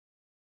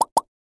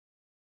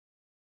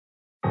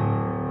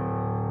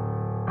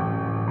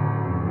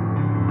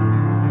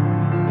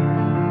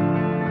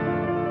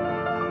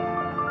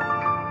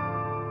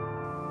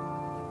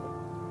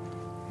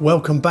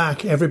Welcome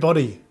back,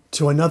 everybody,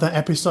 to another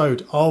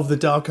episode of the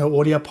Darko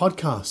Audio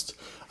Podcast.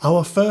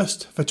 Our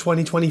first for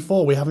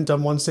 2024. We haven't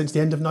done one since the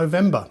end of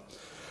November.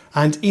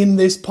 And in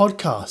this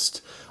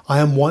podcast, I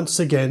am once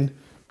again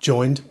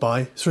joined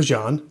by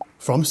Srajan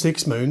from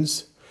Six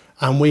Moons.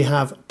 And we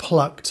have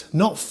plucked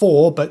not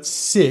 4, but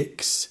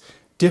 6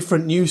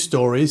 different news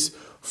stories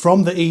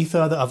from the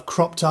ether that have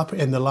cropped up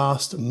in the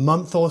last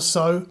month or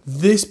so.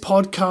 This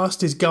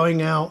podcast is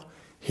going out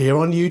here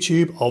on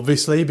YouTube,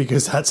 obviously,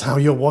 because that's how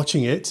you're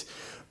watching it.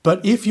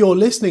 But if you're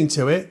listening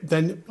to it,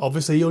 then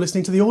obviously you're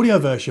listening to the audio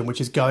version, which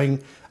is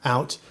going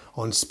out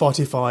on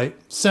Spotify,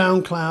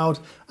 SoundCloud,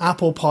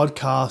 Apple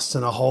Podcasts,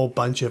 and a whole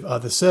bunch of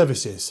other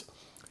services.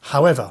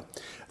 However,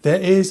 there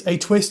is a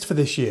twist for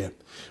this year,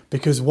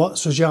 because what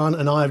Srajan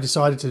and I have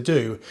decided to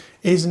do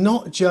is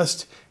not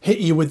just hit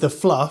you with the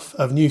fluff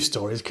of news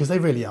stories, because they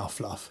really are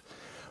fluff,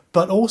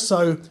 but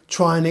also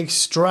try and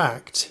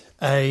extract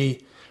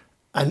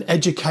an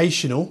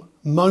educational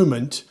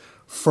moment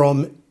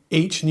from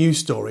each news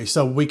story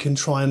so we can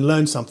try and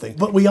learn something.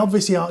 But we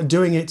obviously are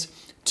doing it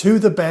to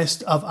the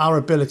best of our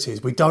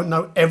abilities. We don't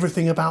know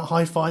everything about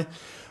Hifi,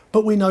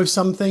 but we know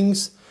some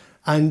things,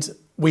 and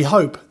we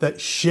hope that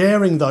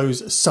sharing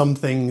those some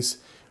things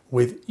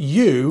with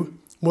you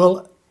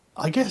will,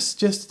 I guess,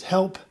 just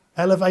help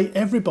elevate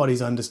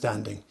everybody's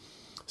understanding.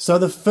 So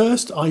the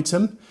first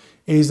item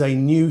is a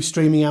new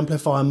streaming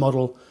amplifier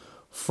model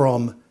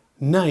from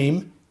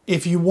Naim.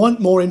 If you want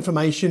more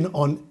information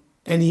on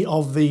any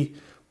of the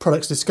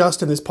products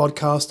discussed in this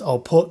podcast, I'll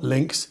put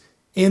links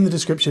in the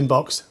description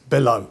box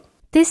below.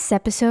 This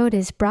episode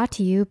is brought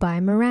to you by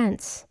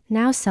Marantz,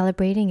 now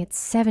celebrating its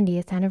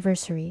 70th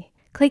anniversary.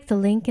 Click the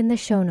link in the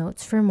show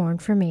notes for more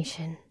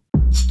information.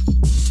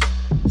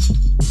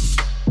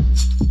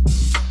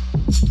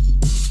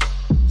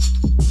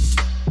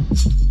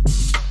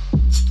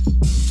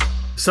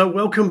 So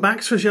welcome back,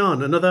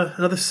 Srajan.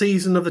 Another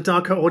season of the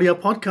Darko Audio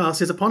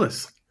Podcast is upon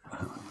us.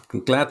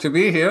 Glad to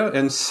be here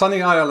in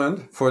sunny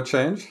Ireland for a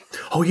change.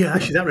 Oh yeah,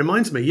 actually that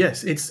reminds me.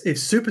 Yes,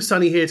 it's super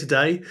sunny here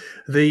today.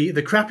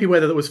 The crappy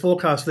weather that was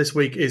forecast for this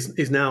week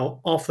is now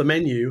off the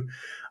menu.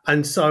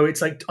 And so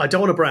it's like, I don't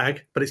want to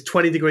brag, but it's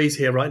 20 degrees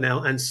here right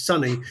now and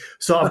sunny.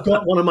 So I've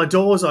got one of my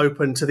doors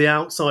open to the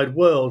outside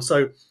world.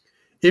 So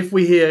if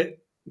we hear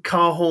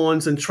car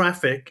horns and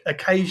traffic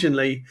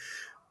occasionally,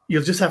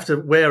 you'll just have to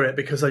wear it,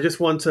 because I just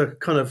want to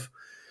kind of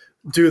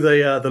do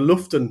the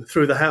luften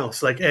through the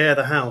house, like air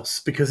the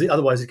house, because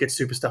otherwise it gets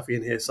super stuffy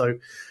in here. So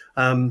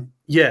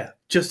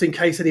just in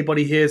case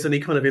anybody hears any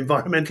kind of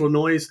environmental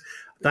noise,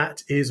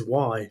 that is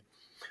why.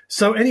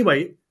 So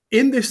anyway,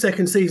 in this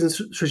second season,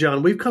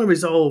 Srajan, we've kind of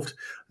resolved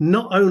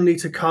not only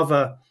to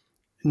cover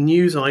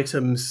news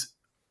items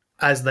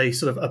as they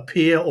sort of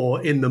appear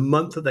or in the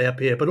month that they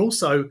appear, but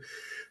also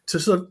to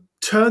sort of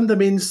turn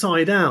them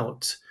inside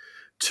out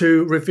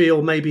to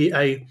reveal maybe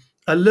a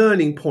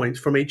learning point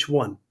from each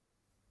one.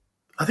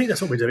 I think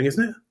that's what we're doing,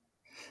 isn't it?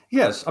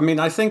 Yes. I mean,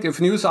 I think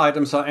if news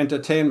items are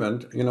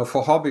entertainment,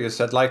 for hobbyists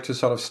that like to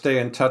sort of stay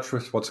in touch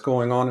with what's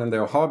going on in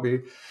their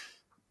hobby,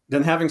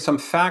 then having some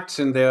facts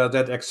in there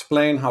that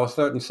explain how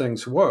certain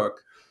things work.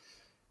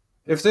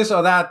 If this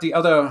or that, the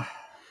other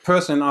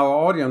person in our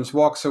audience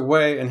walks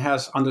away and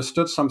has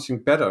understood something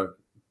better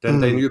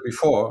than they knew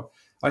before,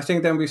 I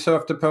think then we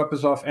serve the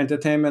purpose of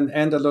entertainment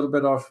and a little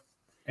bit of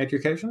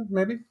education,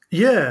 maybe?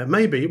 Yeah,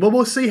 maybe. Well,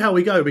 we'll see how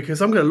we go,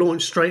 because I'm going to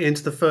launch straight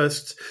into the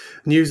first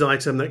news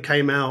item that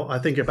came out, I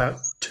think, about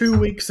 2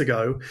 weeks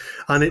ago.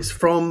 And it's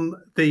from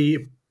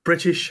the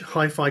British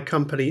hi-fi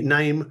company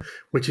Naim,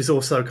 which is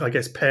also, I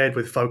guess, paired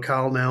with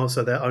Focal now.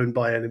 So they're owned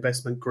by an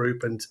investment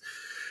group. And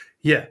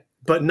yeah,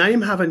 but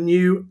Naim have a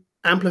new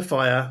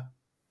amplifier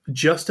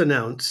just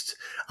announced,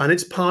 and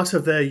it's part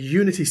of their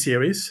Unity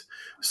series.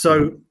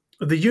 So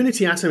the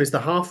Unity Atom is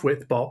the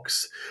half-width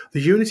box. The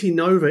Unity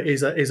Nova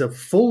is a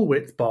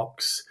full-width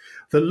box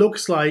that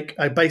looks like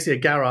basically a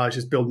garage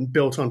is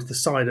built onto the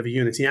side of a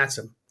Unity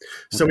Atom.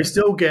 So we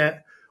still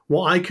get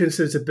what I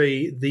consider to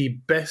be the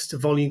best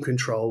volume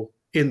control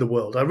in the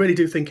world. I really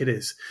do think it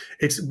is.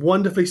 It's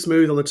wonderfully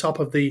smooth on the top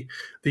of the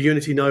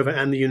Unity Nova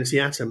and the Unity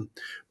Atom.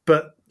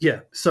 But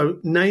yeah, so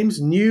Naim's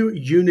new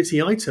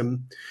Unity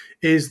item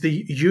is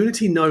the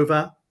Unity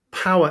Nova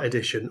Power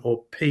Edition,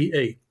 or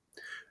PE.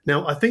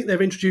 Now, I think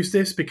they've introduced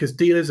this because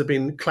dealers have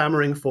been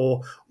clamoring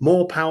for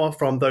more power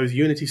from those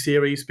Unity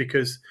series,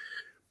 because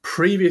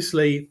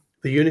previously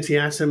the Unity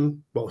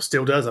Atom, well,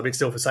 still does, I mean,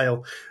 still for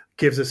sale,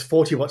 gives us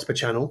 40 watts per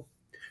channel.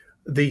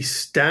 The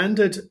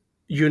standard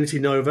Unity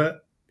Nova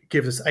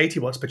gives us 80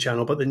 watts per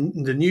channel, but the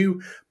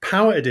new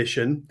Power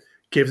Edition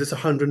gives us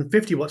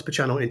 150 watts per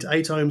channel into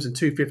 8 ohms and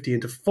 250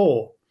 into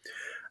 4.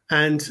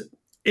 And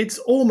it's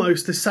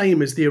almost the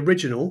same as the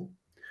original,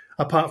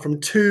 apart from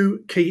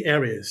 2 key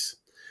areas.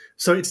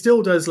 So it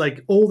still does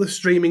like all the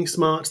streaming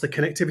smarts. The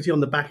connectivity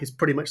on the back is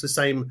pretty much the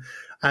same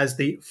as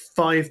the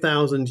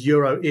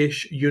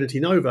 €5,000-ish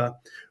Unity Nova.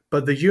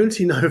 But the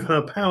Unity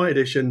Nova Power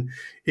Edition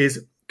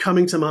is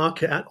coming to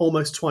market at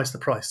almost twice the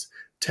price,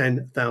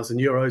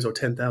 €10,000 or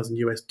 $10,000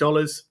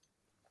 US.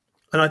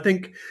 And I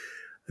think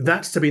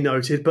that's to be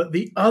noted. But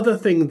the other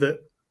thing that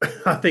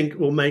I think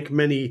will make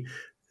many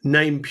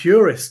Naim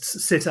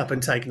purists sit up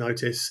and take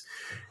notice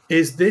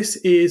is this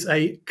is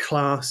a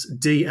Class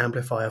D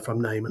amplifier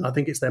from Naim, and I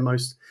think it's their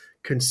most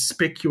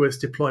conspicuous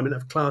deployment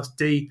of Class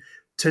D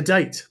to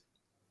date.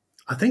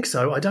 I think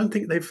so. I don't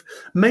think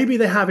maybe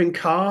they have in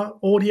car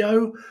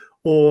audio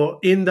or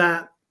in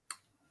the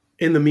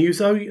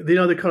Muso,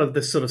 the kind of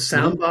the sort of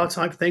soundbar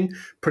type thing.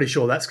 Pretty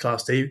sure that's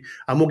Class D,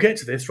 and we'll get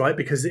to this, right?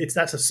 Because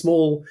that's a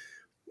small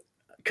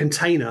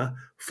container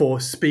for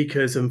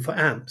speakers and for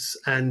amps.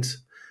 And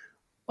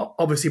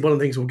obviously one of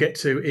the things we'll get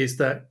to is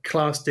that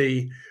Class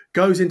D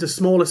goes into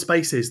smaller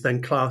spaces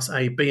than Class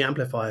A B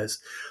amplifiers.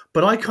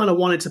 But I kind of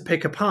wanted to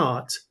pick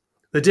apart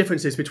the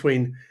differences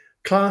between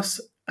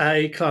Class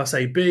A, Class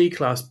AB,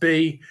 Class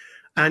B,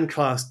 and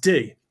Class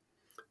D.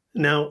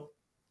 Now,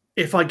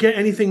 if I get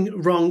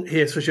anything wrong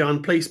here,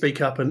 Srajan, please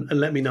speak up and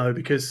let me know,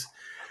 because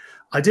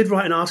I did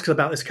write an article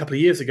about this a couple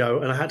of years ago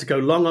and I had to go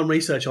long on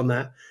research on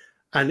that.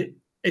 And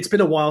it's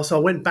been a while, so I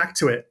went back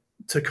to it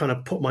to kind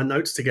of put my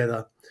notes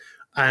together.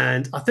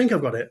 And I think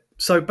I've got it.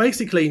 So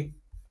basically,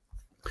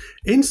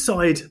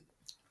 inside,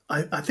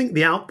 I think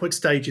the output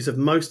stages of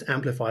most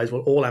amplifiers,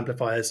 well, all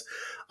amplifiers,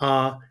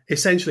 are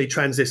essentially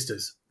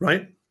transistors,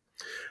 right?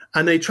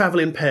 And they travel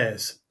in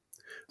pairs.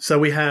 So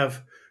we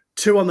have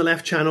 2 on the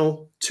left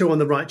channel, 2 on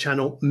the right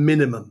channel,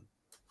 minimum.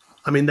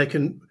 I mean, they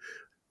can...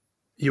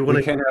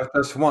 We can have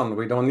just one.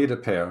 We don't need a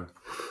pair.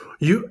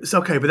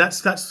 Okay, but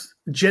that's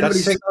generally...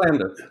 That's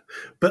single-ended.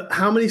 But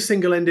how many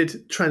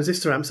single-ended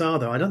transistor amps are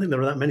there? I don't think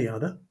there are that many, are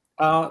there?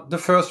 The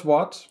first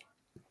watt,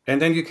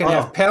 and then you can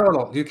have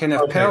parallel. You can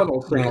have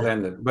parallel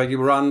single-ended, where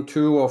you run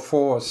 2 or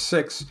 4 or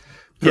 6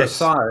 per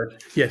side.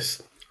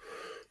 Yes.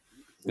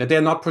 And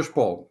they're not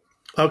push-pull.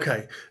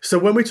 Okay, so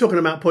when we're talking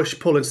about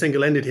push-pull and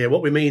single-ended here,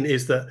 what we mean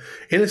is that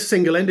in a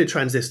single-ended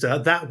transistor,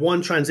 that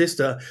one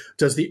transistor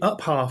does the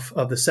up half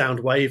of the sound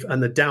wave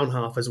and the down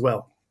half as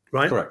well,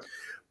 right? Correct.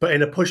 But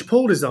in a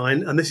push-pull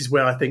design, and this is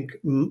where I think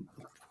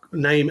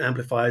Naim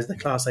amplifiers, the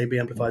Class AB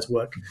amplifiers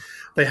work,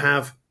 they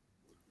have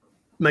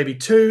maybe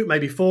 2,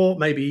 maybe 4,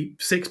 maybe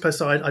 6 per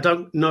side. I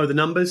don't know the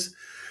numbers,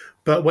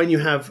 but when you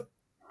have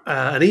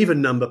an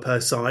even number per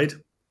side,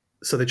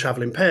 so they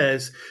travel in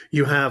pairs,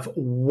 you have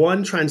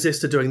one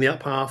transistor doing the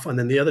up half and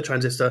then the other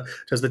transistor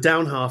does the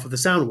down half of the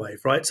sound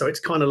wave, right? So it's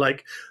kind of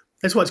like,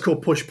 that's why it's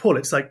called push-pull.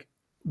 It's like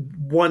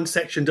one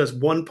section does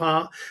one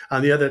part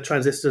and the other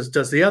transistor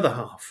does the other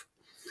half.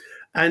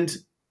 And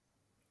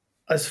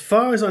as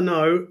far as I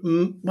know,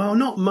 well,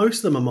 not most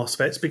of them are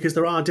MOSFETs because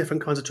there are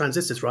different kinds of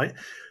transistors, right?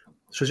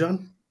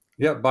 Srajan?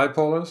 Yeah,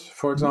 bipolars,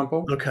 for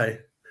example. Okay.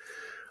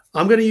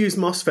 I'm going to use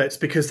MOSFETs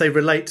because they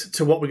relate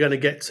to what we're going to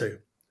get to.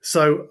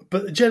 So,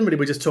 but generally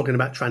we're just talking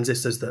about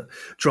transistors that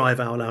drive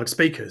our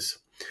loudspeakers.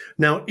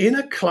 Now, in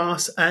a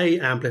Class A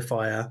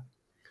amplifier,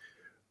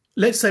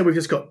 let's say we've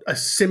just got a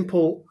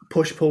simple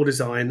push-pull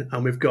design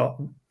and we've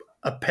got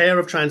a pair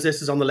of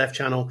transistors on the left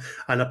channel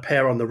and a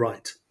pair on the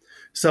right.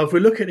 So if we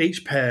look at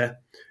each pair,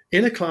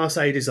 in a Class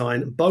A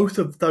design, both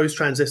of those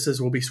transistors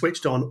will be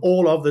switched on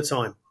all of the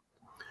time.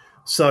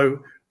 So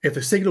if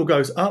the signal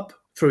goes up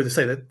through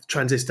the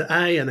transistor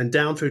A and then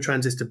down through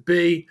transistor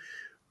B,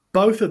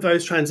 both of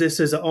those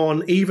transistors are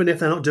on even if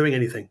they're not doing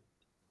anything.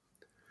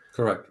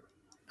 Correct.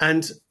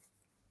 And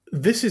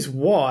this is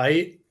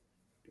why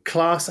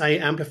Class A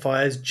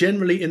amplifiers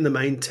generally in the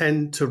main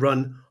tend to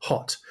run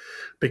hot,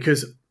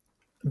 because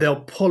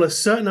they'll pull a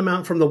certain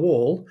amount from the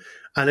wall,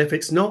 and if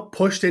it's not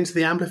pushed into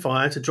the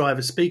amplifier to drive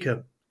a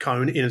speaker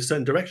cone in a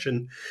certain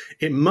direction,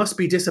 it must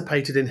be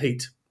dissipated in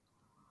heat.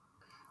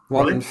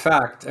 Well, right? In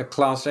fact, a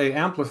Class A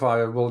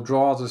amplifier will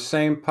draw the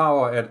same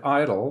power at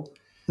idle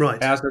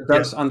as it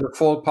does under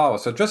full power.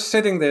 So just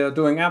sitting there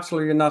doing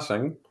absolutely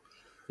nothing,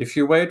 if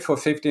you wait for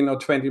 15 or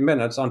 20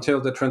 minutes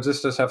until the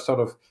transistors have sort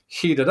of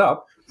heated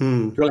up,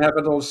 you'll have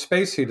a little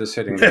space heater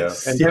sitting there.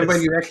 And then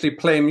when you actually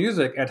play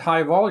music at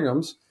high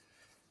volumes,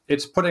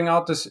 it's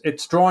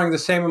drawing the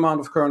same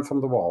amount of current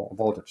from the wall,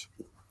 voltage.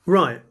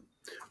 Right.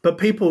 But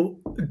people,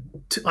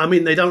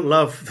 they don't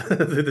love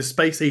the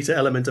space heater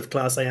element of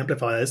Class A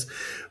amplifiers,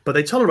 but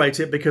they tolerate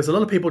it because a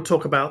lot of people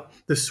talk about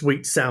the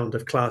sweet sound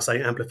of Class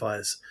A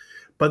amplifiers.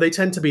 But they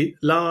tend to be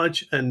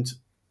large and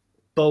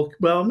bulky.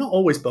 Well, not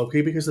always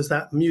bulky, because there's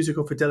that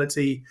Musical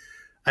Fidelity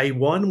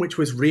A1, which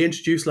was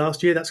reintroduced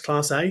last year. That's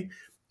Class A.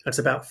 That's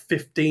about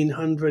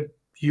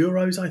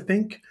 €1,500, I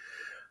think.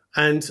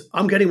 And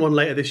I'm getting one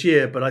later this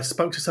year, but I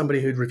spoke to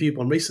somebody who'd reviewed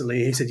one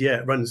recently. He said, yeah,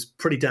 it runs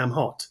pretty damn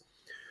hot.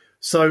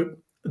 So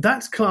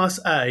that's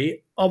Class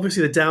A.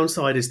 Obviously, the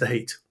downside is the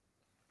heat.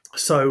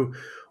 So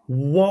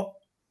what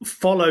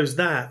follows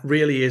that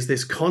really is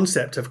this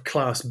concept of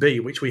Class B,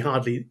 which we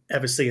hardly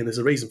ever see, and there's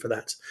a reason for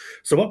that.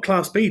 So what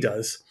Class B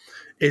does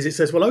is it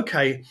says, well,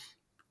 okay,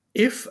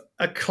 if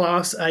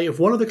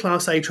one of the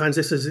Class A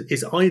transistors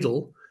is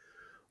idle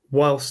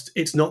whilst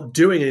it's not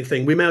doing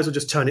anything, we may as well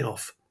just turn it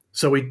off.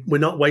 So we're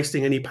not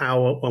wasting any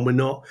power and we're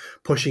not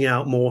pushing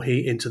out more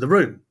heat into the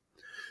room.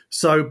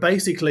 So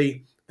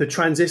basically, the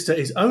transistor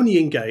is only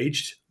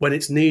engaged when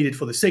it's needed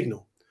for the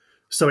signal.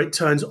 So it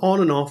turns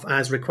on and off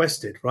as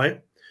requested,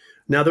 right?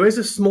 Now, there is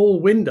a small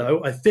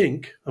window, I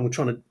think. I'm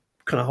trying to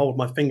kind of hold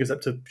my fingers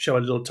up to show a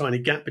little tiny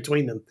gap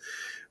between them.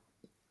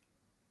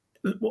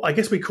 I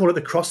guess we call it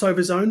the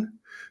crossover zone.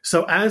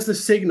 So as the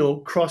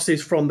signal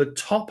crosses from the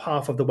top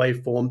half of the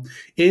waveform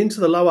into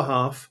the lower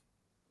half,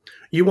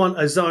 you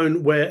want a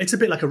zone where it's a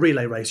bit like a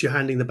relay race. You're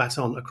handing the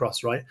baton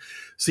across, right?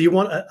 So you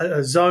want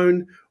a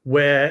zone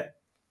where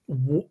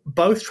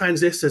both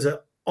transistors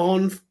are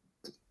on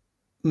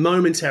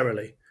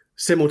momentarily,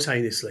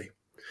 simultaneously.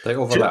 They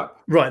overlap.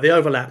 Right, they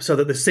overlap so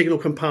that the signal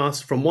can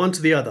pass from one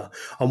to the other.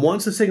 And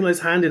once the signal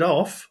is handed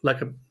off,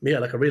 like a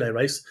relay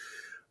race,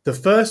 the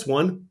first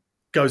one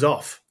goes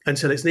off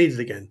until it's needed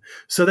again.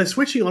 So they're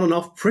switching on and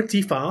off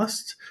pretty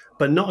fast,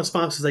 but not as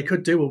fast as they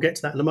could do. We'll get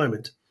to that in a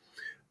moment.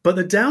 But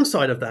the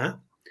downside of that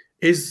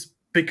is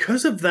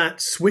because of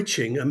that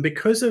switching and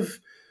because of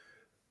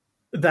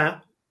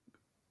that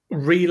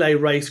relay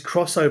race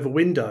crossover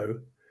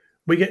window,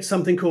 we get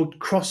something called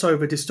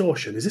crossover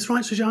distortion. Is this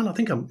right, Sujan? I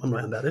think I'm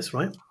right about this,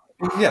 right?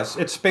 Yes,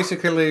 it's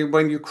basically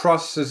when you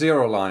cross the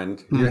zero line,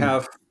 you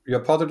have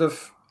your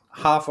positive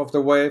half of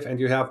the wave and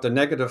you have the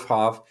negative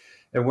half.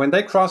 And when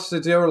they cross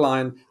the zero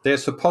line, they're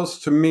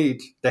supposed to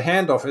meet, the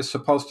handoff is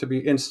supposed to be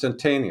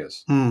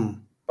instantaneous.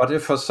 But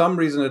if for some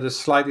reason it is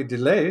slightly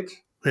delayed,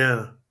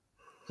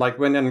 like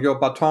when in your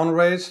baton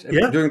race,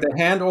 during the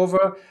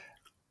handover,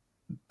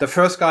 the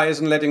first guy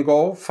isn't letting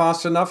go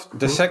fast enough,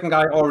 the second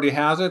guy already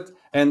has it,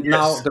 and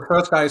now the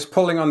first guy is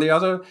pulling on the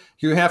other,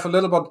 you have a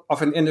little bit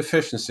of an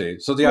inefficiency.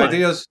 So the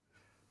idea is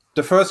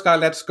the first guy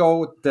lets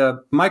go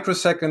the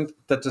microsecond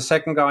that the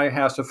second guy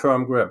has a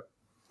firm grip.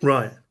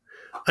 Right.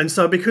 And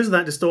so because of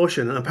that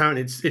distortion, and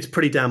apparently it's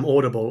pretty damn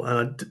audible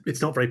and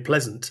it's not very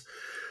pleasant.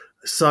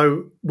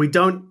 So I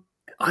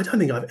don't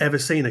think I've ever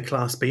seen a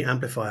Class B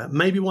amplifier.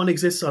 Maybe one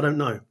exists, I don't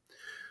know.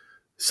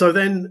 So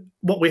then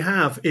what we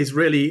have is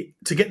really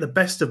to get the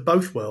best of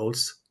both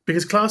worlds,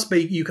 because Class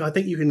B, I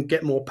think you can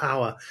get more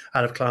power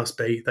out of Class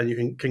B than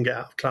you can get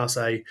out of Class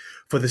A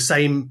for the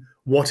same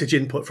wattage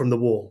input from the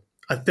wall.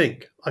 I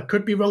think. I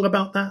could be wrong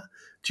about that.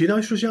 Do you know,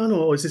 Srujan,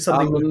 or is this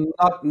something?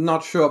 I'm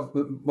not sure.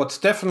 What's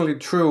definitely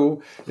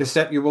true is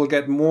that you will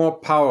get more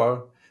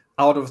power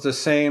out of the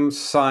same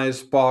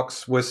size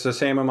box with the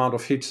same amount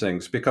of heat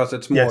sinks because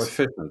it's more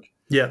efficient.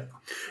 Yeah.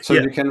 So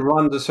you can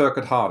run the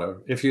circuit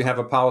harder if you have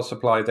a power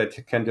supply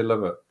that can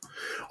deliver.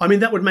 I mean,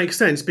 that would make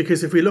sense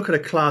because if we look at a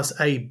Class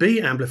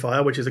AB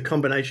amplifier, which is a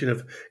combination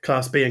of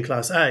Class B and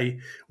Class A,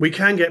 we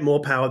can get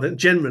more power than,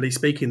 generally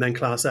speaking, than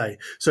Class A.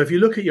 So if you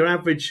look at your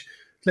average,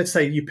 let's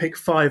say you pick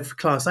 5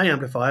 Class A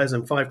amplifiers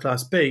and 5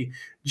 Class B,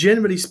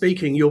 generally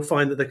speaking, you'll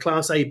find that the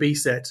Class AB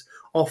sets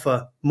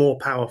offer more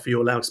power for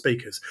your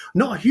loudspeakers.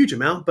 Not a huge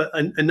amount, but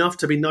enough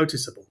to be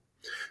noticeable.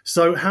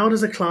 So how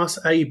does a Class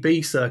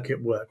AB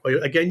circuit work?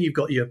 Well, again, you've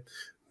got your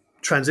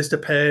transistor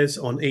pairs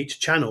on each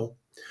channel.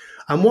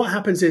 And what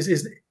happens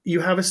is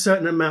you have a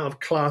certain amount of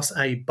Class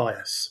A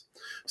bias.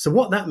 So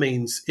what that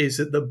means is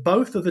that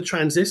both of the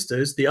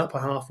transistors, the upper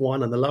half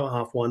one and the lower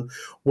half one,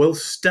 will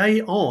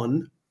stay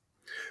on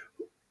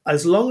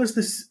as long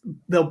as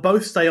they'll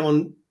both stay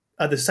on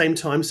at the same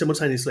time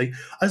simultaneously,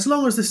 as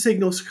long as the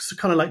signal's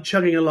kind of like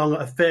chugging along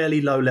at a fairly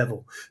low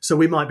level. So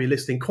we might be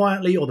listening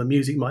quietly or the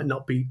music might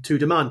not be too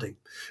demanding.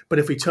 But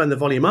if we turn the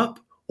volume up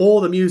or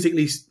the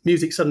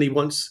music suddenly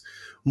wants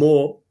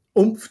more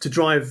oomph to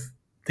drive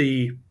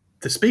the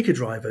speaker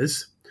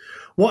drivers,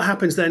 what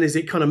happens then is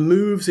it kind of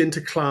moves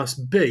into Class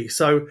B.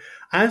 So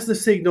as the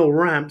signal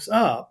ramps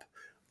up,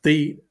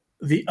 the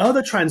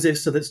other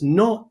transistor that's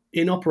not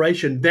in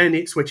operation, then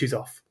it switches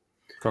off.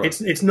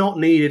 It's not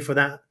needed for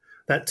that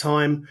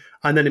time,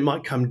 and then it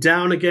might come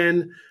down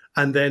again,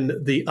 and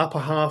then the upper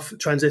half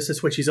transistor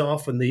switches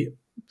off and the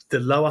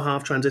lower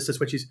half transistor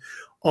switches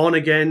on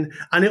again,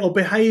 and it'll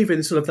behave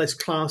in sort of this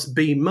Class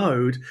B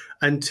mode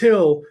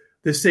until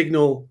the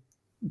signal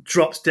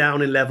drops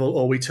down in level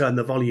or we turn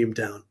the volume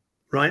down,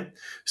 right?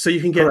 So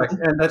you can get... Correct,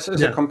 and that's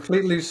a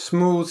completely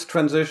smooth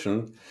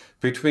transition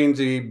between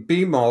the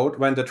B mode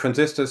when the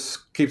transistors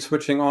keep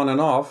switching on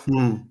and off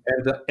and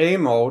the A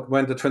mode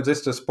when the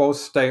transistors both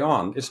stay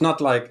on. It's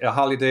not like a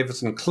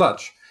Harley-Davidson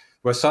clutch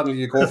where suddenly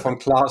you go from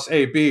Class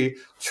AB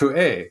to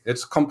A.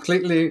 It's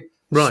completely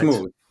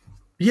smooth.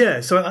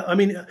 Yeah, so I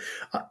mean,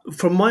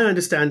 from my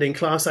understanding,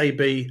 Class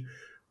AB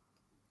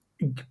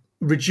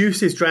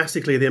reduces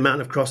drastically the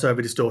amount of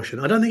crossover distortion.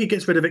 I don't think it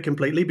gets rid of it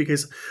completely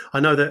because I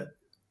know that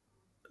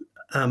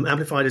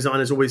amplifier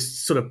designers are always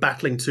sort of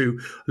battling to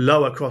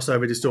lower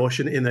crossover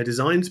distortion in their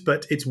designs,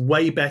 but it's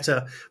way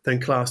better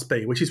than Class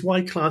B, which is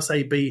why Class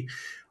AB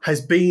has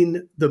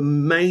been the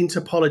main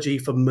topology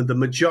for the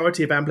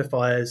majority of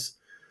amplifiers.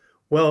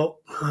 Well,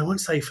 I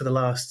won't say for the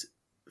last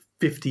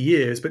 50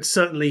 years, but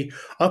certainly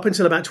up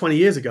until about 20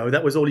 years ago,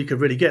 that was all you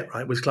could really get,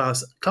 right, was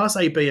Class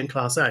AB and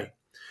Class A.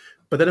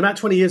 But then about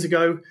 20 years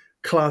ago,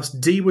 Class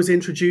D was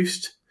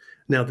introduced.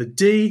 Now, the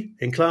D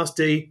in Class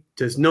D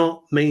does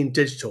not mean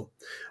digital.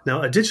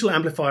 Now, a digital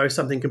amplifier is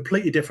something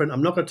completely different.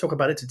 I'm not going to talk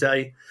about it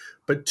today,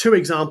 but 2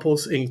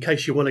 examples in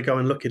case you want to go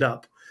and look it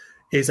up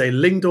is a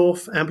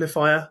Lingdorf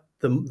amplifier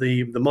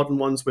the modern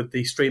ones with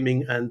the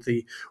streaming and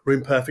the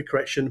room perfect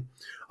correction.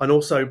 And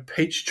also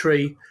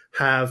Peachtree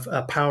have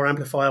a power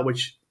amplifier,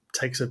 which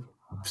takes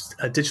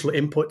a digital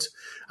input,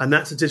 and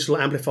that's a digital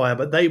amplifier,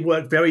 but they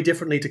work very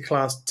differently to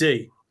Class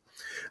D.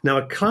 Now,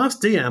 a Class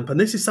D amp, and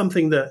this is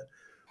something that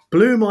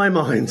blew my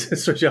mind,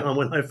 Srajan,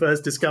 when I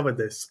first discovered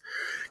this,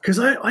 because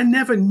I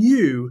never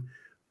knew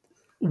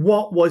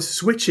what was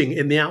switching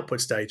in the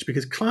output stage,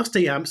 because Class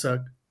D amps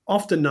are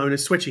often known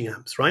as switching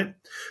amps, right?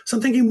 So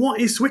I'm thinking,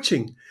 what is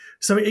switching?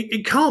 So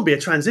it can't be a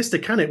transistor,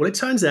 can it? Well, it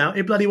turns out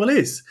it bloody well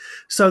is.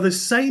 So the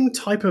same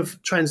type of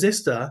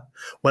transistor,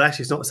 well,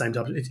 actually, it's not the same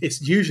type.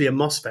 It's usually a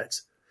MOSFET.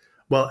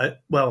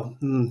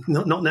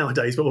 Not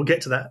nowadays, but we'll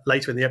get to that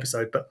later in the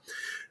episode. But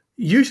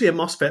usually a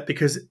MOSFET,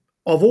 because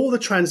of all the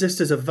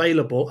transistors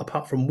available,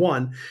 apart from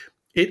one,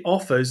 it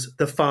offers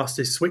the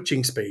fastest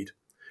switching speed,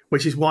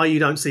 which is why you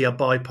don't see a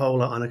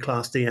bipolar on a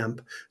Class D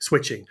amp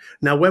switching.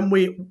 Now, when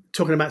we're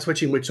talking about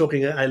switching, we're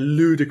talking at a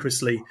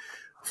ludicrously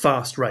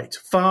fast rate,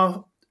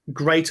 far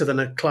greater than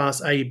a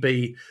Class A,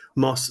 B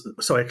or Class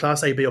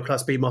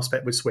B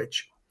MOSFET would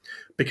switch,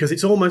 because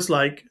it's almost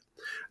like,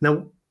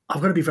 now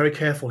I've got to be very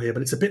careful here,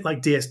 but it's a bit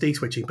like DSD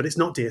switching, but it's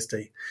not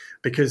DSD,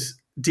 because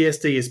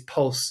DSD is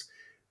pulse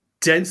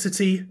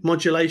density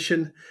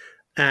modulation,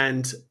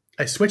 and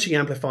a switching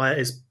amplifier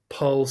is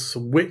pulse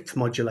width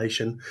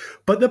modulation.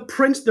 But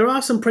there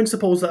are some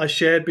principles that are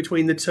shared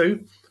between the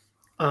two.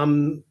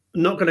 I'm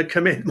not going to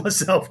commit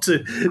myself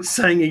to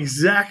saying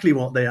exactly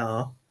what they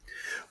are.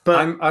 But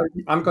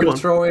I'm going to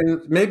throw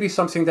in maybe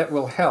something that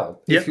will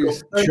help. If you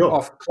think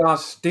of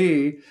Class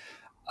D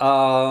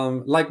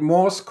like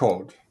Morse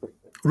code,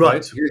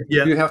 right?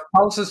 You have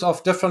pulses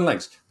of different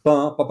lengths.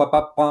 And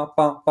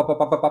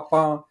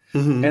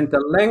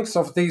the length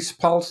of these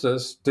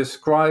pulses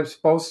describes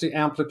both the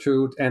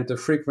amplitude and the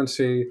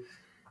frequency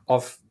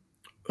of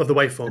the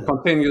waveform, the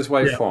continuous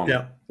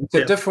waveform. It's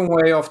a different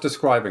way of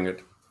describing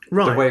it, the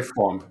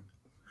waveform.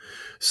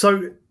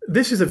 So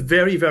this is a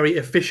very, very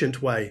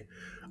efficient way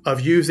of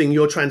using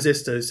your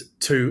transistors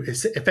to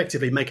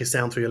effectively make a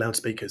sound through your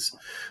loudspeakers.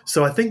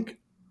 So I think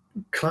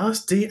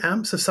Class D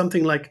amps are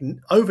something like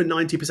over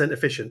 90%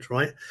 efficient,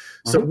 right?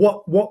 So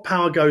what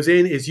power goes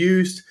in is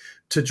used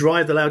to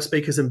drive the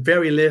loudspeakers, and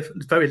very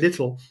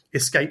little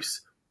escapes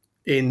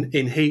in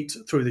heat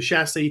through the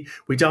chassis.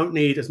 We don't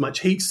need as much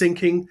heat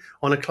sinking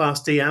on a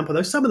Class D amp,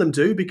 although some of them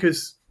do,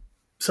 because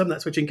some of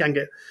that switching can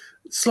get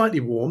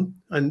slightly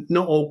warm, and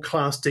not all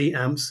Class D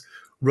amps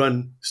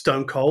run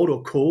stone cold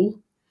or cool.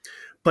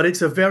 But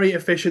it's a very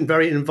efficient,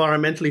 very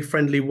environmentally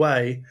friendly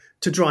way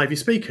to drive your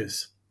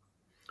speakers.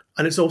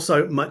 And it's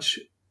also much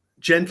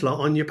gentler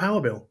on your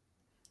power bill.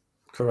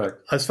 Correct.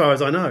 As far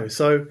as I know.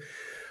 So,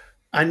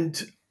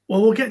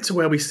 we'll get to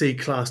where we see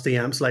Class D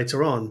amps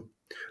later on.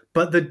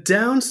 But the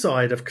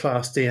downside of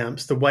Class D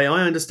amps, the way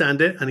I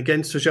understand it, and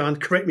again,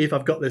 Srajan, correct me if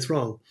I've got this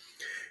wrong,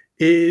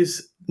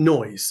 is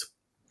noise.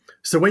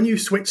 So when you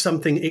switch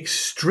something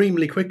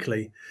extremely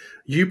quickly,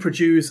 you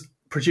produce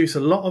a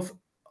lot of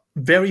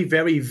very,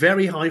 very,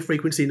 very high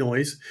frequency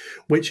noise,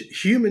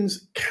 which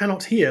humans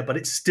cannot hear, but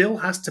it still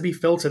has to be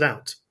filtered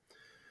out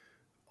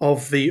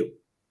of the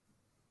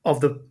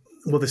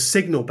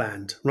signal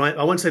band, right?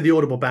 I won't say the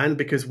audible band,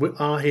 because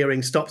our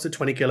hearing stops at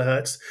 20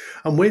 kilohertz,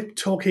 and are we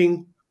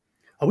talking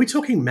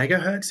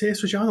megahertz here,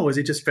 Srajan, or is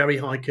it just very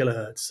high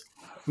kilohertz?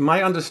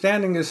 My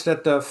understanding is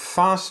that the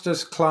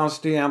fastest Class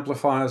D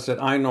amplifiers that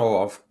I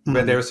know of,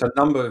 where there's a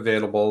number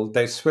available,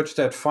 they switched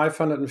at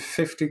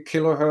 550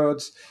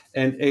 kilohertz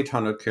and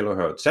 800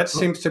 kilohertz. That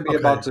seems to be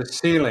about the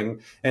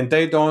ceiling, and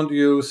they don't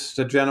use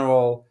the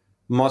general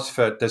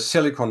MOSFET, the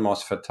silicon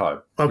MOSFET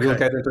type. We'll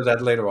get into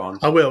that later on.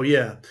 I will,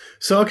 yeah.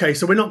 So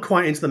we're not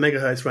quite into the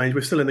megahertz range.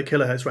 We're still in the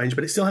kilohertz range,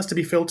 but it still has to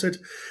be filtered.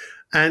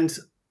 And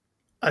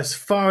as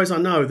far as I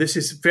know, this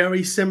is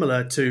very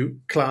similar to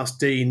Class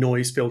D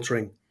noise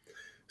filtering.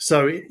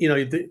 So,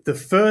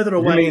 the further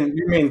away...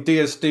 You mean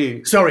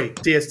DSD? Sorry,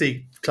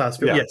 DSD class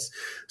filter, yes.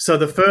 So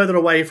the further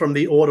away from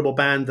the audible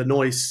band the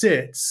noise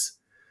sits,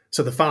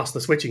 so the faster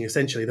switching,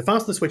 essentially. The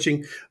faster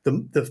switching,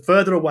 the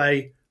further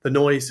away the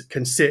noise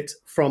can sit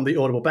from the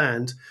audible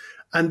band.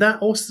 And that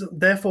also,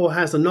 therefore,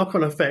 has a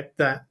knock-on effect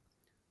that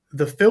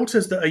the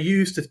filters that are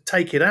used to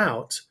take it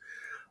out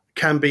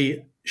can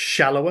be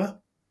shallower,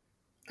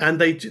 and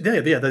they're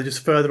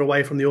just further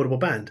away from the audible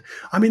band.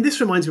 I mean,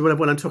 this reminds me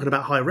when I'm talking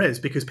about high res,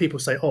 because people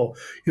say,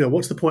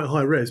 what's the point of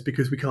high res?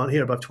 Because we can't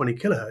hear above 20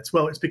 kilohertz.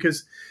 Well, it's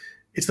because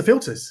it's the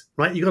filters,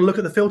 right? You've got to look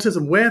at the filters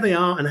and where they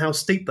are and how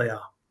steep they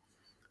are,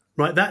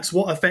 right? That's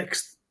what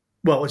affects,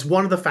 it's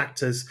one of the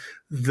factors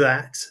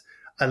that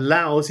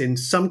allows, in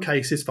some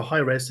cases, for high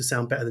res to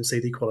sound better than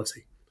CD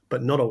quality,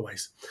 but not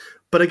always.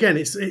 But again,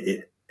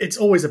 it's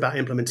always about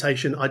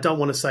implementation. I don't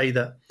want to say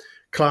that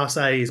Class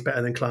A is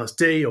better than Class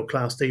D or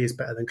Class D is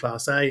better than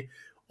Class A.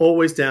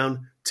 Always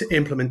down to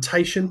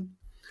implementation.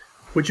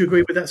 Would you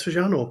agree with that,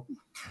 Srajan? Or?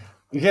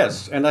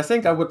 Yes, and I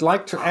think I would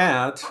like to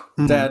add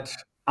that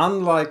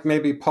unlike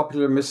maybe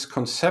popular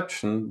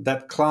misconception,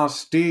 that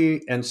Class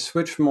D and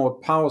switch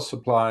mode power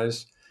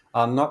supplies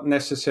are not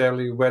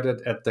necessarily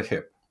wedded at the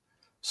hip.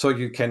 So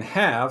you can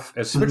have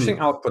a switching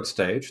output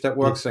stage that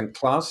works in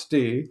Class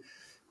D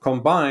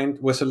combined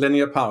with a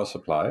linear power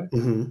supply.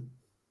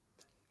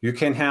 You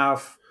can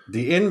have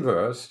the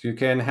inverse. You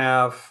can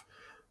have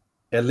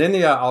a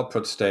linear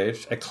output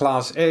stage, a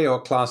Class A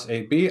or Class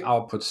AB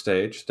output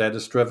stage that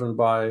is driven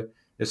by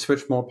a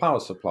switch mode power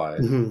supply.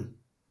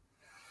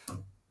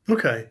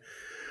 Okay.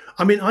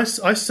 I mean, I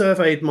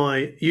surveyed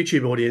my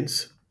YouTube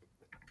audience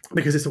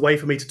because it's a way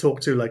for me to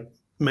talk to like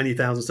many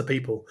thousands of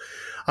people.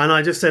 And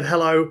I just said,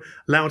 hello,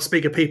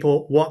 loudspeaker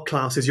people, what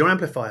class is your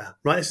amplifier?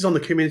 Right? This is on the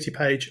community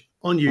page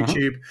on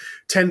YouTube,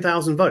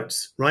 10,000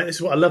 votes, right? This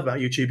is what I love about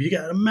YouTube. You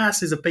get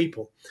masses of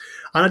people.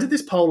 And I did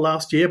this poll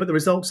last year, but the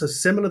results are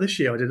similar this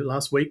year. I did it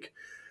last week.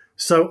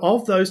 So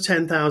of those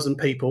 10,000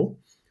 people,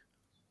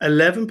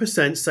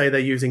 11% say they're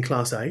using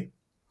Class A,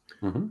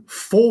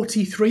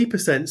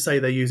 43% say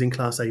they're using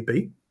Class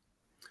AB,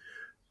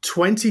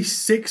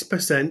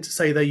 26%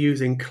 say they're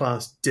using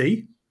Class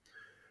D.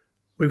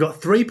 We've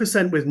got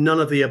 3% with none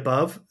of the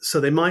above,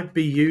 so they might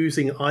be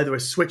using either a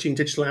switching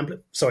digital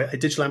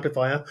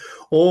amplifier,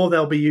 or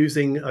they'll be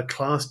using a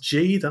Class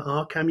G that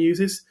RCAM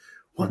uses.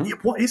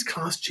 What is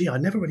Class G? I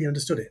never really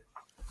understood it.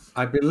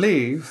 I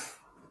believe,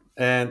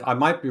 and I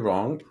might be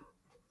wrong,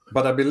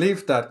 but I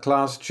believe that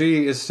Class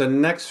G is the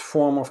next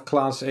form of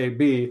Class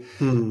AB,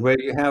 where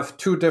you have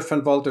two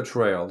different voltage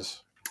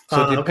rails.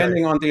 So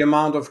depending on the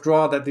amount of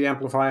draw that the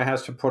amplifier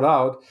has to put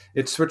out,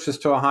 it switches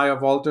to a higher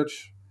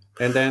voltage.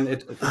 And then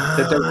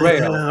the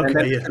rail, and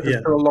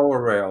then to a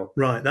lower rail.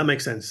 Right, that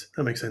makes sense.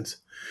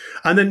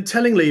 And then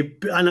tellingly,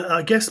 and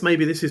I guess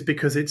maybe this is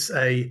because it's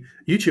a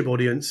YouTube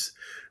audience,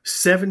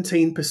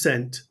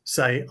 17%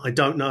 say, I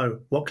don't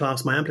know what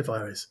class my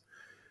amplifier is,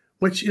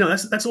 which,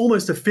 that's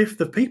almost a fifth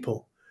of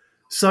people.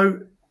 So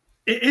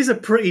it is a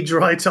pretty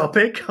dry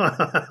topic.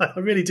 I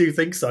really do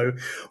think so.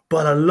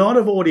 But a lot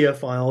of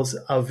audiophiles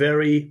are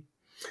very,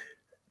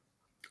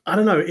 I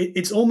don't know,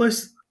 it's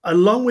almost...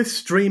 Along with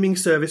streaming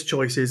service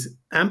choices,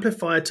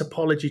 amplifier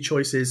topology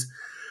choices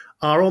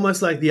are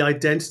almost like the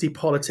identity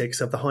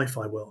politics of the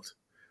hi-fi world,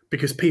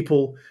 because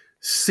people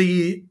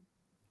see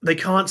they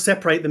can't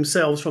separate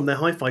themselves from their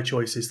hi-fi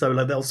choices. So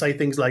they'll say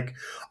things like,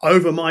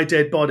 over my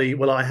dead body,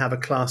 will I have a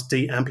Class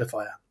D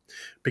amplifier?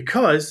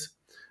 Because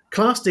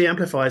Class D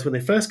amplifiers, when they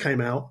first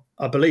came out,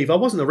 I believe, I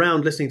wasn't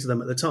around listening to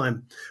them at the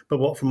time, but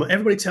what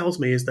everybody tells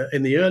me is that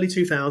in the early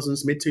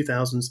 2000s, mid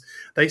 2000s,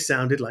 they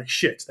sounded like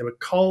shit. They were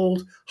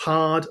cold,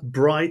 hard,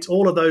 bright,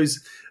 all of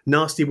those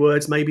nasty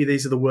words. Maybe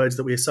these are the words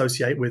that we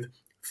associate with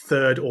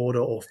third order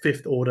or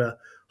fifth order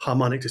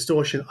harmonic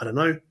distortion. I don't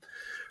know.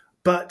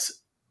 But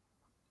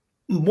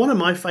one of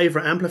my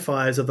favorite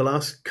amplifiers of the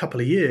last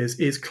couple of years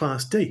is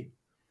Class D.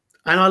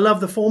 And I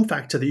love the form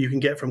factor that you can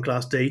get from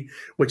Class D,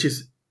 which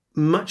is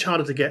much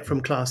harder to get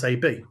from Class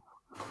AB.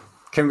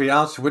 Can we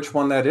ask which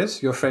one that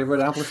is, your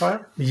favorite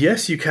amplifier?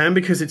 Yes, you can,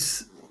 because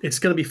it's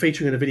going to be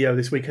featuring in a video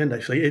this weekend,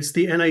 actually. It's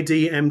the NAD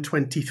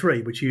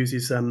M23, which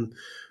uses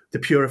the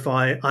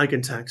Purify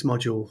Eigentax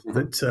module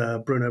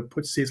that Bruno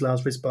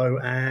Putzieslars Rispo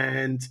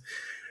and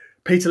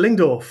Peter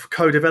Lingdorf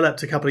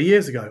co-developed a couple of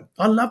years ago.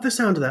 I love the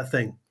sound of that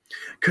thing,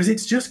 because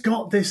it's just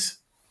got this,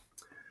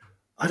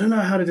 I don't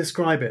know how to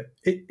describe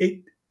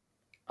it.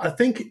 I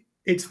think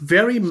it's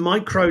very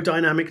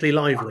microdynamically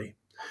lively.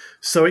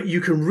 So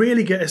you can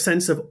really get a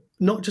sense of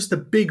not just the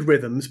big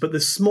rhythms, but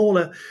the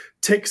smaller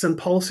ticks and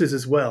pulses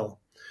as well.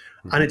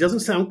 And it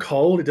doesn't sound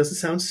cold. It doesn't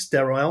sound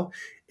sterile.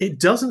 It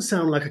doesn't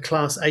sound like a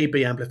Class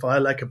AB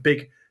amplifier, like a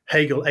big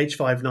Hagel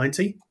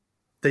H590.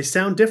 They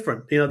sound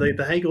different.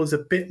 The Hagel is a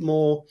bit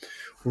more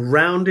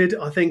rounded,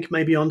 I think,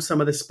 maybe on some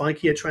of the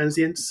spikier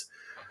transients.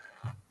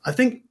 I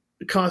think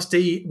Class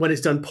D, when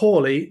it's done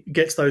poorly,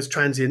 gets those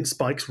transient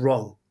spikes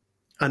wrong.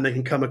 And they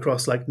can come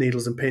across like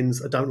needles and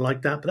pins. I don't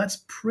like that, but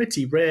that's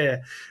pretty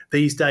rare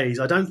these days.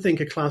 I don't think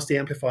a Class D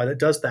amplifier that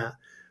does that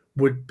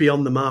would be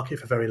on the market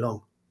for very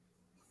long,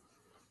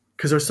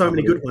 because there are so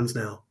many good ones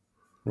now.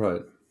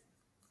 Right.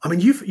 I mean,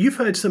 you've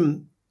heard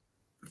some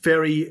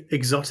very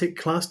exotic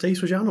Class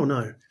Ds, Rajan, or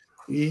no?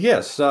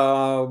 Yes,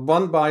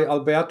 one by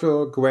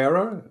Alberto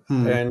Guerra,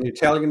 an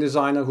Italian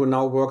designer who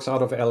now works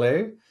out of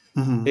LA.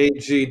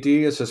 AGD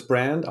is his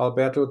brand,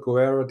 Alberto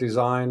Guerra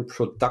Design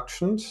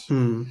Productions.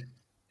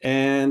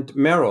 And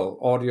Merrill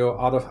Audio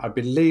out of, I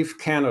believe,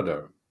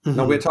 Canada.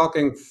 Now we're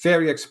talking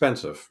very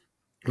expensive.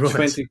 Right.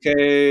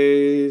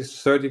 20K,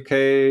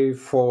 30K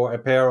for a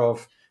pair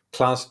of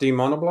Class D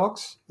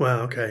monoblocks.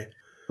 Wow, okay.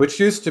 Which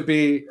used to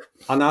be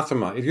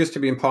anathema. It used to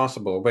be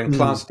impossible when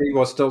Class D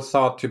was still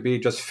thought to be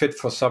just fit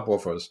for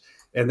subwoofers.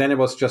 And then it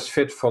was just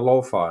fit for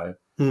lo-fi.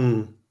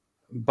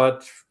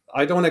 But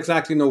I don't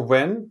exactly know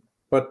when.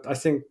 But I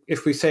think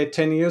if we say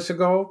 10 years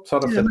ago,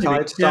 sort of the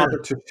tide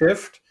started to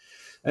shift.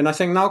 And I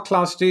think now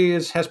Class D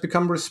has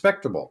become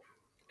respectable.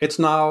 It's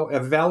now a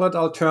valid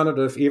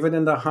alternative, even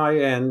in the high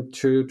end,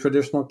 to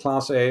traditional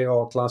Class A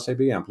or Class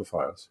AB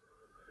amplifiers.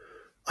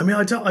 I mean,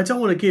 I don't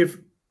want to give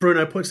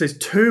Bruno Putzes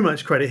too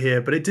much credit here,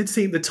 but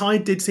the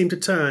tide did seem to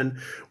turn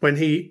when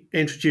he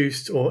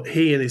introduced, or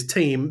he and his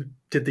team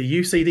did the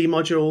UCD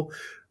module,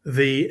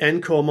 the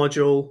Encore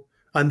module,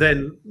 And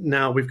then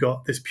now we've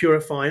got this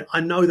Purify. I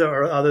know there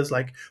are others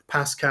like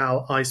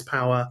Pascal, Ice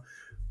Power.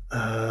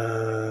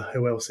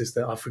 Who else is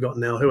there? I've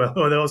forgotten now. Who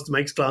else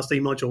makes Class D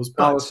modules?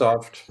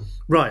 PowerSoft.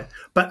 Right.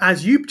 But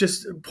as you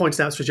just pointed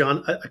out,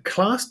 Srijan, a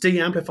Class D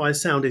amplifier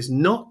sound is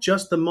not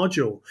just the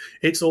module.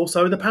 It's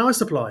also the power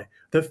supply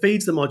that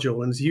feeds the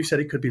module. And as you said,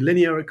 it could be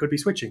linear, it could be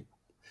switching.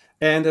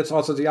 And it's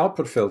also the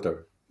output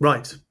filter.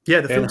 Right.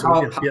 Yeah, the filter.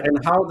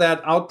 And how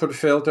that output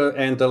filter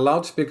and the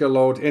loudspeaker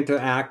load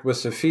interact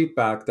with the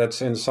feedback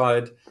that's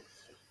inside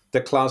the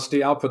Class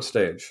D output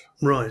stage.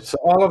 Right. So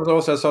all of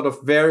those are sort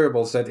of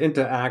variables that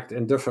interact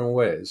in different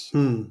ways.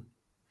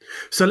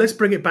 So let's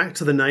bring it back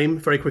to the name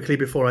very quickly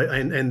before I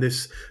end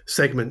this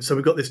segment. So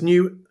we've got this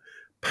new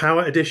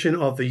power edition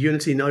of the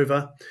Unity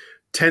Nova,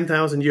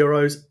 10,000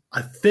 euros.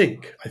 I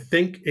think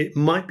it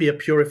might be a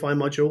Purify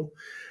module.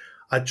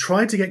 I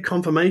tried to get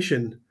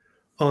confirmation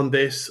on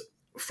this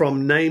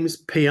from Naim's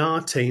PR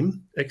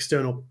team,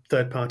 external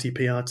third-party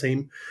PR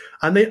team,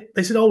 and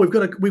they said, "Oh,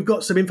 we've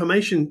got some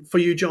information for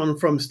you, John,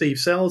 from Steve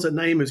Sells at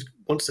Naim, who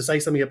wants to say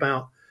something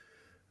about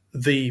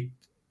the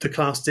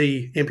Class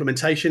D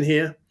implementation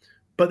here,"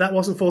 but that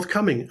wasn't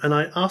forthcoming. And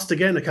I asked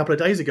again a couple of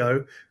days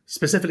ago,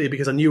 specifically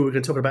because I knew we were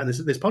going to talk about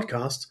this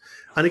podcast,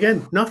 and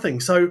again, nothing.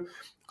 So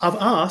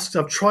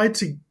I've tried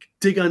to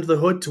dig under the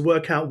hood to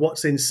work out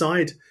what's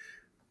inside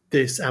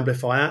this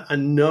amplifier,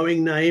 and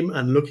knowing Naim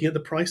and looking at the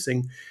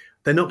pricing,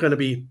 they're not going to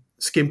be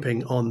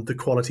skimping on the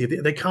quality of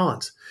it. They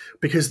can't,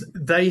 because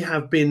they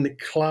have been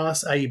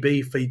Class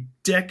AB for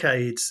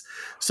decades.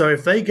 So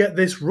if they get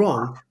this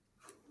wrong,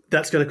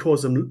 that's going to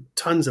cause them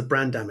tons of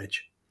brand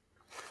damage.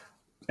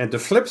 And the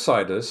flip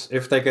side is,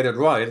 if they get it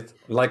right,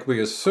 like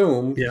we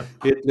assume,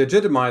 it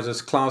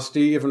legitimizes Class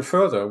D even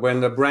further.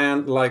 When a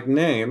brand like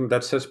Naim,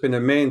 that has been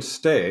a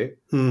mainstay,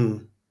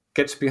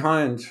 gets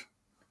behind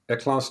a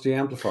Class D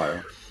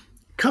amplifier.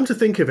 Come to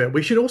think of it,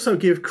 we should also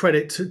give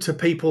credit to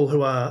people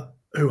who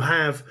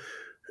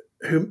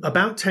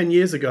about 10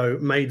 years ago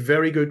made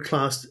very good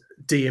Class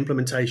D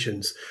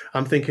implementations.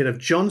 I'm thinking of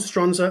John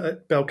Stronza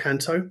at Bel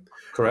Canto,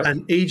 correct,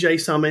 and EJ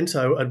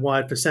Sarmento at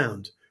Wired for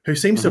Sound, who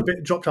seems to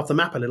have dropped off the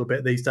map a little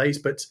bit these days.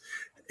 But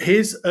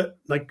his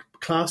like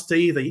Class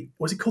D,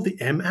 was it called the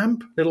M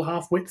amp, little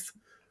half width?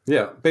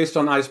 Yeah, based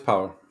on Ice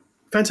Power.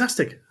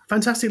 Fantastic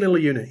little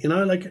unit,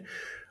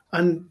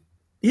 and.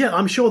 Yeah,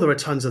 I'm sure there are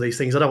tons of these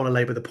things. I don't want to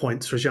labour the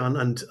point, Srijan,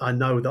 and I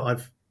know that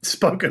I've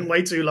spoken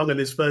way too long in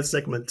this first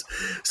segment.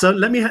 So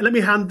let me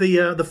hand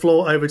the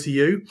floor over to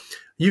you.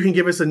 You can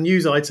give us a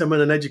news item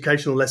and an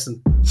educational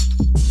lesson.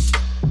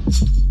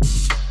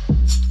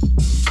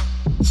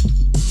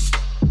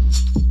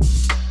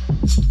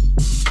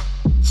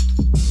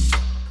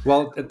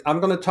 Well, I'm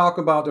going to talk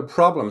about a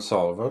problem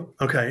solver.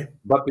 Okay.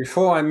 But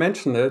before I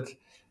mention it,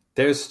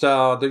 there's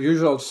the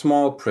usual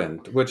small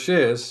print, which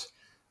is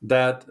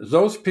that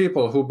those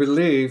people who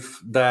believe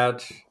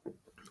that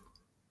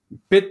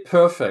bit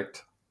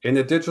perfect in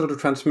a digital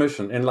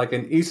transmission, in like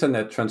an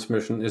Ethernet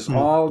transmission, is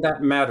all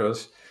that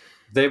matters,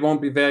 they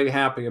won't be very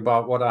happy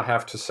about what I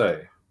have to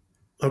say.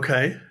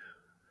 Okay.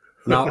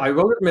 Now, I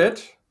will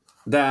admit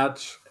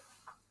that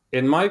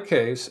in my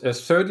case, a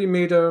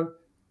 30-meter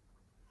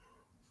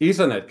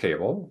Ethernet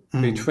cable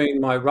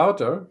between my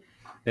router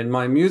and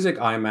my music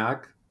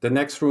iMac, the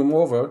next room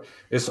over,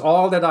 is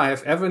all that I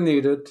have ever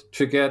needed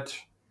to get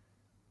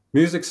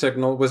music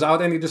signal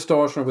without any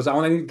distortion,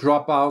 without any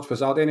dropouts,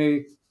 without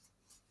any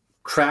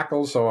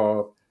crackles,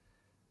 or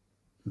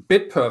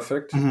bit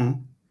perfect,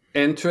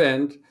 end to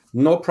end,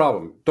 no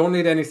problem. Don't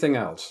need anything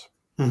else.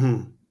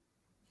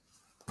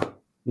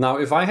 Now,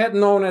 if I had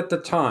known at the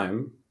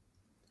time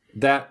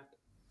that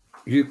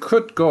you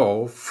could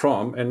go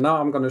from, and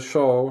now I'm going to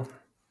show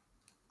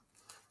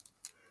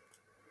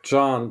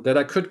John that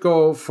I could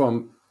go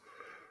from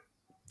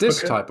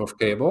this type of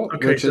cable,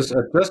 which is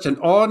just an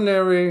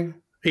ordinary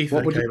Ethernet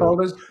what would cable. You call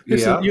this?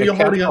 Listen, you're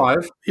holding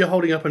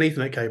up an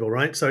Ethernet cable,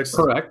 right? So it's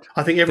correct.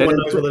 I think everyone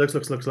knows what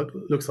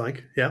it looks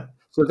like. Yeah.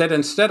 So that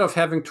instead of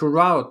having to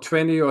route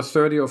 20 or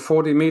 30 or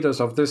 40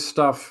 meters of this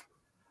stuff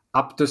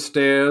up the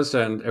stairs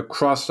and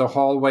across the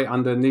hallway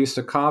underneath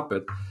the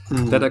carpet,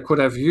 that I could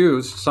have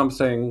used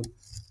something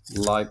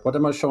like, what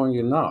am I showing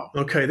you now?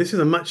 Okay, this is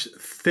a much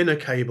thinner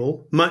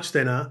cable, much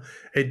thinner.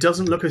 It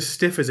doesn't look as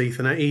stiff as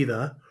Ethernet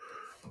either.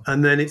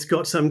 And then it's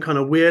got some kind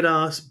of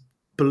weird-ass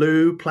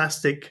blue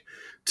plastic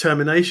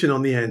termination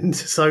on the end.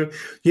 So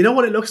you know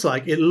what it looks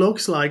like? It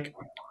looks like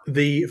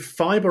the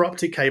fiber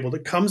optic cable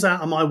that comes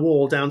out of my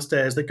wall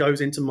downstairs that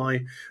goes into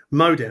my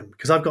modem,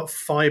 because I've got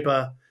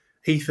fiber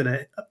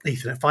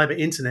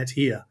internet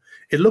here.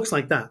 It looks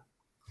like that.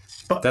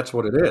 But that's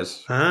what it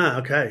is. Ah,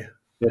 okay.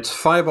 It's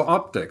fiber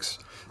optics.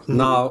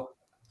 Now,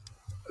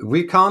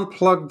 we can't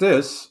plug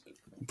this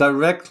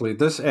directly,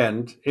 this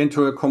end,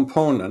 into a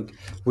component.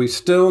 We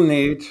still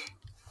need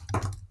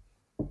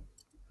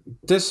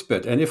this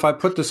bit. And if I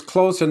put this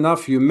close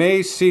enough, you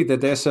may see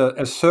that there's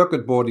a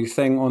circuit boardy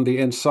thing on the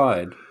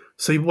inside.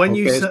 So when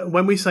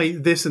we say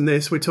this and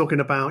this, we're talking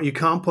about you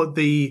can't put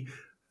the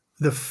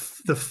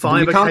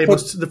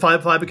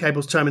fiber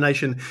cables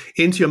termination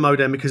into your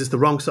modem because it's the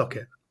wrong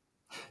socket.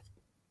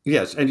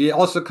 Yes, and you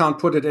also can't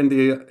put it in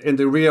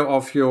the rear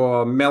of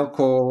your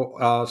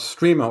Melco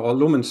streamer or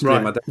lumen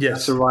streamer. Right.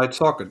 That's the right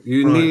socket.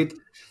 You need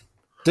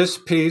this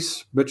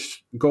piece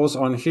which goes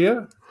on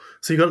here.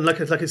 So you've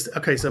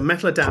got so a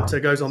metal adapter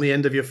goes on the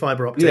end of your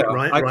fiber optic,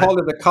 right? I call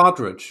it a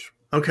cartridge.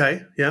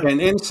 Okay, yeah.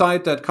 And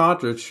inside that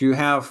cartridge, you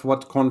have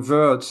what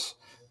converts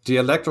the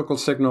electrical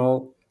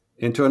signal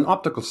into an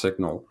optical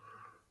signal.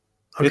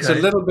 Okay. It's a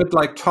little bit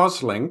like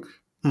Toslink,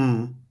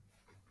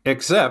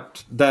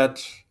 except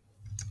that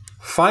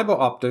fiber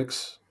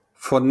optics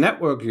for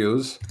network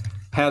use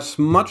has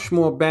much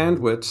more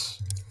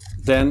bandwidth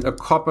than a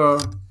copper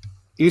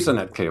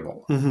Ethernet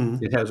cable.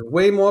 It has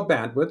way more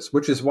bandwidth,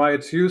 which is why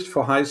it's used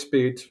for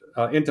high-speed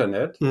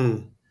internet.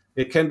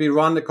 It can be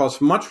run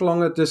across much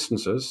longer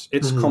distances.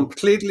 It's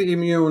completely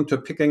immune to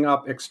picking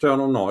up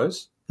external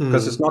noise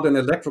because it's not an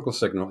electrical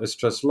signal. It's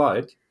just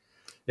light.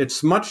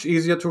 It's much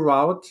easier to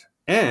route,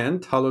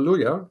 and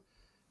hallelujah,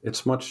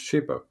 it's much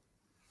cheaper.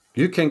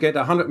 You can get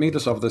 100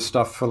 meters of this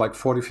stuff for like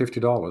 $40,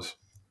 $50.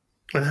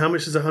 And how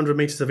much does 100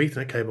 meters of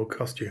Ethernet cable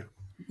cost you?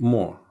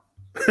 More.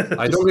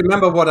 I don't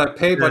remember what I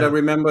paid, but I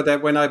remember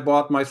that when I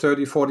bought my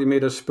 30, 40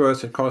 meter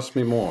spurs, it cost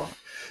me more.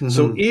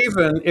 So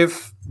even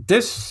if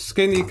this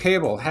skinny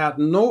cable had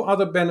no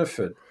other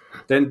benefit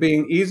than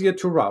being easier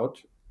to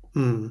route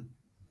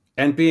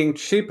and being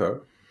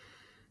cheaper,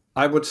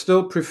 I would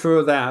still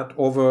prefer that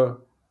over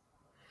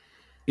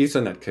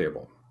Ethernet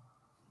cable.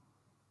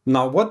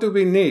 Now, what do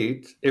we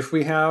need if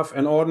we have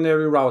an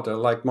ordinary router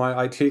like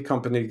my IT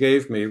company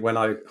gave me when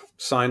I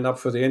signed up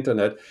for the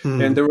internet,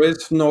 and there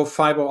is no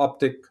fiber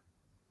optic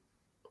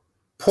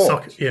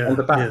port on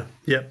the back?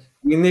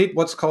 We need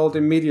what's called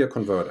a media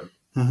converter.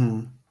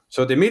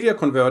 So the media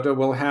converter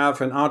will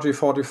have an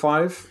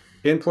RJ45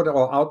 input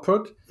or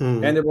output,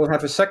 and it will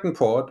have a second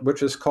port,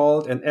 which is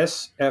called an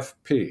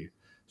SFP,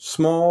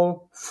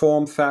 small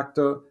form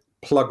factor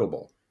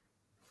pluggable,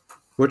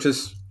 which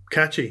is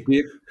catchy.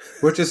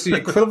 Which is the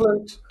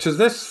equivalent to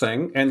this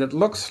thing, and it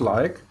looks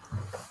like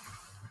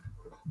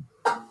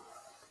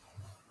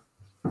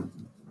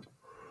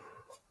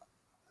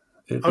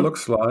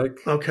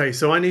Okay,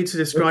 so I need to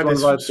describe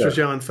this,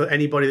 Srajan, for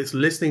anybody that's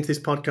listening to this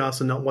podcast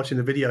and not watching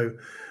the video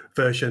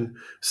version.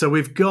 So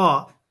we've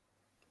got,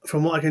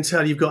 from what I can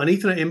tell, you've got an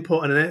Ethernet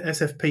input and an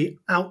SFP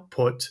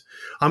output.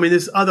 I mean,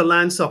 there's other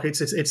LAN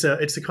sockets. It's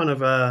a kind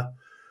of a,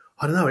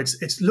 I don't know.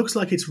 It looks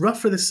like it's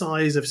roughly the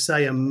size of,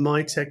 say, a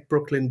Mytek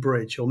Brooklyn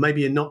bridge, or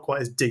maybe not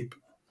quite as deep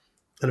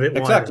and a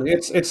bit wider.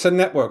 Exactly. It's a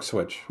network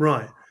switch,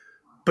 right?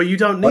 But you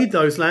don't need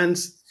those LAN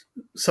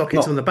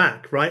sockets on the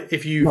back, right?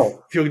 If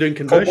you're doing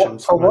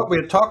conversions. For what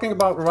we're talking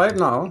about right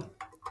now,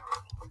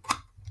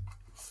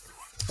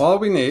 all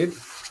we need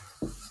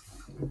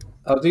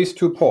are these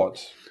two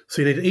ports.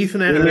 So you need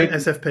Ethernet and an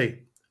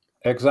SFP.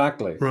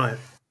 Exactly. Right.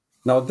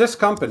 Now this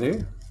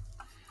company,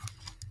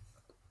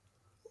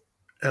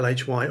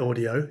 LHY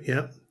Audio,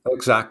 yeah.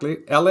 Exactly.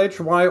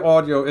 LHY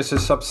Audio is a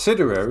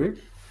subsidiary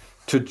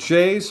to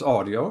Jay's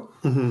Audio.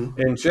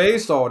 And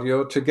Jay's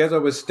Audio,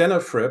 together with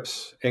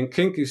Stenafrips and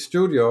Kinky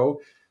Studio,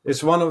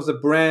 is one of the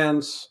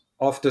brands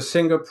of the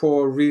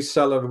Singapore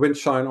reseller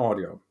Windshine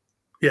Audio.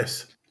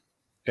 Yes.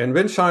 And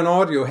Windshine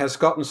Audio has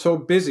gotten so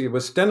busy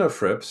with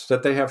Stenafrips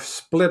that they have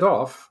split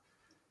off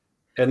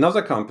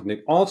another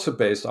company, also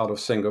based out of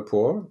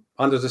Singapore,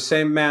 under the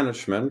same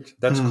management,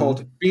 that's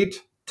called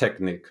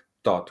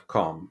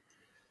BeatTechnique.com.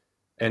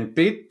 And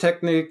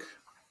BeatTechnique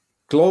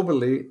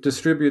globally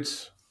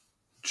distributes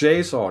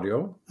Jay's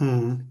Audio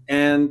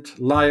and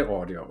LHY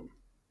Audio.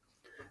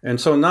 And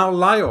so now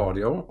LHY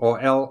Audio, or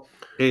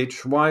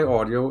LHY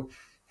Audio,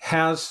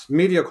 has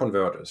media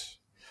converters.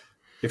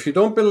 If you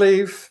don't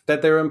believe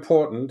that they're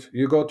important,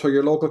 you go to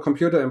your local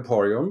computer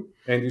emporium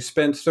and you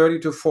spend 30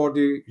 to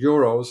 40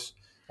 euros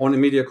on a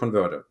media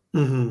converter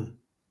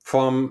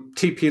from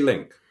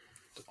TP-Link.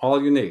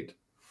 All you need.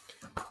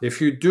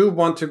 If you do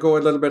want to go a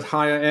little bit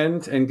higher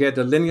end and get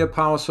a linear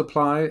power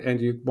supply,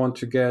 and you want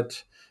to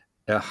get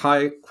a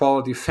high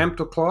quality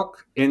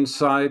femtoclock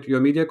inside your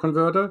media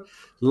converter,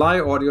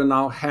 LHY Audio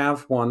now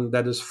have one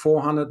that is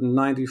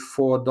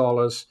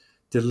 $494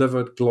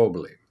 delivered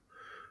globally.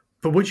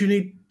 But would you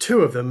need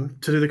two of them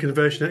to do the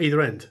conversion at either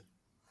end?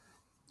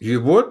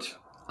 You would,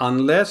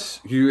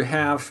 unless you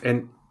have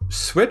a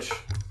switch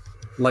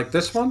like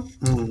this one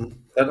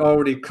that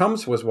already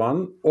comes with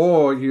one,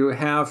 or you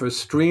have a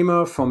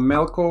streamer from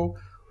Melco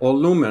or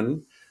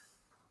Lumen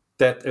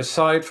that,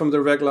 aside from the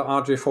regular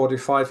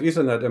RJ45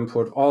 Ethernet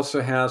input,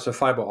 also has a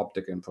fiber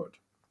optic input.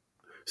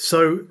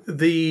 So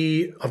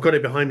I've got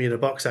it behind me in a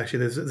box,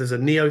 actually. There's a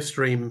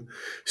NeoStream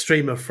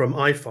streamer from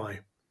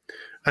Hifi,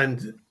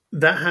 and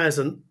that has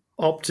an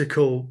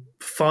optical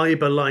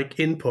fiber-like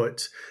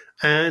input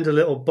and a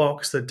little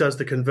box that does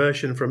the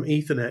conversion from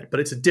Ethernet, but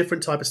it's a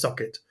different type of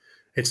socket.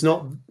 It's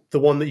not the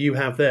one that you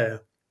have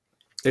there.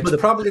 It's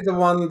probably the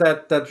one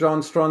that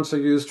John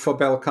Stronzer used for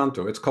Bel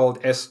Canto. It's called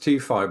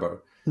ST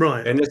fiber.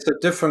 Right. And it's a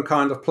different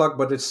kind of plug,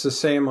 but it's the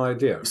same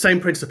idea. Same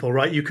principle,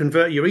 right? You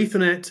convert your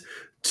Ethernet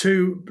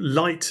to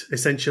light,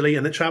 essentially,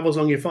 and it travels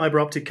along your fiber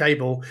optic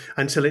cable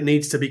until it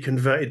needs to be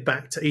converted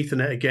back to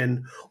Ethernet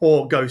again,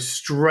 or go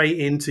straight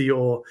into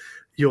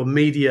your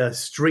media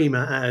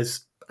streamer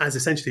as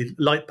essentially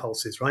light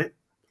pulses, right?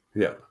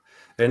 Yeah.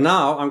 And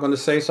now I'm going to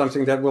say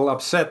something that will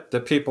upset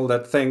the people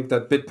that think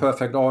that bit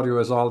perfect audio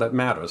is all that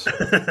matters.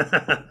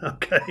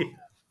 Okay.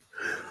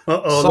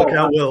 So, look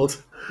out,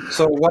 world.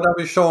 So what are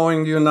we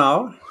showing you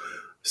now?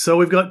 So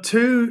we've got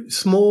two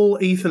small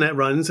Ethernet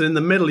runs, and in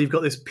the middle you've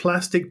got this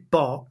plastic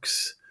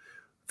box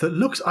that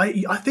looks.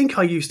 I think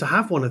I used to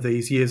have one of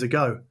these years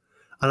ago,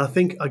 and I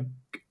think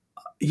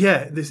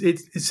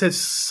it says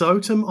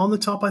Sotum on the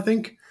top, I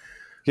think.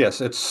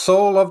 Yes, it's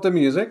Soul of the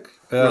Music,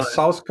 a Right.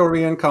 South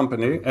Korean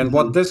company. And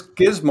what this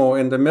gizmo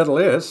in the middle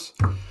is,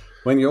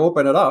 when you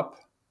open it up,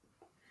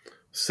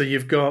 So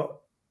you've got,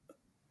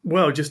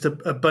 well, just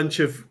a bunch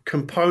of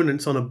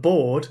components on a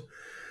board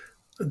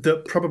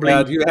that probably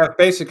you have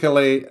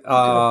basically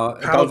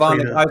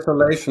galvanic cleaner.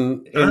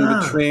 isolation in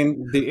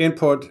between the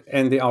input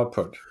and the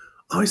output.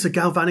 Oh, it's a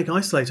galvanic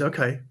isolator.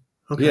 Okay.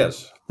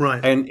 Yes.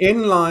 Right. An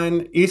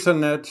inline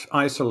Ethernet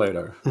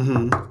isolator.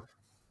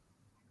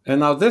 And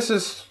now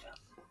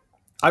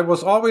I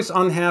was always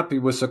unhappy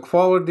with the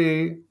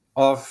quality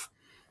of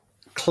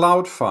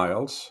cloud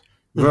files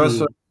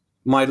versus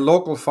my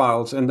local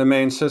files in the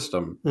main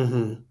system.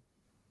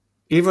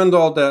 Even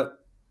though the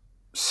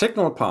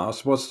signal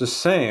path was the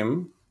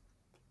same,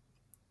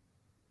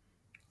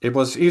 it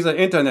was either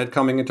internet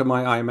coming into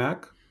my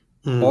iMac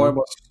or it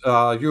was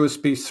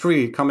USB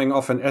 3 coming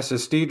off an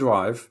SSD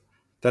drive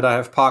that I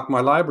have parked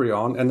my library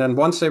on. And then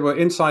once they were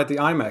inside the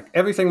iMac,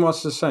 everything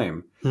was the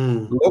same.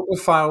 Local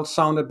files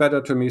sounded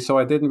better to me, so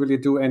I didn't really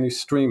do any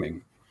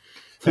streaming.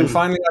 And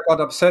finally, I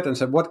got upset and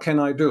said, what can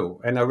I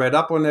do? And I read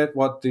up on it,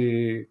 what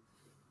the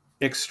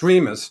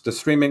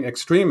streaming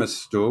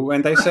extremists do.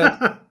 And they said,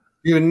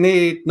 you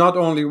need not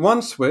only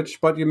one switch,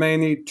 but you may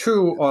need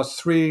 2 or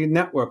 3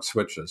 network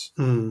switches.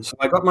 So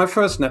I got my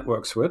first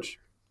network switch.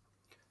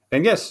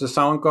 And yes, the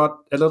sound got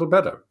a little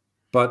better,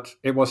 but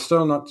it was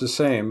still not the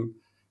same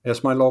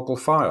as my local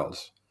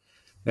files.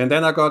 And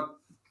then I got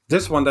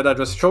this one that I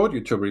just showed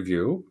you to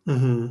review.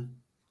 And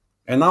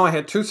now I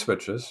had 2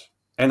 switches,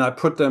 and I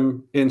put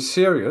them in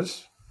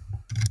series,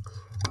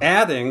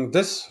 adding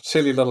this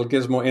silly little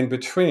gizmo in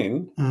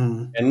between.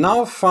 And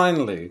now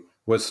finally,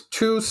 with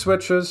 2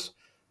 switches,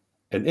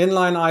 an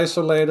inline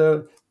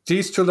isolator,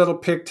 these 2 little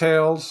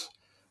pigtails,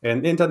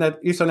 an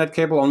Ethernet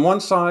cable on one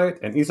side,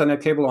 an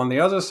Ethernet cable on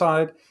the other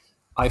side,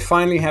 I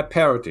finally had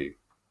parity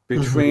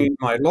between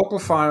my local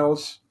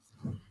files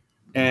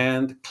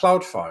and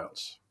cloud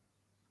files.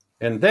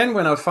 And then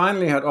when I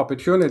finally had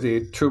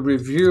opportunity to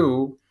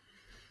review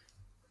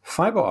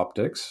fiber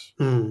optics,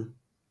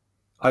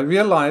 I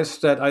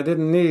realized that I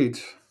didn't need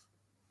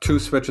 2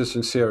 switches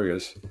in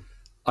series.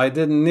 I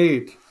didn't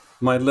need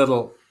my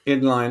little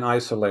inline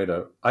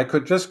isolator. I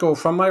could just go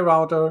from my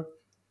router,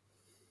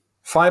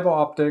 fiber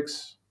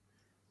optics,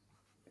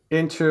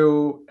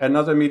 into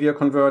another media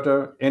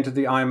converter, into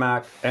the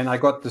iMac, and I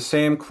got the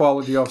same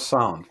quality of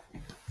sound.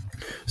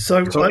 So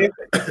if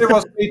it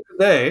was me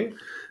today,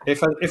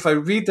 if I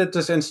redid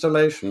this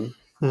installation,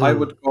 I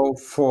would go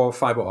for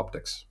fiber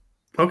optics.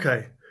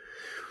 Okay.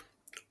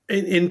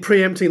 In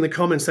preempting the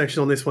comment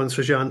section on this one,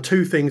 Srajan,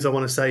 2 things I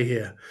want to say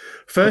here.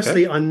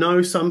 Firstly, I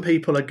know some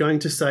people are going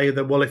to say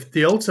that, well, if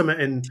the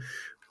ultimate in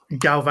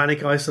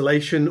galvanic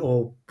isolation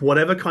or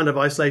whatever kind of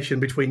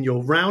isolation between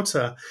your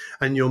router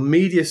and your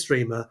media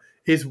streamer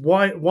is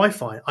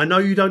Wi-Fi. I know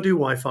you don't do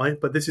Wi-Fi,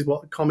 but this is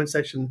what the comment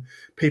section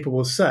people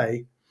will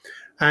say.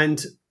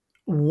 And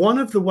one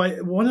of the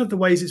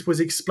ways it was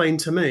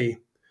explained to me,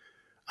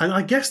 and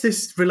I guess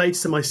this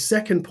relates to my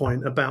second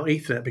point about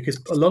Ethernet,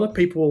 because a lot of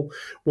people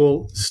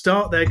will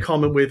start their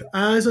comment with,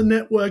 as a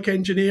network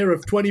engineer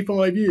of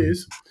 25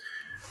 years,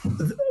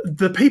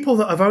 the people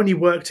that have only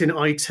worked in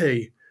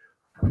IT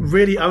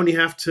really only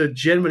have to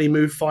generally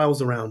move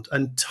files around,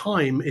 and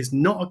time is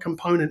not a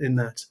component in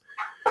that.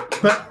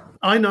 But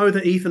I know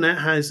that Ethernet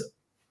has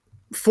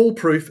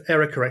foolproof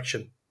error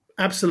correction.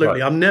 Absolutely.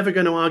 Right. I'm never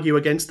going to argue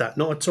against that,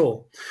 not at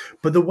all.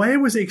 But the way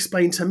it was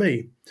explained to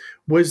me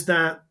was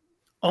that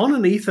on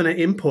an Ethernet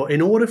input,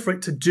 in order for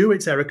it to do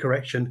its error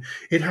correction,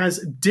 it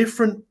has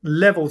different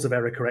levels of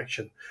error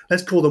correction.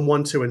 Let's call them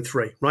 1, 2, and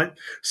 3, right?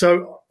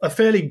 So a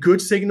fairly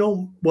good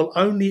signal will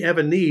only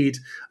ever need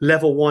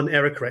level 1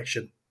 error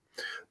correction.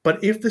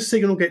 But if the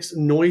signal gets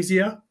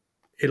noisier,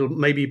 it'll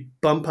maybe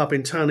bump up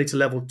internally to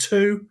level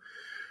 2,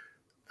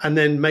 and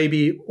then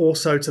maybe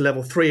also to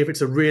level 3 if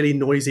it's a really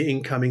noisy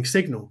incoming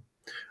signal.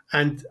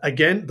 And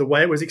again, the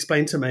way it was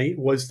explained to me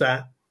was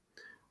that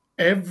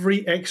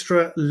every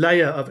extra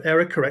layer of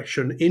error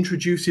correction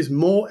introduces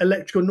more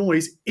electrical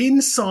noise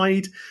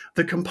inside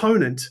the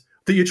component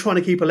that you're trying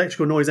to keep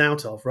electrical noise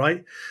out of,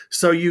 right?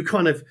 So you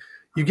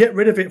get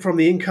rid of it from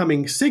the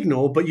incoming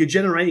signal, but you're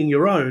generating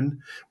your own,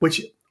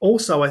 which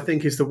also I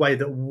think is the way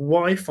that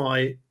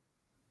Wi-Fi,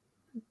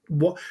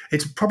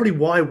 it's probably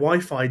why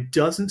Wi-Fi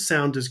doesn't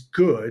sound as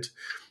good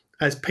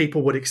as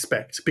people would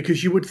expect,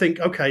 because you would think,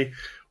 okay,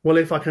 Well,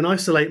 if I can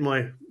isolate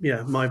my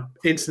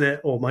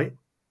internet or my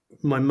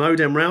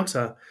modem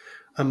router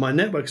and my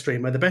network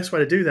streamer, the best way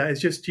to do that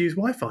is just use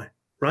Wi-Fi,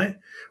 right?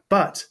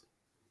 But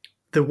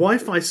the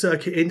Wi-Fi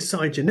circuit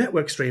inside your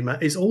network streamer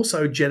is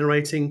also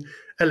generating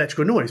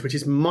electrical noise,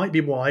 which might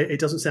be why it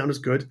doesn't sound as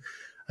good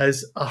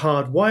as a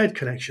hardwired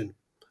connection.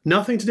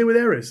 Nothing to do with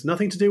errors,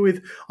 nothing to do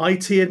with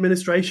IT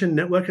administration,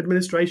 network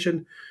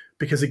administration,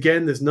 because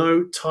again, there's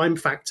no time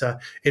factor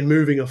in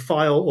moving a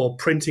file or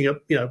printing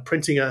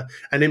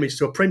an image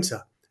to a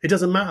printer. It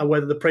doesn't matter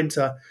whether the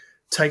printer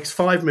takes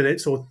 5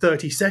 minutes or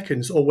 30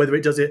 seconds, or whether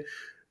it does it,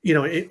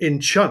 in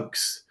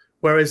chunks.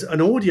 Whereas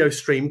an audio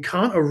stream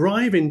can't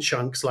arrive in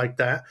chunks like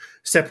that,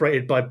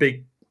 separated by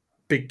big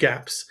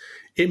gaps.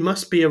 It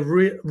must be a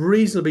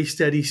reasonably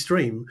steady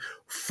stream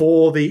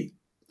for the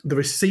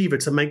receiver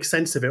to make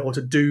sense of it or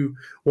to do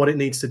what it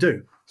needs to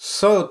do.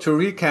 So to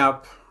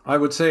recap, I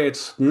would say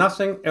it's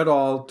nothing at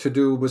all to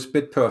do with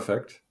bit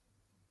perfect,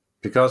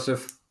 because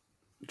if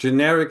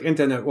generic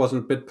internet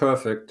wasn't bit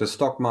perfect, the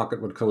stock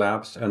market would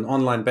collapse and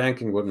online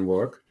banking wouldn't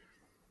work.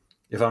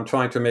 If I'm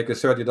trying to make a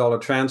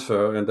 $30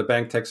 transfer and the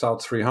bank takes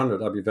out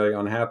 $300, I'll be very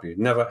unhappy.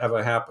 Never,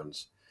 ever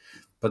happens.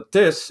 But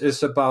this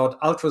is about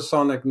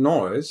ultrasonic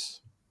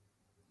noise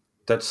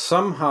that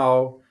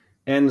somehow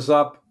ends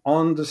up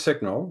on the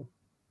signal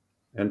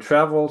and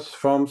travels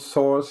from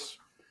source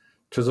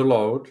to the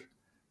load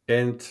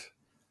and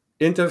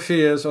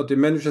interferes or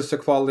diminishes the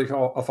quality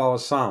of our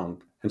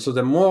sound. And so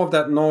the more of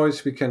that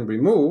noise we can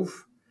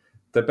remove,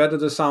 the better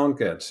the sound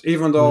gets,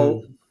 even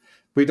though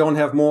we don't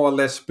have more or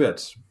less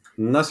bits.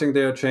 Nothing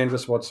there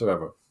changes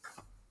whatsoever.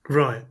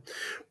 Right.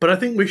 But I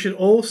think we should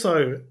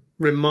also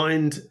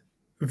remind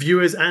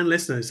viewers and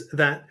listeners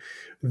that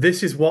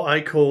this is what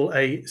I call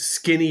a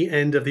skinny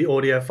end of the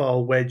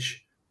audiophile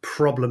wedge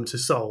problem to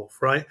solve,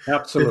 right?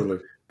 Absolutely.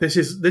 This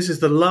is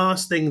the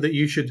last thing that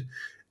you should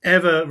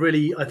ever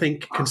really, I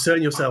think,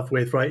 concern yourself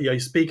with, right? Your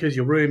speakers,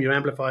 your room, your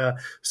amplifier,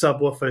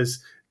 subwoofers,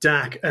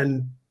 DAC,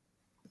 and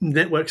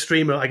network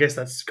streamer. I guess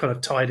that's kind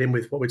of tied in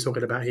with what we're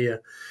talking about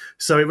here.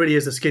 So it really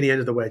is the skinny end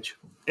of the wedge.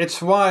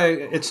 It's why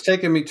it's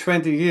taken me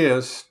 20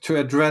 years to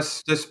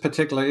address this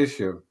particular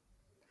issue.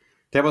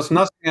 There was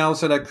nothing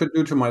else that I could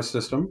do to my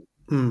system.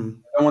 I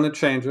don't want to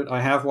change it.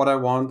 I have what I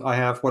want. I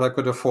have what I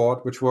could afford,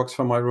 which works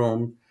for my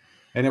room.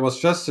 And it was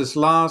just this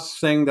last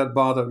thing that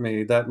bothered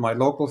me, that my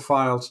local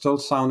file still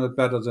sounded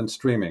better than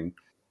streaming.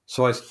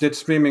 So I did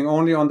streaming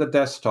only on the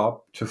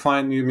desktop to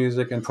find new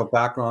music and for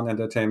background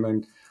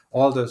entertainment.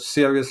 All the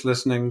serious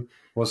listening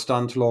was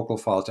done to local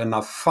files. And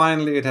now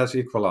finally it has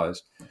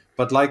equalized.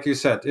 But like you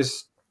said,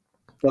 it's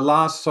the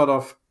last sort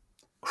of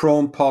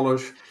chrome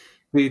polish,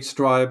 bead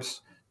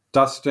stripes,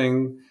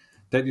 dusting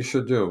that you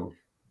should do,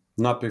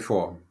 not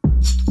before.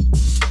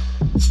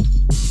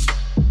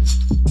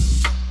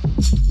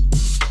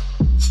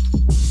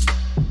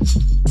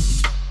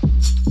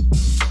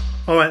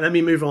 All right, let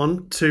me move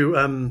on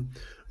to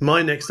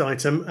my next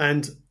item.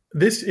 And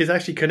this is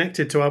actually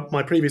connected to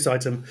my previous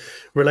item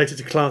related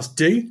to Class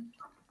D.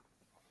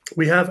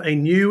 We have a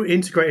new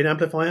integrated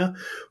amplifier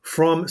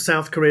from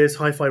South Korea's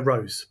Hi-Fi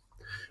Rose,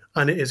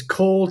 and it is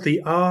called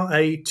the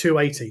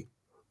RA280.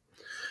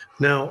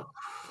 Now,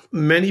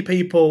 many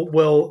people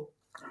will,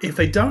 if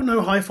they don't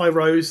know Hi-Fi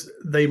Rose,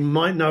 they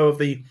might know of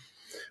the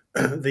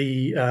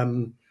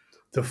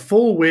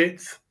full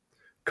width,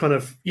 kind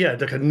of,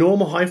 like a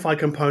normal hi-fi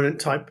component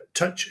type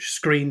touch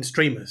screen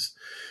streamers.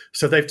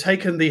 So they've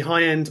taken the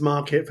high-end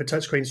market for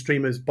touchscreen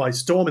streamers by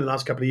storm in the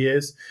last couple of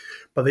years.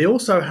 But they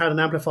also had an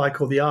amplifier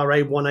called the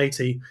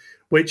RA180,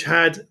 which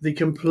had the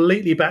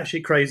completely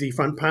batshit crazy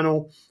front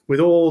panel with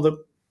all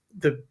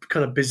the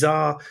kind of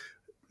bizarre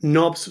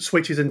knobs,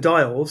 switches, and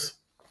dials,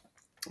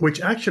 which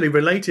actually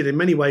related in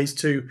many ways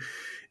to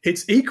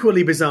its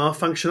equally bizarre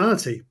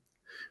functionality,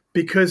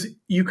 because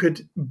you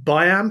could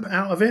biamp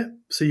out of it.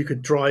 So you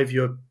could drive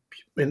your,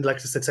 like I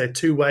said, say a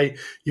two-way,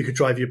 you could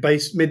drive your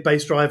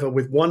mid-bass driver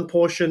with one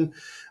portion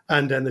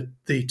and then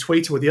the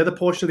tweeter with the other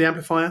portion of the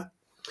amplifier.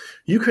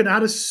 You could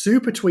add a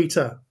super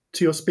tweeter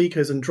to your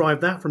speakers and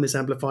drive that from this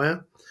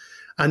amplifier.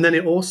 And then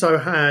it also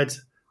had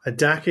a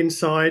DAC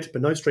inside,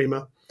 but no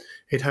streamer.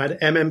 It had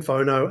MM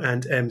phono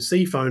and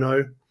MC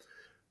phono.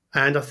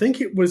 And I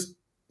think it was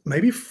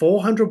maybe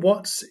 400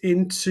 watts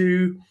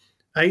into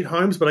 8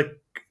 ohms, but I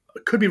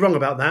could be wrong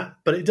about that.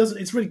 But it doesn't.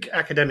 It's really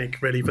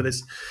academic, really, for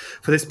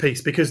this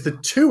piece, because the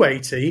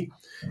 280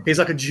 is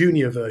like a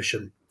junior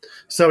version.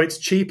 So it's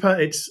cheaper.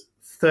 It's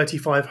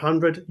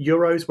 3,500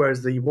 euros,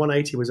 whereas the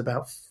 180 was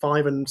about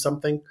 5 and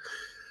something.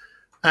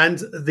 And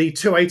the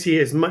 280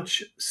 is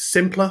much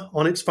simpler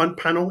on its front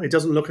panel. It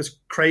doesn't look as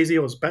crazy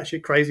or as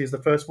batshit crazy as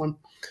the first one.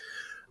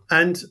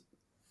 And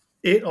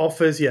it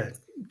offers,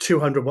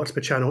 200 watts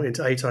per channel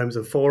into 8 ohms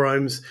and 4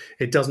 ohms.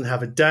 It doesn't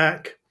have a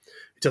DAC.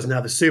 It doesn't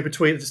have the super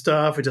tweeter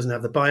stuff. It doesn't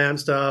have the biamp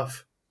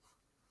stuff.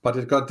 But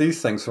it got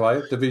these things,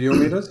 right? The VU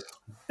meters?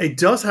 It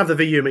does have the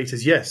VU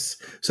meters, yes.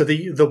 So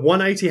the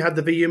 180 had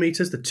the VU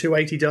meters, the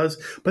 280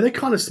 does. But they're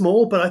kind of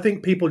small, but I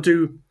think people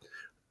do.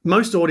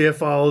 Most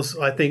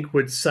audiophiles, I think,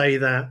 would say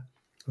that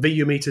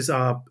VU meters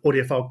are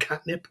audiophile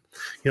catnip.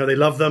 They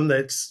love them.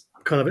 That's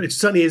kind of, it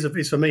certainly is,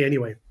 it's for me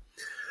anyway.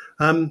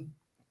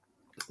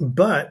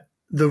 But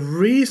the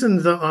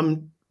reason that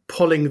I'm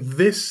pulling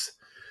this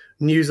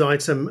news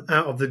item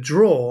out of the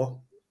drawer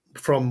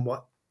from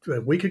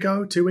a week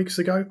ago, 2 weeks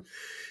ago,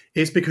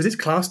 is because it's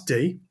Class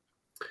D.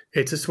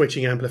 It's a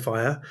switching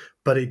amplifier,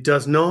 but it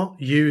does not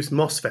use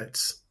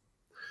MOSFETs.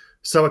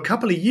 So a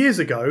couple of years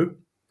ago,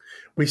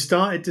 we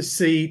started to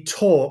see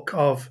talk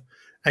of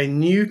a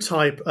new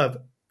type of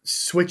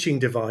switching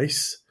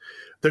device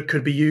that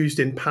could be used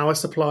in power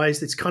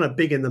supplies. It's kind of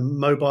big in the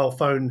mobile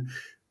phone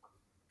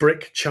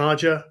brick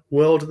charger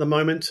world at the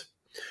moment.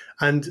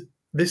 And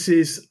this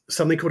is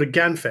something called a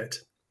GaNFET.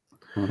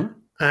 Mm-hmm.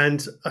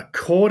 And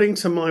according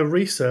to my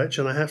research,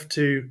 and I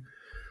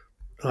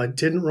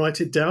didn't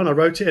write it down. I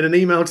wrote it in an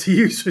email to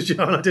you,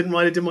 John. I didn't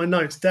write it in my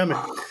notes. Damn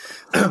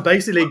it.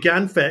 Basically,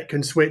 GaNFET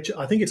can switch,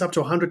 I think it's up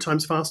to 100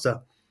 times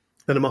faster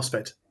than a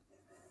MOSFET.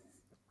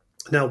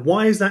 Now,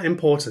 why is that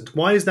important?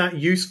 Why is that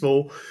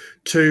useful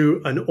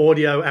to an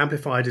audio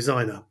amplifier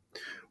designer?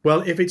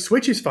 Well, if it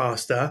switches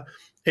faster,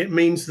 it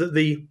means that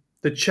the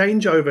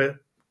changeover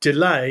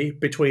delay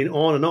between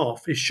on and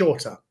off is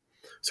shorter.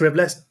 So we have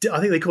less, I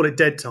think they call it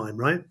dead time,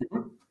 right?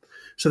 Mm-hmm.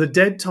 So the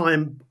dead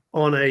time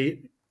on a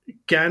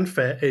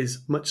GaNFET is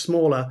much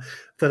smaller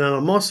than on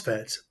a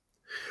MOSFET.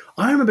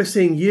 I remember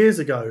seeing years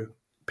ago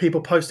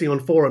people posting on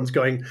forums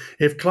going,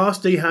 if Class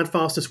D had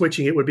faster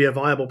switching, it would be a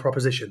viable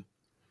proposition.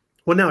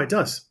 Well, now it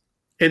does,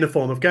 in the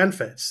form of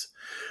GaNFETs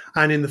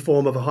and in the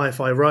form of a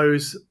Hi-Fi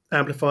Rose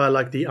amplifier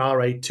like the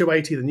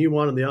RA280, the new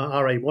one, and the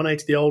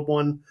RA180, the old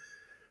one.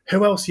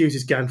 Who else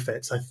uses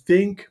GaNFETs? I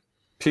think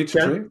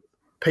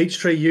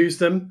Peachtree used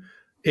them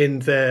in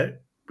their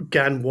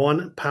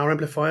GaN1 power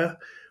amplifier.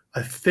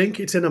 I think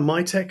it's in a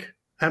Mytek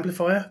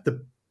amplifier,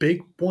 the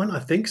big one. I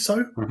think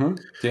so. Mm-hmm.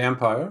 The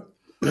Empire.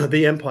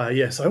 The Empire,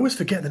 yes. I always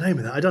forget the name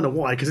of that. I don't know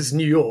why, because it's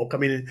New York. I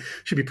mean, it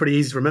should be pretty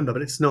easy to remember,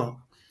 but it's not.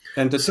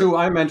 And the two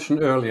I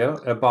mentioned earlier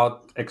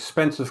about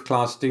expensive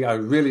Class D I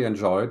really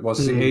enjoyed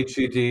was the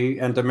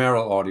AGD and the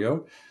Merrill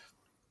Audio.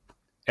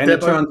 And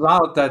it turns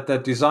out that the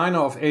designer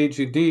of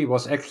AGD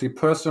was actually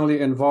personally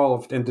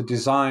involved in the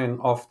design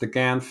of the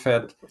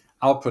GaNFET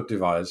output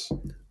device.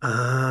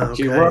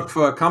 Okay. He worked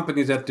for a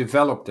company that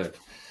developed it.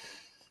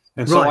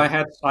 And so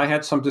I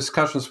had some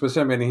discussions with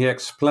him, and he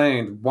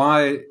explained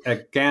why a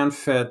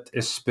GaNFET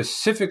is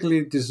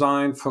specifically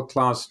designed for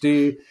Class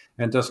D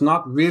and does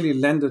not really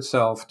lend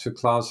itself to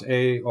Class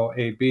A or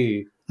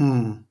AB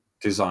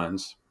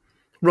designs.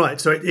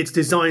 Right, so it's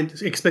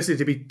designed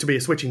explicitly to be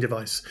a switching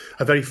device,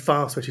 a very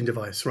fast switching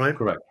device, right?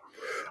 Correct.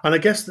 And I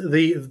guess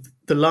the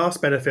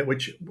last benefit,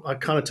 which I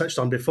kind of touched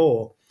on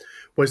before,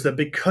 was that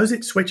because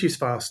it switches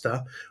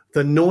faster,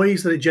 the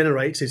noise that it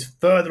generates is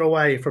further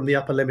away from the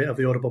upper limit of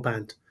the audible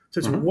band. So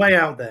it's way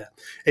out there.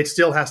 It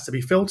still has to be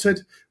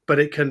filtered, but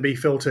it can be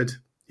filtered,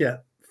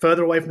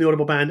 further away from the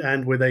audible band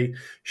and with a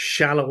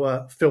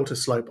shallower filter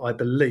slope, I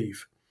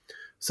believe.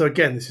 So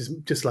again, this is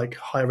just like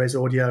high-res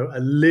audio, a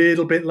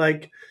little bit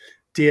like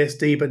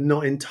DSD, but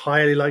not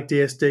entirely like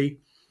DSD.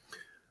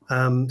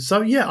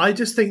 I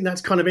just think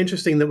that's kind of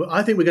interesting. That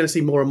I think we're going to see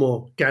more and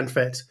more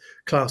GaNFET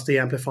Class D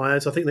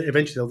amplifiers. I think that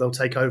eventually they'll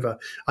take over,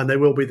 and they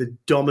will be the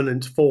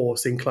dominant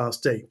force in Class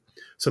D.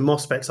 So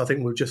MOSFETs, I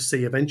think we'll just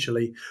see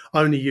eventually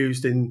only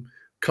used in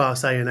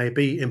Class A and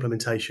AB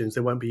implementations.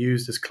 They won't be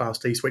used as Class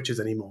D switches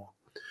anymore.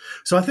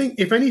 So I think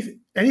if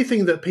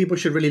anything that people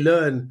should really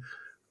learn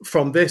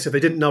from this, if they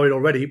didn't know it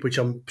already, which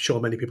I'm sure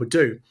many people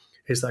do,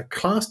 is that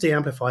Class D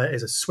amplifier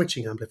is a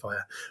switching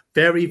amplifier,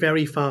 very,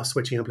 very fast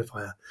switching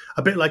amplifier,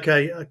 a bit like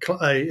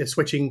a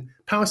switching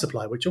power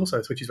supply, which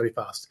also switches very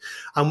fast.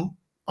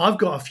 I've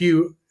got a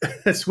few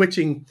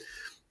switching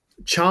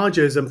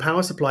chargers and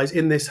power supplies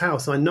in this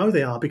house, and I know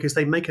they are because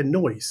they make a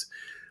noise.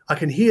 I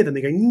can hear them.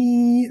 They go,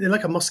 nee. They're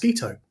like a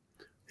mosquito.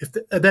 If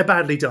they're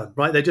badly done,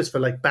 right? They're just for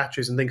like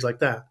batteries and things like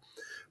that.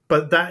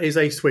 But that is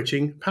a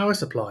switching power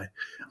supply.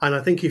 And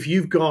I think if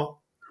you've got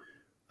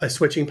a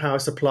switching power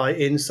supply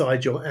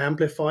inside your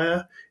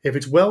amplifier, if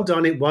it's well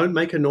done, it won't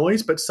make a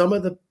noise. But some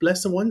of the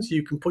lesser ones,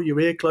 you can put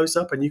your ear close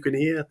up and you can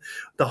hear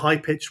the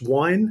high-pitched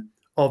whine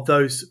of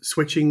those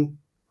switching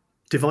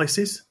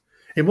devices.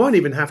 It won't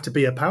even have to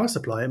be a power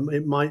supply.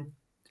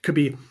 Could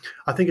be,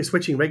 I think a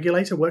switching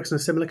regulator works in a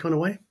similar kind of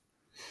way.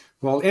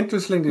 Well,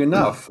 interestingly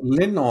enough,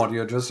 Lin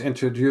Audio just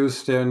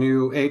introduced their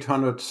new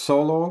 800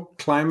 Solo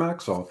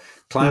Climax or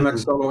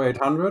Climax Solo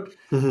 800.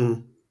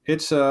 Mm-hmm.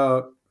 It's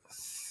a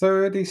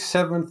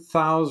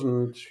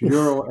 37,000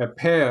 euro a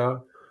pair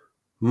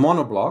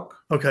monoblock.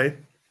 Okay.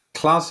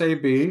 Class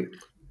AB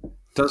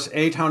does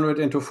 800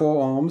 into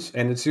 4 ohms,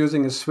 and it's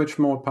using a switch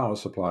mode power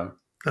supply.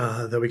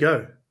 There we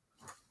go.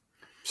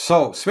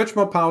 So switch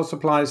mode power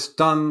supplies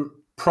done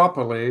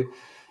properly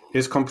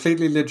is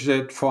completely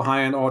legit for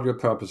high-end audio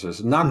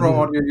purposes. Nagro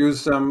Audio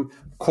uses them,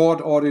 Chord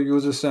Audio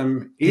uses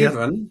them,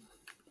 even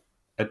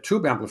a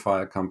tube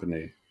amplifier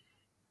company,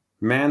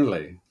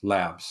 Manley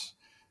Labs.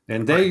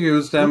 And they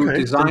use them,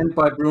 designed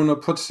by Bruno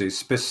Puzzi,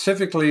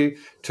 specifically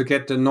to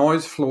get the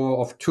noise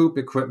floor of tube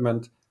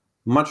equipment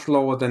much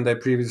lower than they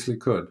previously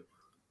could.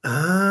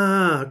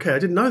 Ah, okay. I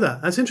didn't know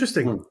that. That's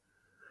interesting. Mm.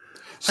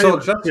 So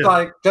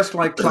Anyway, just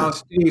like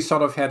Class D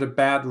sort of had a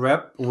bad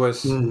rep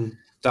with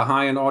the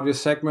high-end audio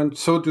segment,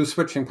 so do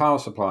switching power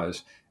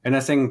supplies. And I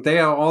think they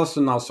are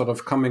also now sort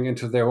of coming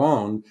into their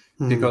own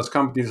because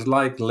companies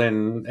like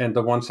Lin and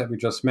the ones that we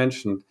just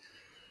mentioned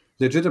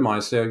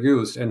legitimize their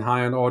use in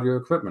high-end audio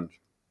equipment.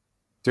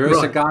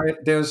 There's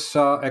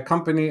a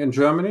company in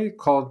Germany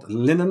called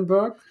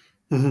Linenberg.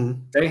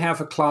 They have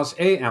a Class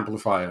A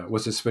amplifier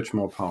with a switch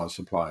mode power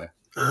supply.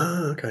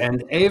 Ah, okay.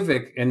 And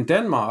AVIC in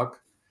Denmark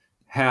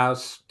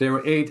has their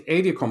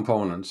 880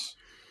 components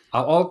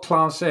are all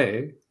Class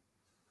A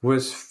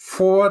with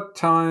 4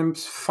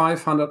 times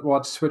 500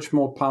 watt switch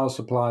mode power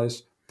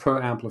supplies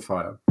per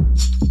amplifier.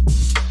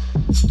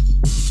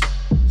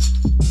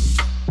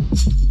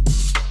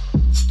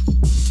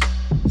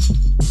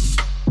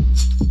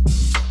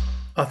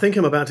 I think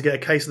I'm about to get a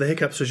case of the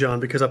hiccups, Rajan,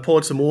 because I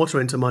poured some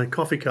water into my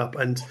coffee cup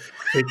and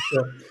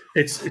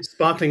it's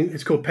sparkling.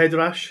 It's called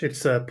Pedras.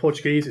 It's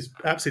Portuguese. It's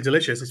absolutely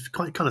delicious. It's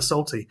kind of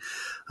salty.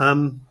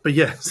 But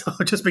yeah, so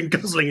I've just been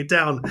guzzling it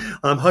down.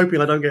 I'm hoping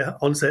I don't get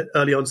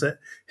early onset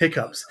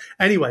hiccups.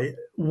 Anyway,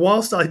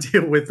 whilst I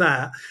deal with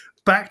that,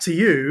 back to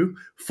you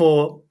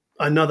for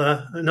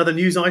another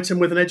news item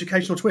with an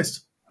educational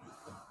twist.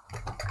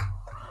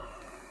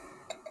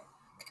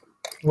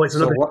 What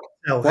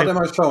am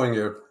I showing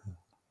you?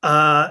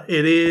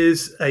 It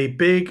is a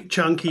big,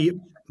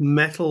 chunky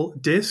metal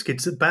disc.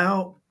 It's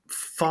about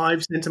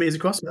 5 centimeters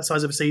across, about the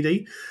size of a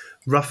CD,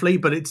 roughly,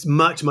 but it's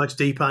much, much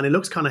deeper, and it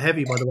looks kind of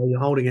heavy by the way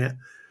you're holding it.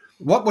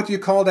 What would you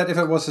call that if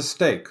it was a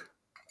steak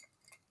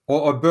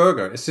or a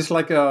burger? Is this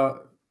like a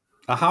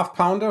half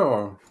pounder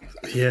or?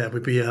 Yeah, it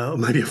would be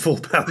maybe a full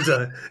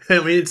pounder. I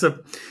mean,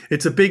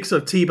 it's a big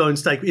sort of T-bone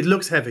steak. It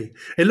looks heavy.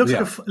 It looks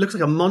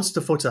like a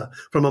monster footer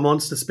from a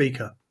monster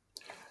speaker.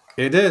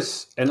 It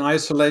is an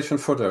isolation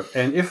footer.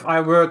 And if I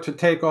were to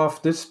take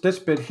off this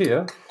bit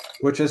here,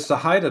 which is the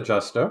height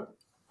adjuster.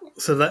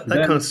 So that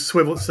kind of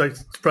swivels, so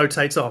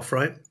rotates off,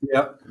 right?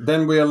 Yeah.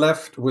 Then we are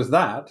left with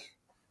that.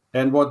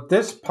 And what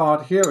this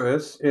part here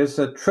is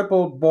a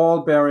triple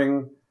ball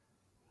bearing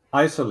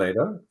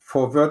isolator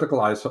for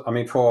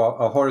for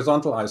a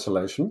horizontal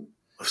isolation.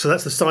 So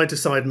that's the side to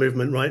side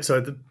movement, right?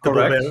 So the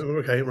correct. Ball bearing,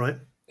 okay, right.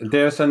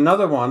 There's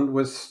another one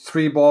with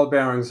 3 ball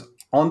bearings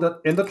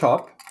in the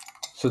top.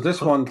 So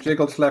this one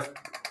jiggles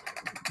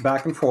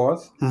back and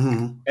forth.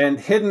 And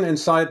hidden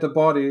inside the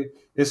body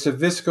is a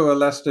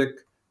viscoelastic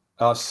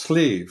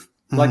sleeve,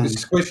 like a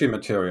squishy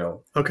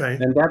material. Okay.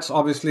 And that's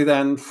obviously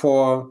then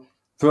for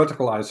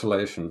vertical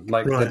isolation,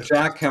 like the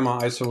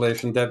jackhammer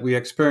isolation that we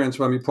experience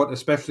when we put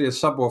especially a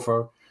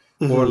subwoofer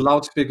or a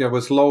loudspeaker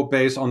with low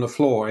bass on the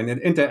floor, and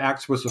it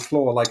interacts with the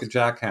floor like a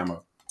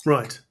jackhammer.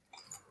 Right.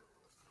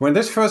 When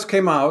this first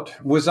came out,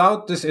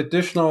 without this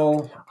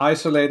additional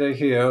isolator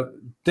here,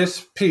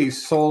 this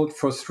piece sold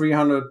for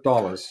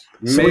 $300.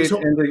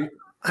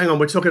 Hang on,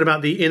 we're talking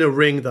about the inner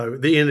ring, though,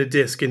 the inner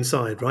disc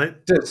inside, right?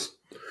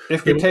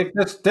 If we take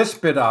this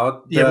bit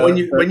out, when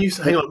you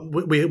hang on,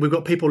 we've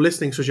got people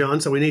listening,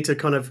 Srajan, so we need to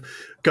kind of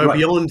go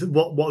beyond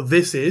what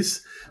this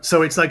is.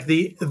 So it's like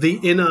the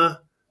inner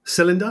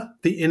cylinder,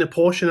 the inner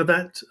portion of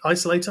that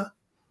isolator.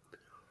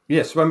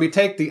 Yes, when we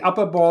take the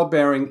upper ball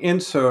bearing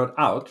insert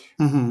out.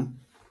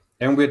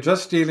 And we're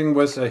just dealing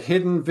with a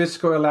hidden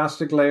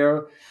viscoelastic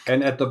layer,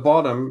 and at the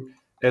bottom,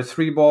 a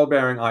 3 ball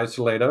bearing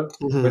isolator.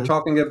 We're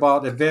talking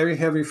about a very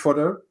heavy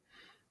footer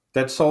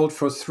that sold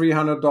for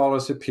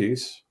 $300 a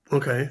piece.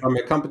 Okay. From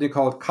a company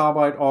called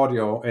Carbide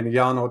Audio in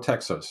Llano,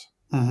 Texas.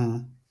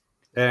 And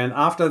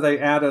after they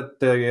added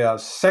the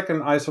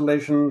second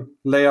isolation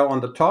layer on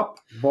the top,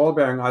 ball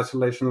bearing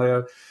isolation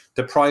layer,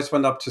 the price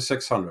went up to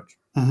 $600.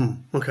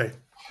 Okay.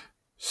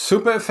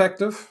 Super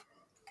effective.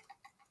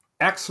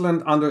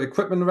 Excellent under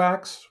equipment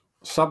racks,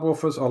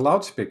 subwoofers or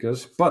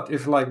loudspeakers. But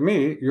if, like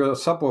me, your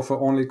subwoofer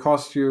only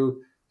costs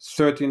you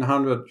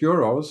 1,300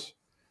 euros,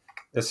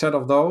 a set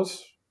of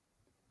those,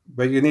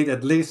 where you need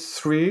at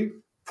least 3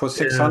 for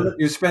 600,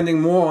 you're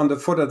spending more on the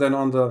footer than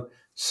on the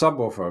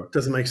subwoofer.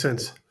 Doesn't make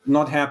sense.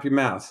 Not happy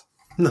math.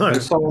 No.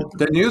 And so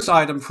the news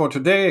item for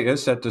today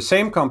is that the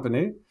same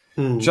company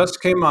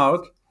just came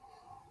out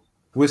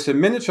with a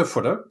miniature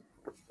footer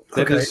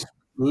that is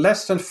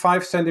less than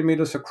 5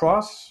 centimeters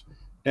across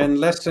and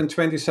less than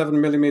 27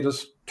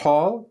 millimeters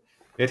tall.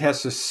 It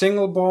has a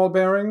single ball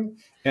bearing,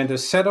 and a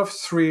set of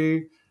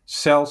 3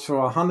 sells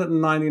for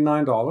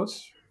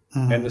 $199,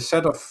 and a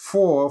set of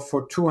 4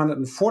 for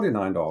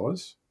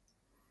 $249,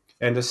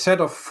 and a set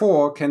of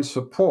 4 can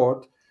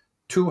support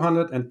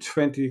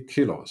 220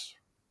 kilos,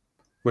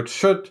 which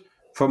should,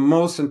 for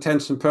most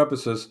intents and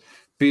purposes,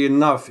 be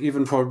enough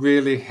even for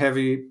really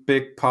heavy,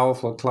 big,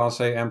 powerful Class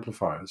A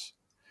amplifiers.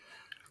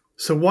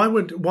 So why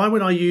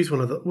would I use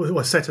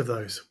a set of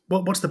those?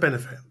 What's the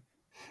benefit?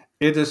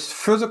 It is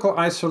physical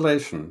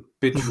isolation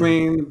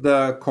between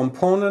the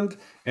component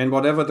and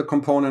whatever the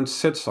component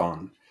sits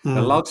on.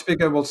 The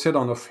loudspeaker will sit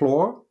on the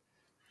floor,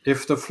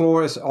 if the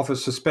floor is of a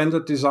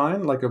suspended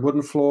design, like a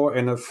wooden floor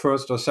in a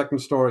first or second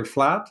story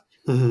flat,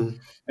 and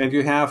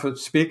you have a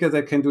speaker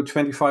that can do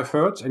 25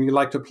 hertz and you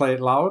like to play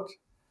it loud,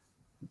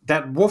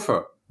 that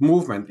woofer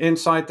movement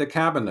inside the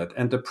cabinet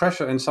and the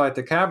pressure inside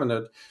the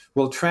cabinet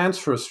will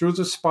transfer through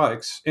the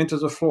spikes into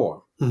the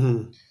floor.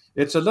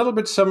 It's a little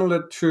bit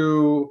similar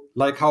to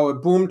like how a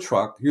boom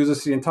truck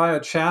uses the entire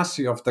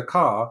chassis of the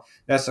car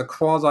as a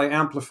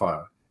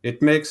quasi-amplifier.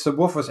 It makes the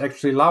woofers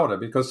actually louder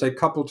because they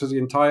couple to the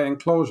entire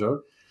enclosure.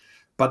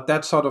 But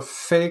that sort of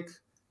fake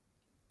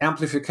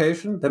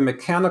amplification, the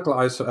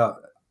mechanical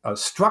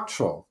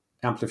structural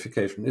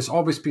amplification, is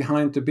always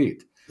behind the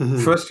beat.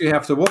 First, you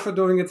have the woofer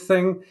doing its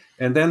thing,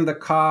 and then the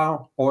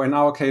car, or in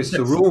our case,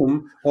 the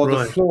room or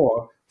the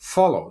floor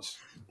follows.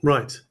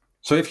 Right.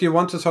 So if you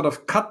want to sort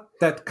of cut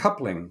that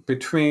coupling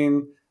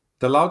between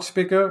the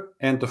loudspeaker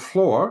and the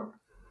floor,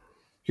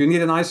 you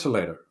need an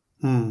isolator.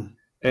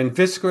 And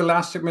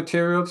viscoelastic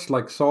materials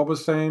like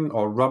sorbicane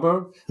or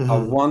rubber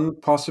are one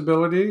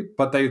possibility,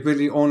 but they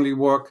really only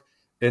work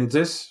in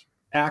this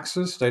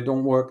axis. They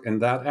don't work in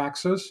that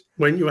axis.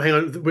 When you hang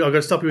on, I'm going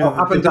to stop you.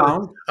 Up and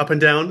down. Up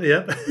and down,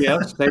 yeah.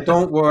 Yes, they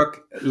don't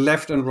work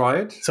left and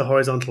right. So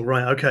horizontal,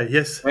 right? Okay,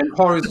 yes. And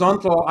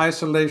horizontal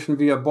isolation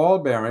via ball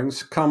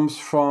bearings comes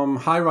from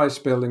high-rise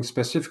buildings,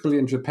 specifically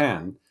in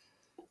Japan,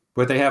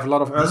 where they have a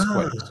lot of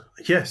earthquakes.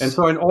 Yes. And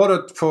so, in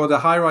order for the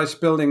high-rise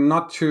building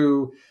not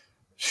to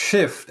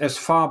shift as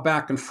far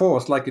back and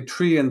forth like a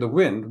tree in the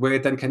wind, where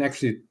it then can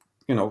actually,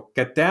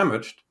 get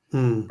damaged,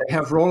 they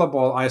have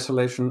rollerball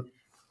isolation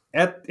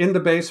in the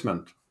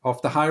basement of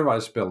the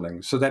high-rise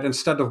building, so that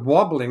instead of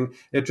wobbling,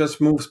 it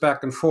just moves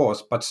back and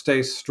forth but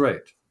stays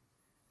straight.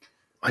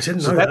 I didn't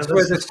know so that's that.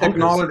 where this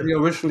technology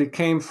originally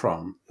came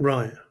from.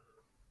 Right.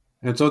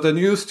 And so the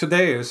news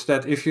today is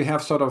that if you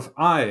have sort of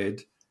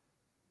eyed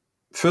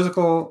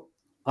physical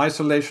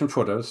isolation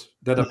footers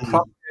that are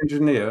properly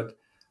engineered,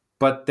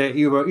 but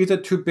they were either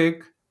too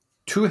big,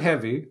 too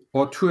heavy,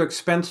 or too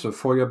expensive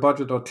for your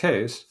budget or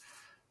taste,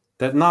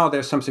 that now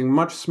there's something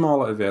much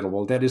smaller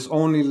available that is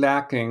only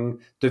lacking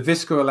the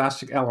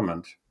viscoelastic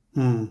element.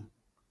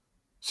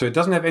 So it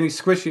doesn't have any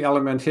squishy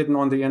element hidden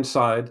on the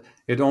inside.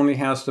 It only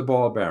has the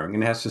ball bearing,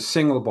 and it has a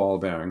single ball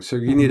bearing. So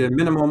you need a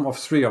minimum of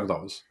 3 of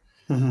those.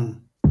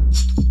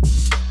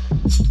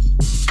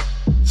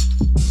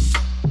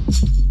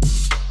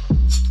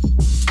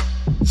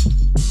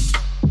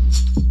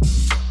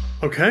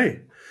 Okay.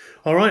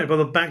 All right.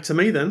 Well, back to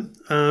me then.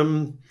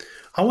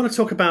 I want to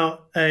talk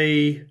about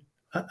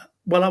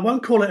well, I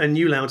won't call it a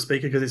new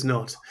loudspeaker because it's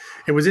not.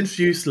 It was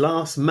introduced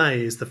last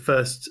May is the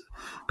first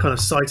kind of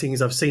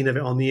sightings I've seen of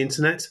it on the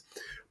internet.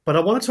 But I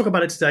want to talk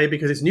about it today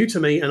because it's new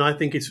to me and I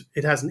think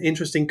it has an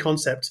interesting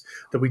concept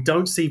that we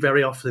don't see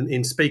very often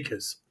in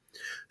speakers.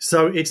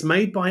 So it's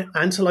made by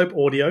Antelope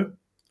Audio.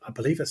 I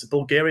believe that's a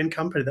Bulgarian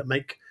company that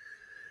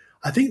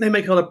I think they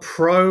make a lot of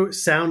pro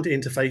sound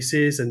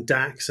interfaces and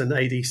DACs and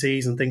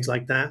ADCs and things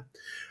like that.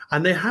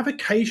 And they have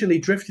occasionally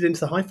drifted into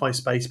the hi-fi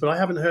space, but I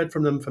haven't heard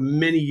from them for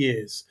many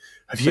years.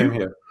 Have you? Same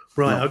here.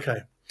 Right, No.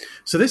 okay.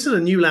 So this is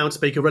a new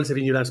loudspeaker,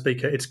 relatively new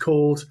loudspeaker. It's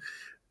called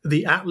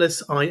the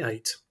Atlas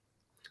i8,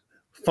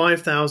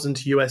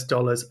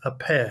 $5,000 a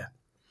pair.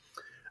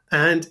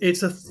 And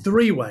it's a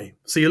 3-way.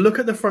 So you look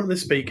at the front of the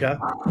speaker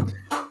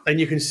and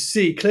you can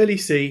clearly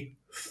see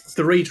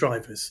 3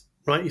 drivers.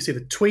 Right, you see the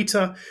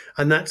tweeter,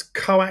 and that's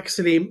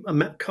coaxially,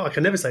 I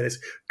can never say this,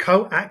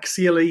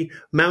 coaxially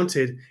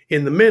mounted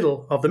in the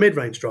middle of the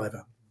mid-range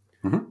driver.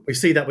 We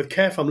see that with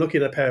Kef. I'm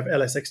looking at a pair of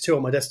LSX2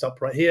 on my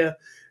desktop right here.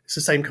 It's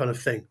the same kind of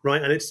thing,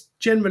 right? And it's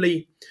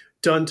generally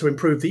done to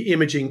improve the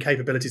imaging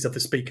capabilities of the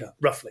speaker,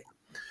 roughly.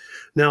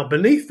 Now,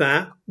 beneath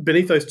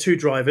those 2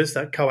 drivers,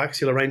 that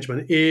coaxial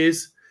arrangement,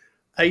 is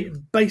a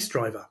bass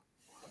driver.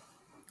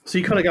 So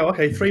you kind of go,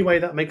 okay, 3-way,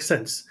 that makes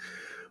sense.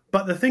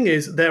 But the thing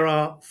is, there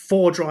are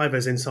 4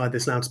 drivers inside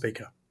this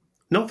loudspeaker.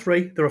 Not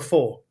 3, there are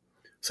 4.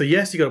 So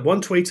yes, you've got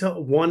 1 tweeter,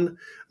 1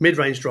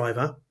 mid-range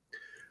driver,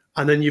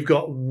 and then you've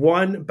got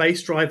 1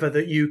 bass driver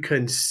that you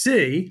can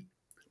see,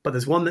 but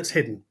there's 1 that's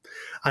hidden.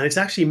 And it's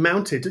actually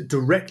mounted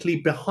directly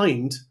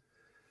behind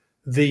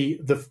the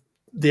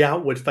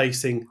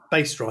outward-facing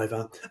bass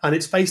driver, and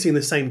it's facing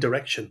the same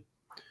direction.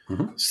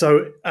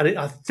 So,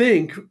 I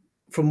think,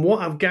 from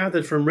what I've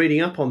gathered from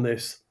reading up on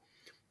this,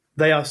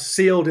 they are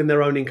sealed in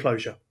their own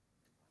enclosure.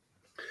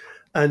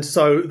 And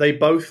so they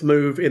both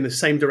move in the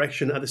same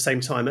direction at the same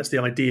time. That's the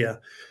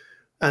idea.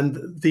 And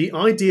the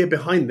idea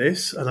behind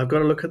this, and I've got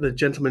to look at the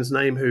gentleman's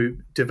name who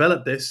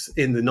developed this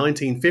in the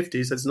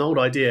 1950s. It's an old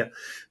idea,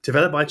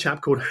 developed by a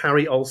chap called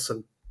Harry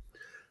Olson.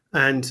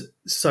 And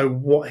so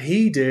what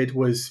he did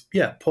was,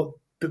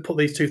 put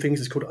these 2 things.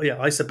 It's called,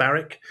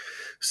 isobaric.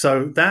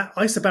 So that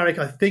isobaric,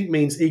 I think,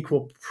 means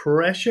equal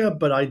pressure,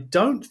 but I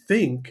don't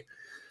think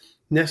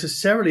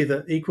necessarily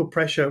that equal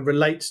pressure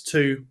relates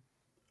to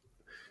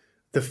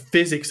the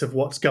physics of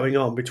what's going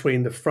on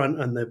between the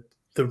front and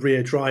the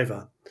rear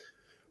driver.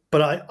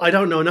 But I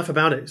don't know enough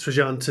about it,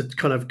 Srijan, to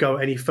kind of go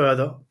any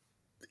further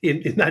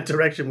in that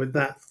direction with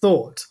that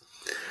thought.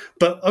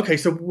 But okay,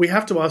 so we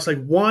have to ask,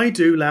 why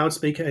do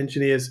loudspeaker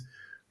engineers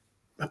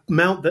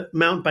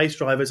mount bass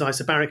drivers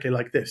isobarically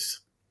like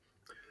this.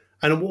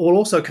 And we'll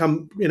also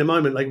come in a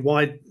moment, like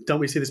why don't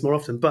we see this more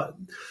often? But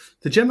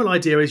the general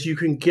idea is you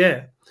can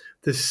get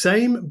the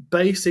same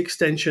bass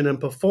extension and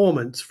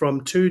performance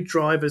from two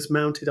drivers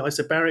mounted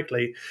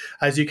isobarically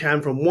as you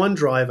can from one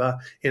driver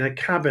in a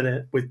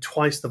cabinet with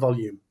twice the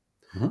volume.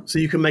 Mm-hmm. So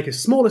you can make a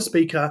smaller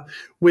speaker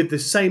with the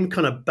same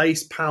kind of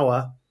bass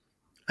power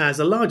as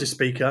a larger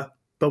speaker,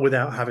 but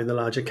without having the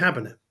larger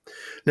cabinet.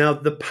 Now,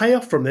 the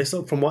payoff from this,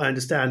 from what I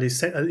understand,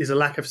 is a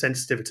lack of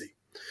sensitivity.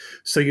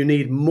 So you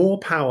need more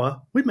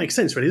power. It makes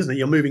sense, really, doesn't it?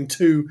 You're moving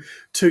two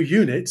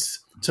units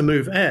to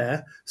move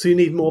air, so you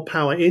need more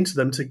power into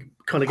them to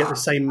kind of get the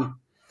same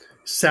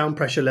sound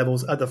pressure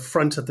levels at the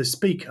front of the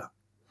speaker.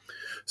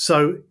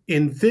 So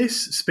in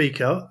this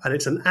speaker, and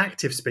it's an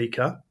active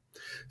speaker,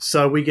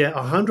 so we get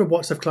 100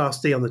 watts of Class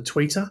D on the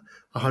tweeter,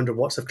 100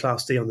 watts of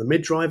Class D on the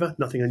mid driver,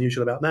 nothing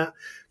unusual about that,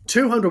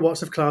 200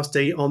 watts of Class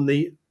D on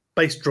the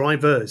bass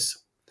drivers.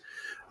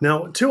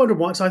 Now, 200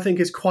 watts, I think,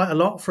 is quite a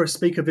lot for a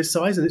speaker this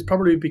size, and it's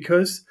probably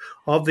because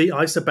of the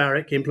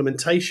isobaric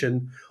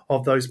implementation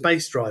of those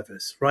bass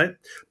drivers, right?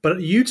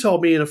 But you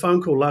told me in a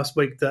phone call last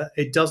week that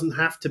it doesn't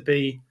have to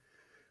be,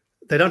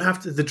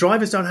 the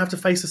drivers don't have to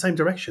face the same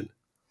direction.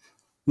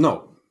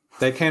 No,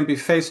 they can be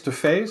face to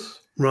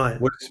face,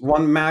 right? With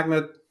one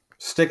magnet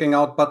sticking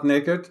out butt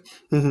naked,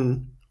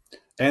 mm-hmm.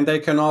 And they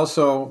can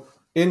also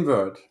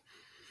invert.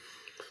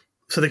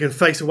 So they can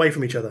face away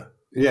from each other?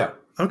 Yeah.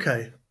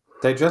 Okay.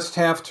 They just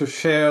have to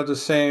share the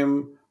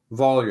same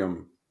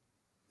volume.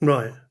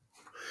 Right.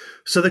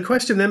 So the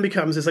question then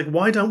becomes, is like,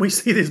 why don't we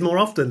see this more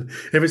often?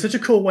 If it's such a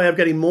cool way of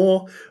getting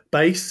more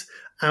bass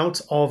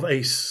out of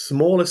a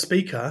smaller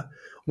speaker,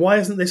 why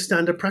isn't this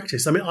standard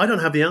practice? I mean, I don't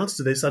have the answer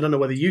to this. I don't know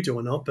whether you do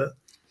or not, but...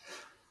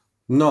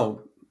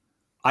 No,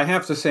 I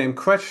have the same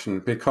question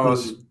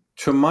because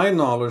to my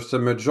knowledge, the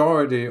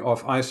majority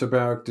of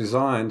isobaric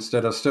designs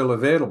that are still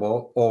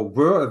available or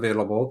were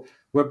available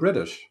were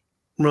British.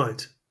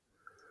 Right.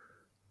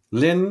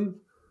 Lynn,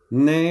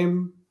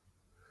 Naim,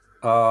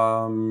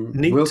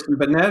 Wilson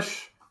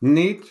Benesh,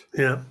 Neat,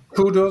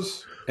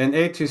 Kudos, and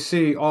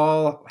ATC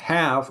all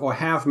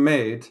have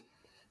made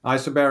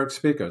isobaric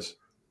speakers.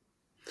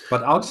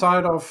 But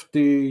outside of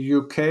the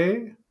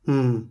UK,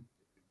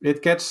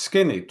 it gets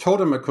skinny.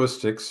 Totem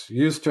Acoustics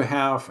used to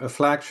have a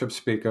flagship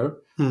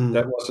speaker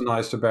that was an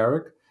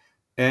isobaric.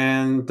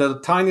 And the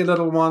tiny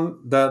little one,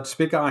 that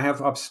speaker I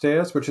have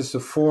upstairs, which is the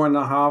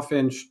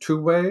 4.5-inch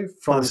two-way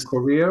from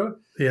Korea.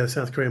 Yeah,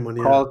 South Korean one,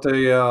 called the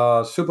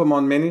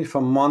Supermon Mini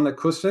from Mon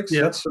Acoustics.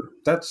 Yeah.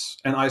 That's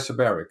an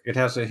isobaric. It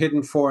has a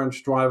hidden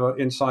 4-inch driver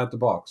inside the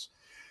box.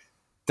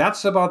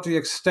 That's about the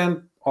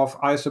extent of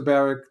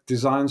isobaric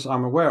designs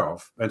I'm aware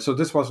of. And so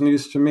this was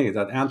news to me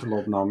that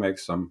Antelope now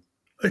makes them.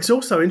 It's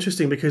also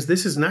interesting because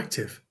this is an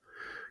active.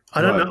 I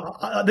don't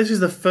know. This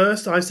is the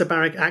first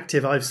isobaric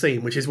active I've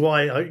seen, which is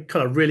why I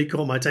kind of really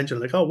caught my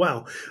attention. Like, oh,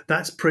 wow,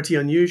 that's pretty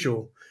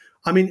unusual.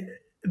 I mean,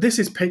 this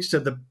is pitched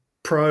at the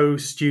pro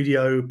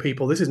studio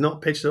people. This is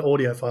not pitched at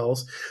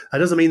audiophiles. That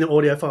doesn't mean that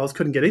audiophiles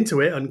couldn't get into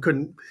it and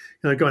couldn't,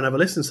 go and have a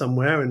listen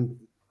somewhere and,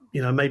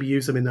 maybe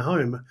use them in the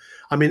home.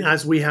 I mean,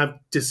 as we have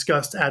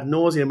discussed ad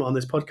nauseum on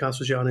this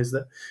podcast, Rajan, is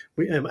that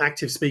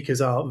active speakers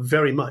are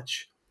very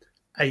much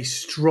a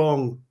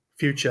strong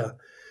future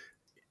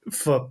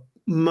for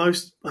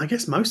most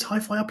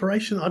hi-fi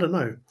operation. I don't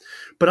know.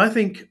 But I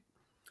think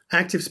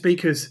active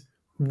speakers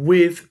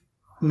with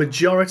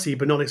majority,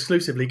 but not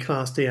exclusively,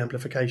 Class D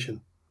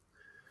amplification.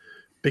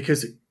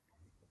 Because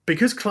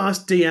Class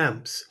D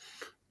amps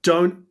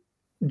don't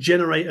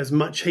generate as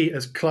much heat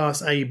as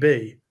Class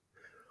AB,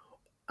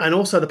 and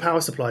also the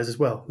power supplies as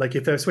well. Like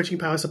if they're a switching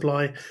power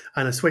supply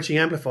and a switching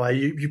amplifier,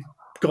 you've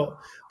got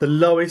the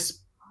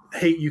lowest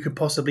heat you could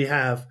possibly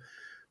have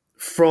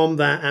from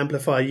that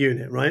amplifier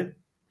unit, right?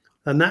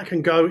 And that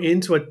can go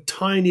into a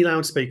tiny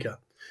loudspeaker,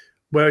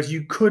 whereas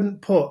you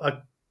couldn't put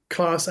a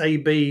Class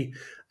AB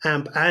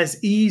amp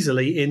as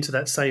easily into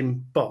that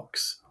same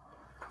box.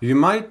 You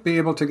might be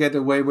able to get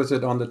away with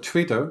it on the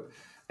tweeter,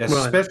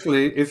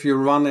 especially if you're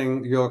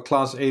running your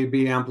Class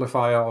AB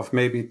amplifier of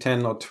maybe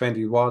 10 or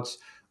 20 watts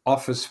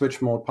off a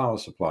switch mode power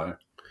supply.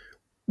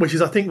 Which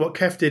is, I think, what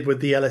Kef did with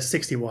the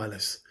LS60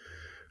 wireless.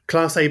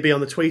 Class AB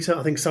on the tweeter.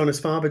 I think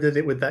Sonus Faber did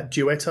it with that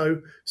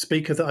Duetto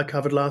speaker that I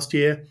covered last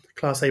year.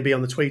 Class AB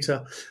on the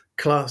tweeter.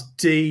 Class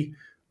D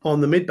on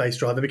the mid-bass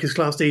driver, because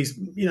Class D is,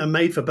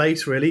 made for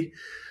bass, really.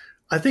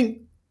 I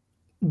think,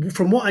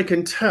 from what I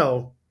can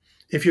tell,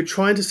 if you're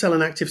trying to sell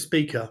an active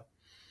speaker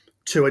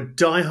to a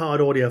die-hard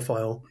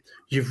audiophile,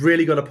 you've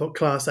really got to put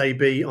Class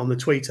AB on the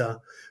tweeter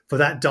for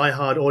that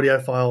die-hard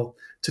audiophile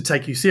to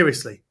take you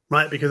seriously,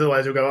 right? Because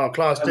otherwise you'll go,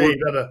 Class D,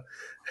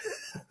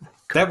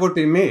 That would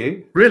be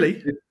me.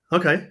 Really?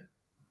 Okay.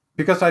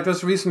 Because I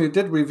just recently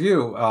did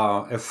review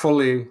a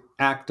fully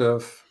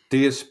active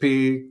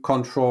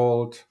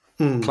DSP-controlled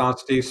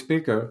Class D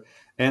speaker.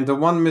 And the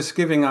one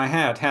misgiving I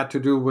had to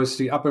do with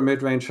the upper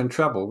mid-range and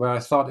treble, where I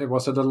thought it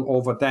was a little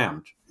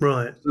overdamped.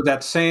 Right. So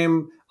that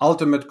same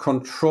ultimate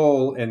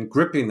control and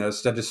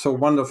grippiness that is so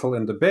wonderful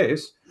in the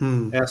bass,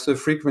 as the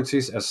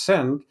frequencies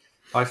ascend,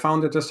 I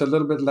found it just a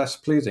little bit less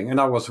pleasing. And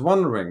I was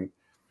wondering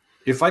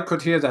if I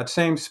could hear that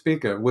same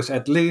speaker with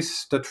at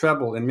least the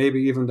treble and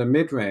maybe even the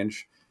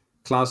mid-range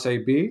Class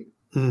AB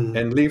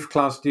and leave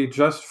Class D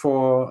just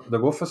for the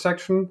woofer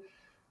section,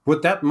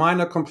 would that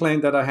minor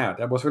complaint that I had,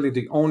 that was really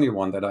the only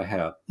one that I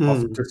had,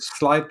 of the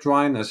slight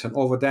dryness and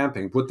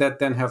overdamping, would that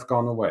then have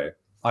gone away?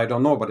 I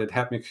don't know, but it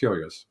had me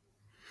curious.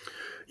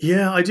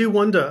 Yeah, I do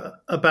wonder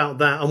about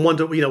that, and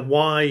wonder,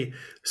 why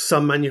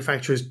some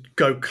manufacturers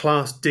go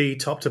Class D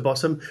top to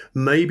bottom.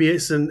 Maybe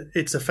it's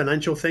a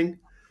financial thing,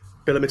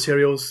 bill of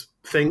materials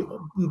thing,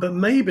 but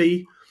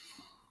maybe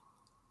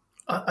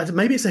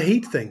it's a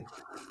heat thing.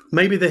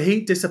 Maybe the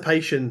heat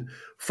dissipation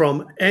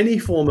from any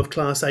form of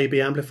Class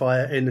AB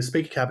amplifier in the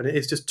speaker cabinet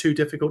is just too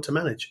difficult to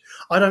manage.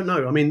 I don't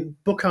know. I mean,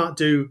 Burkhardt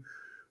do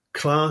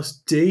Class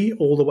D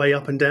all the way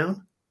up and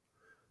down.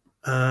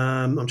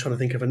 I'm trying to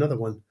think of another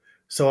one.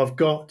 So I'm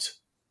going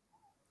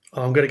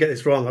to get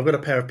this wrong. I've got a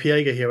pair of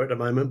Piega here at the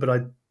moment, but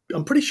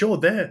I'm pretty sure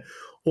they're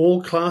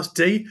all Class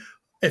D.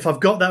 If I've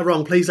got that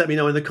wrong, please let me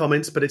know in the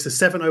comments, but it's a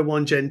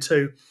 701 Gen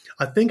 2.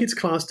 I think it's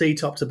Class D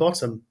top to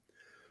bottom,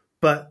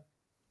 but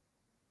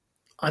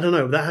I don't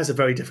know. That has a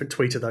very different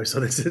tweeter, though, so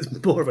this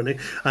is more of an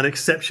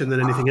exception than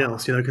anything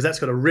else, because that's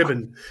got a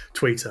ribbon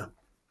tweeter.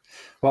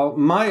 Well,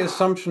 my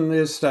assumption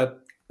is that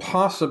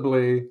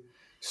possibly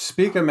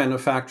speaker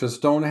manufacturers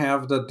don't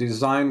have the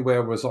design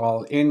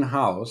wherewithal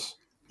in-house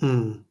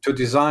to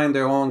design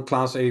their own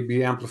Class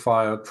AB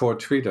amplifier for a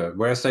tweeter,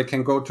 whereas they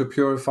can go to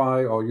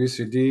Purify or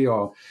UCD,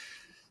 or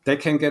they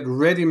can get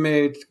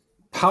ready-made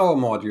power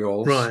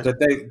modules that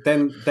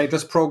they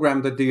just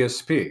program the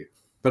DSP.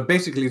 But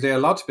basically, they're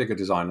loudspeaker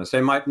designers. They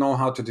might know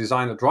how to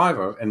design a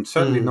driver and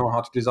certainly know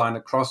how to design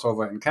a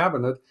crossover and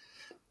cabinet.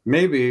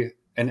 Maybe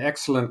an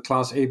excellent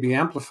Class AB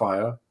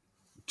amplifier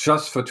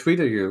just for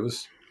tweeter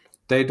use,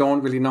 they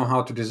don't really know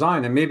how to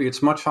design. And maybe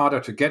it's much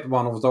harder to get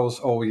one of those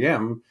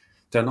OEM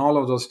than all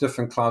of those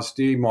different Class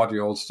D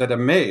modules that are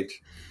made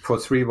for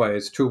 3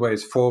 ways, 2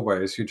 ways, 4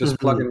 ways. You just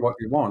plug in what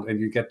you want and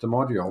you get the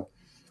module.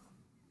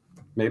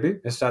 Maybe?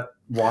 Is that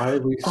why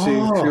we see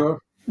fewer?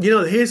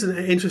 Here's an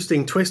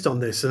interesting twist on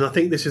this, and I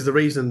think this is the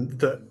reason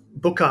that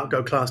Burkhardt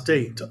go Class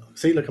D.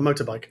 See, like a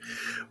motorbike.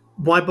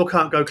 Why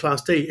Burkhardt go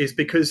Class D is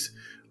because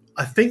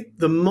I think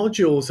the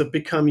modules have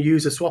become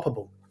user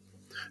swappable.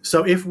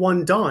 So if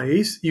one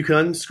dies, you can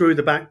unscrew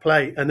the back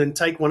plate and then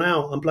take one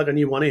out and plug a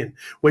new one in,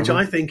 which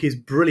I think is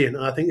brilliant.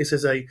 And I think this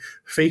is a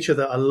feature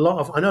that I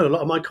know a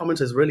lot of my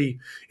commenters really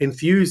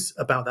enthused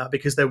about that,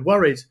 because they're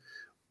worried.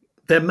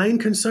 Their main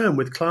concern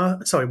with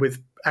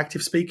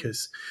active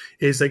speakers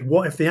is like,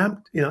 what if the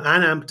amp,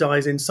 an amp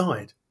dies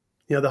inside?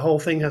 The whole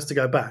thing has to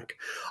go back.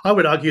 I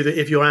would argue that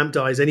if your amp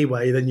dies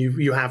anyway, then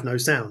you have no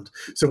sound.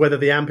 So whether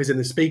the amp is in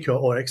the speaker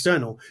or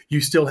external,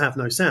 you still have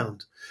no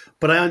sound.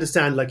 But I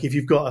understand, like, if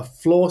you've got a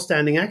floor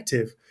standing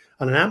active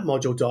and an amp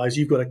module dies,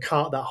 you've got to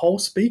cart that whole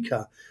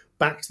speaker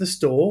back to the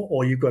store,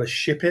 or you've got to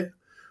ship it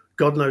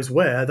God knows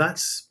where.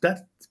 That's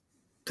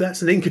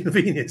an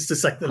inconvenience, to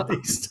say the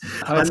least.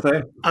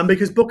 And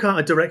because Burkhardt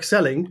are direct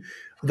selling,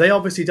 they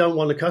obviously don't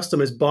want the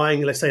customers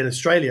buying, let's say in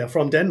Australia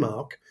from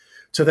Denmark,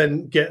 to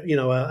then get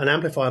an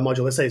amplifier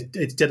module. Let's say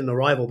it's dead on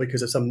arrival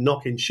because of some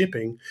knock in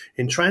shipping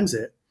in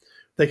transit.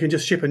 They can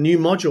just ship a new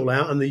module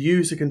out and the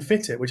user can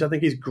fit it, which I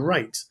think is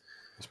great.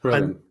 It's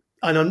brilliant.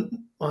 And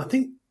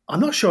I'm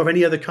not sure of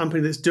any other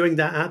company that's doing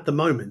that at the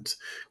moment,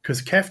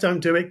 because Kef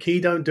don't do it,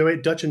 Key don't do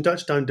it, Dutch and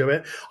Dutch don't do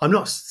it. I'm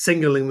not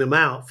singling them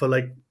out for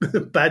like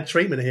bad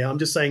treatment here. I'm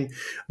just saying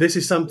this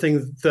is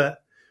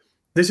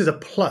a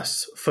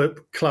plus for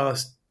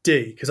Class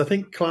D, because I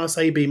think Class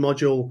AB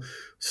module,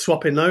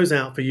 swapping those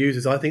out for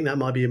users, I think that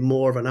might be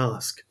more of an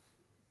ask.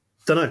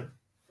 Don't know.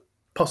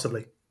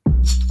 Possibly.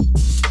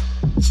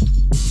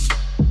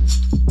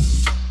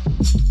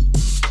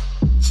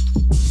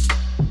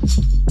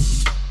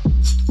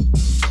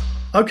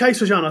 Okay,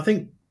 Suzanne, I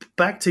think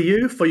back to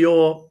you for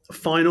your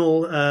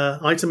final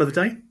item of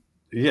the day.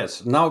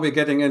 Yes, now we're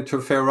getting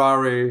into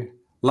Ferrari,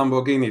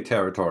 Lamborghini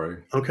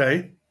territory.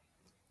 Okay.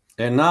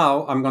 And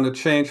now I'm going to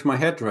change my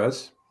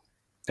headdress,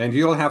 and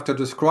you'll have to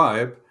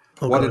describe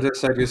what it is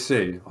that you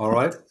see, all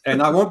right?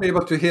 And I won't be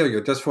able to hear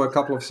you just for a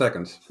couple of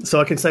seconds. So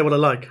I can say what I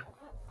like.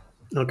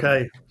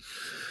 Okay.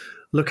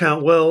 Look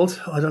out, world.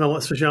 I don't know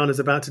what Suzanne is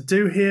about to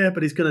do here,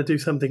 but he's going to do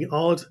something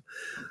odd.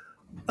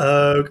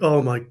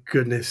 Oh my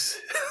goodness.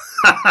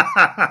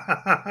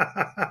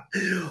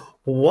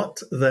 What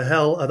the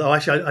hell are they?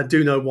 Actually, I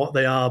do know what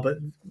they are, but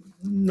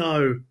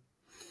no.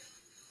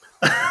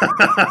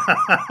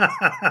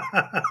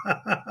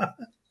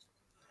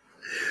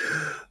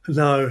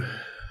 No.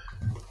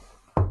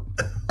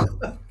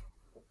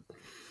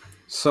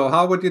 So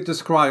how would you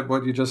describe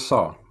what you just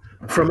saw?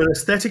 From an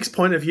aesthetics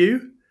point of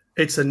view,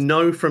 it's a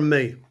no from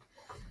me.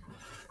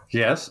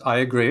 Yes, I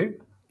agree.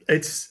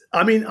 They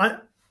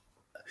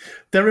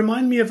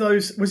remind me of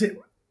those, was it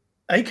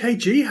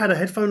AKG had a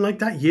headphone like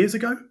that years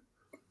ago?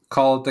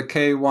 Called the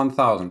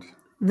K1000.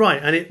 Right,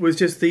 and it was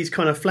just these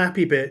kind of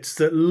flappy bits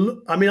that.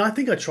 I mean, I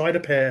think I tried a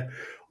pair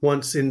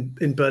once in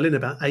Berlin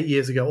about 8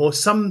 years ago, or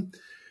some.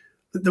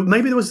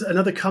 Maybe there was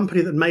another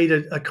company that made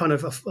a kind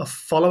of a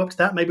follow up to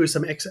that. Maybe it was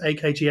some ex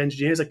AKG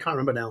engineers. I can't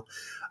remember now.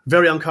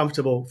 Very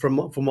uncomfortable from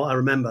what I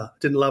remember.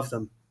 Didn't love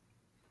them.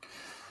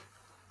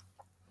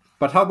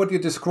 But how would you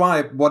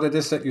describe what it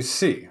is that you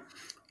see?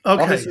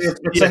 Okay, Obviously,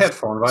 it's a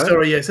headphone, right?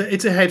 Sorry, yes,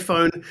 it's a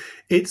headphone.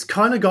 It's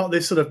kind of got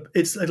this sort of.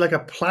 It's like a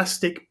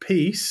plastic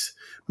piece,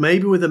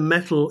 maybe with a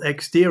metal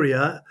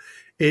exterior.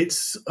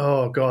 It's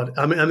oh god.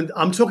 I mean,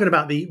 I'm talking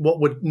about what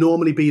would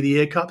normally be the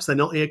ear cups. They're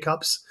not ear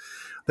cups.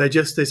 They're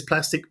just this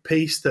plastic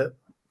piece that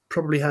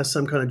probably has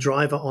some kind of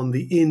driver on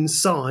the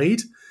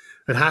inside.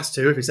 It has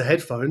to if it's a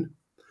headphone.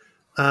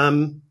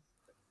 Yeah,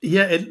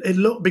 it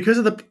look because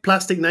of the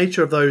plastic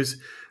nature of those.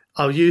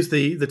 I'll use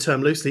the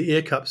term loosely,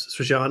 ear cups,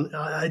 Srajan.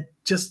 I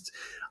just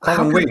Call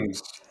them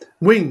wings.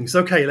 Wings,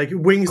 okay, like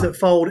wings that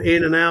fold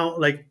in and out,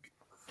 like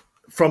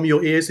from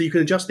your ears, so you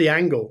can adjust the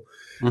angle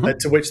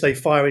to which they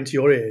fire into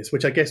your ears,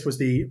 which I guess was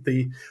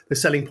the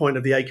selling point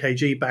of the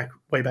AKG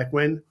way back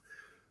when.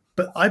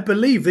 But I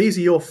believe these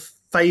are your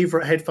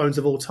favorite headphones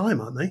of all time,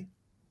 aren't they?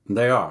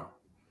 They are.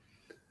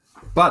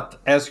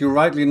 But as you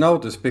rightly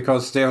noticed,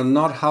 because they are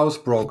not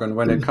housebroken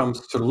when it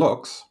comes to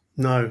looks.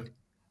 No.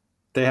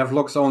 They have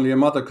looks only a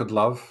mother could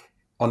love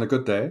on a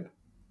good day.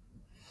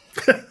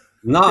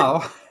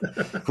 Now,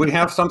 we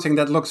have something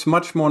that looks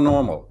much more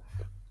normal.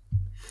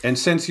 And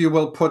since you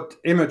will put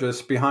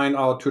images behind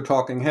our two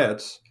talking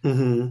heads,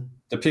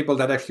 the people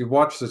that actually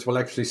watch this will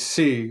actually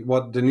see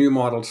what the new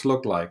models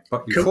look like.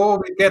 But before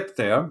we get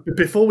there...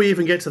 Before we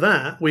even get to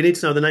that, we need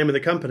to know the name of the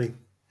company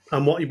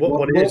and what it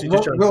is you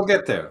just showed. We'll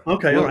get there.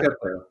 Okay, we'll all right. get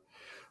there.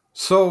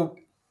 So,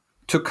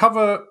 to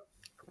cover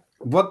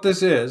what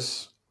this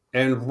is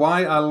and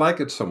why I like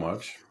it so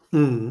much,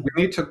 we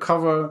need to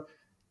cover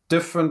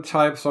different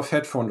types of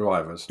headphone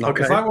drivers. Now,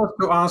 if I was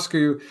to ask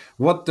you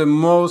what the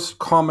most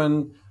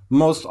common,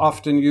 most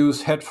often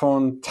used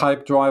headphone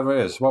type driver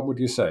is, what would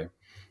you say?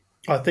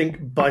 I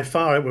think by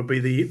far it would be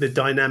the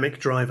dynamic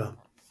driver.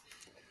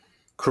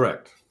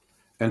 Correct.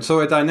 And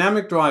so a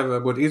dynamic driver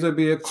would either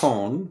be a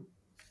cone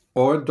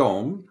or a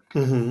dome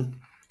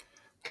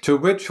to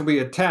which we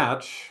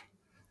attach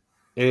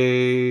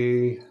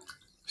a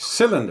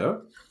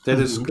cylinder that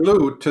is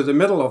glued to the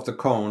middle of the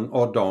cone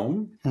or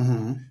dome.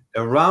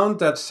 Around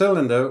that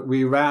cylinder,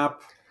 we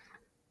wrap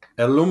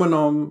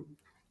aluminum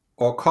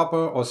or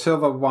copper or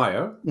silver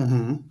wire,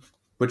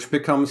 which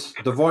becomes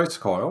the voice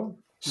coil.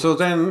 So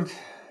then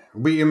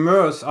we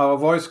immerse our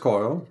voice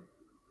coil,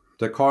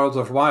 the coils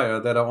of wire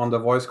that are on the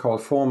voice coil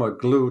former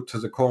glued to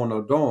the cone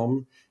or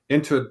dome,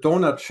 into a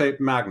donut-shaped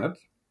magnet.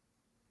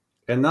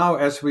 And now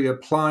as we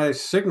apply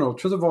signal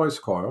to the voice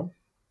coil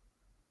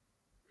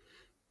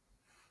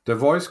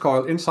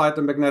inside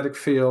the magnetic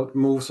field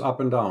moves up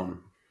and down.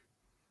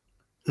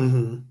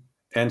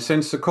 And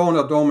since the cone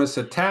or dome is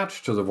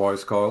attached to the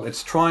voice coil,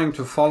 it's trying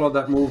to follow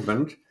that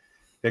movement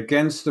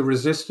against the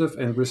resistive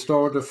and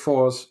restorative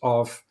force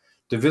of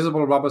the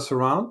visible rubber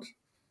surround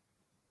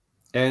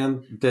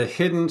and the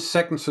hidden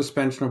second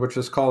suspension, which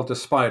is called the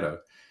spider,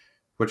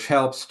 which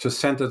helps to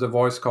center the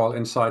voice coil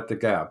inside the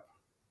gap.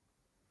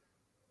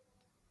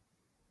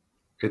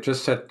 It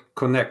just said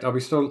connect. Are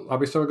we still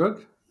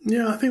good?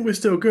 Yeah, I think we're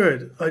still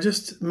good.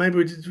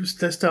 Maybe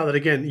let's start that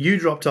again. You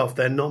dropped off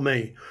then, not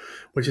me,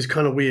 which is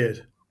kind of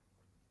weird.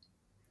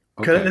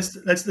 Okay,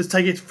 let's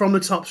take it from the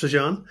top,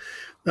 Srajan.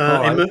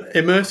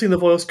 Immersing the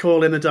voice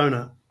coil in a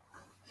donut.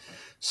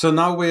 So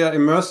now we are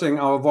immersing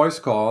our voice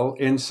coil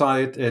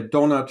inside a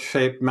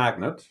donut-shaped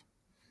magnet.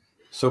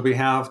 So we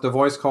have the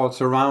voice coil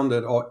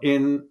surrounded or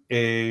in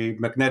a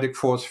magnetic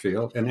force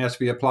field. And as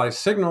we apply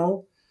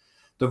signal,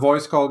 the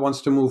voice coil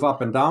wants to move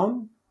up and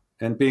down.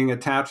 And being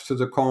attached to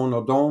the cone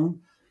or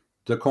dome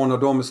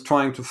is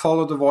trying to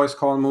follow the voice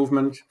coil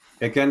movement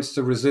against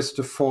the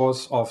resistive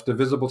force of the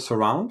visible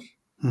surround,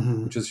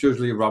 which is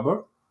usually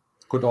rubber,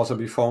 could also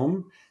be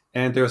foam.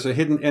 And there's a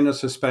hidden inner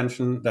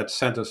suspension that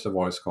centers the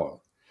voice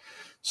coil.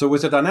 So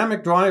with a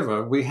dynamic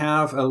driver, we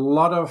have a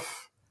lot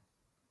of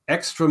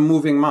extra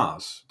moving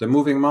mass. The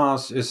moving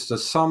mass is the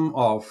sum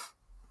of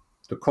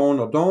the cone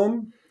or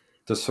dome,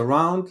 the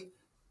surround,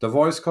 the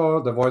voice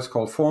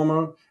coil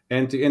former,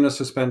 and the inner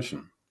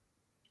suspension.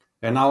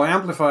 And our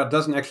amplifier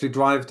doesn't actually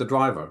drive the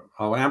driver.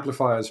 Our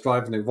amplifier is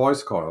driving the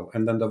voice coil,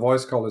 and then the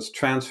voice coil is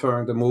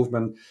transferring the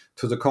movement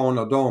to the cone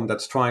or dome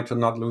that's trying to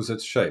not lose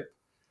its shape.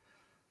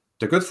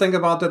 The good thing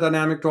about the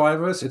dynamic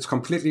driver is it's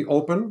completely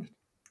open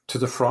to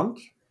the front.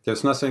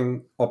 There's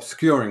nothing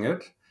obscuring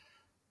it.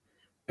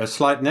 A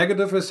slight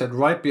negative is that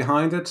right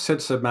behind it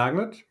sits a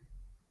magnet,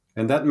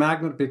 and that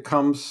magnet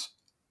becomes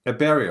a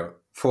barrier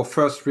for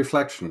first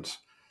reflections,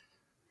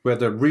 where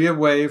the rear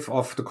wave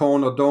of the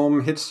cone or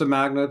dome hits the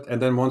magnet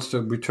and then wants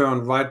to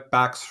return right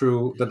back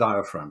through the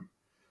diaphragm.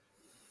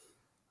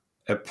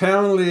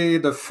 Apparently,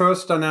 the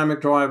first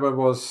dynamic driver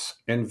was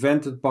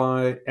invented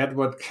by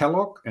Edward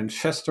Kellogg and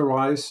Chester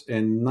Rice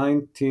in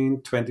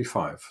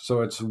 1925.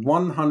 So it's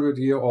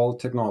 100-year-old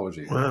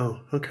technology.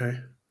 Wow, okay.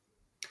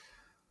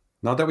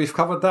 Now that we've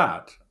covered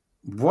that,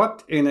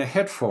 what in a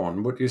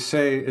headphone would you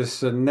say is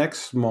the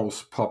next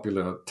most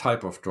popular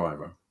type of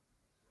driver?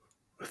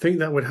 I think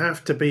that would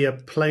have to be a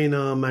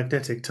planar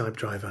magnetic type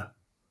driver.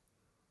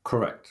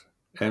 Correct.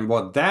 And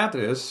what that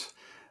is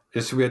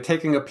we are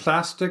taking a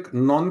plastic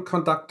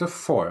non-conductive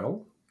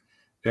foil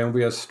and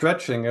we are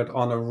stretching it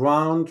on a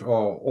round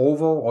or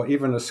oval or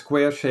even a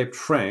square-shaped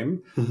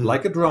frame,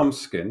 like a drum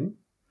skin.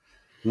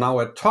 Now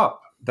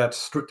atop that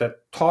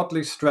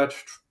tautly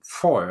stretched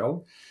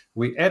foil,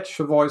 we etch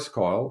a voice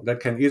coil that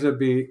can either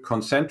be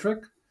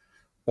concentric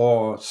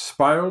or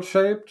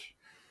spiral-shaped,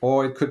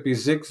 or it could be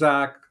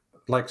zigzag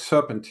like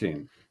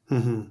serpentine.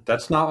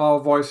 That's now our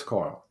voice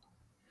coil,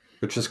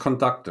 which is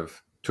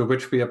conductive, to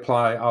which we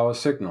apply our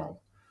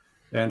signal.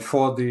 And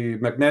for the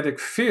magnetic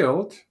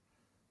field,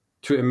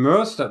 to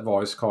immerse that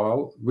voice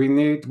coil, we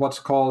need what's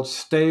called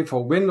stave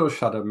or window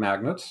shutter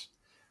magnets,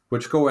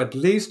 which go at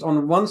least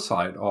on one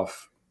side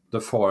of the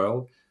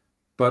foil,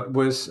 but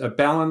with a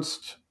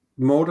balanced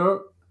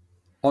motor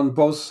on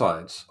both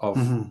sides of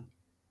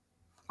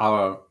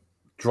our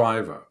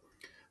driver.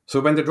 So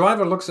when the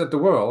driver looks at the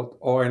world,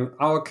 or in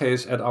our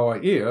case, at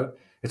our ear,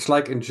 it's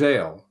like in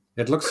jail.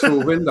 It looks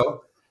through a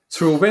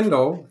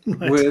window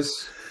Right. with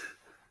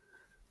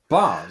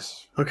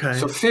bars. Okay.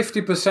 So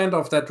 50%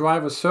 of that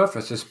driver's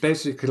surface is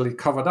basically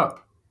covered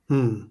up.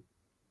 And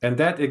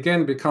that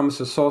again becomes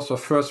a source of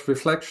first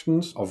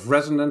reflections, of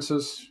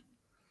resonances,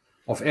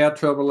 of air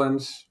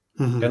turbulence,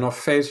 and of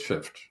phase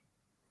shift.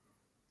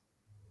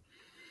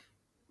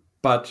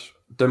 But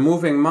the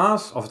moving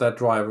mass of that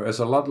driver is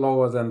a lot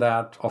lower than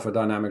that of a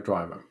dynamic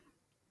driver.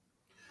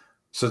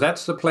 So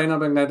that's the planar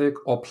magnetic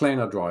or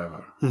planar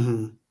driver.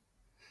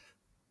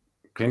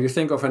 Can you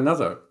think of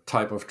another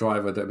type of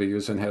driver that we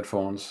use in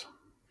headphones?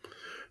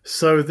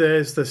 So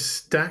there's the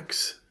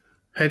Stax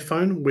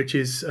headphone, which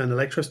is an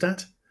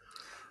electrostat.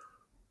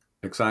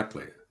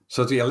 Exactly.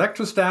 So the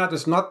electrostat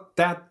is not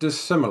that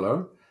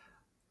dissimilar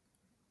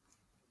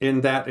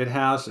in that it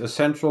has a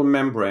central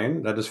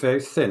membrane that is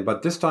very thin,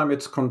 but this time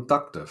it's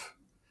conductive.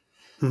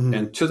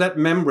 And to that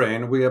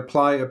membrane, we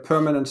apply a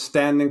permanent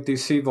standing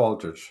DC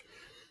voltage,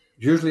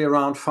 usually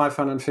around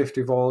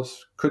 550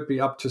 volts, could be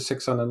up to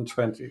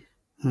 620.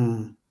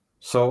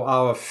 So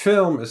our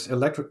film is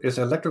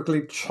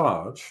electrically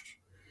charged,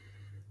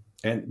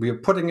 and we are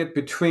putting it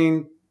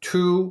between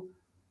two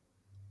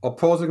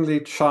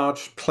opposingly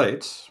charged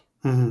plates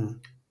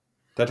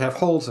that have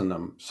holes in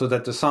them so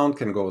that the sound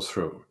can go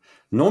through.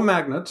 No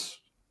magnets.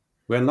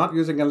 We're not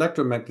using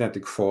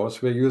electromagnetic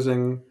force. We're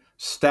using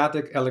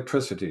static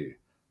electricity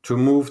to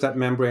move that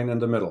membrane in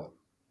the middle.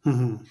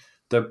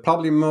 The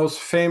probably most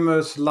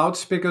famous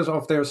loudspeakers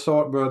of their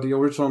sort were the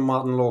original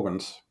Martin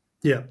Logans.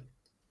 Yeah.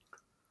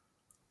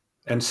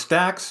 And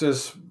Stax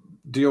is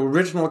the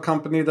original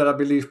company that I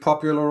believe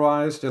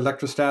popularized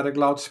electrostatic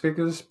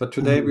loudspeakers. But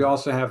today we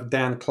also have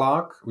Dan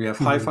Clark, we have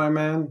Hi-Fi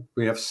Man,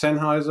 we have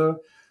Sennheiser,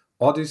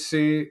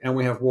 Odyssey, and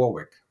we have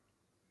Warwick.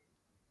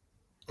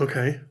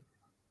 Okay.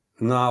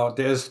 Now,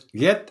 there's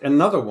yet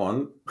another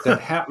one that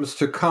happens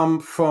to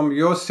come from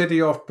your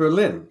city of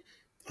Berlin.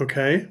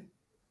 Okay.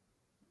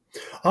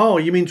 Oh,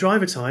 you mean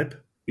driver type?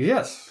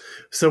 Yes.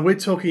 So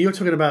you're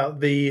talking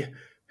about the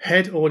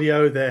head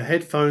audio, the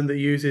headphone that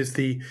uses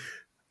the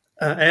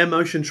air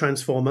motion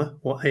transformer,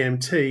 or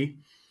AMT,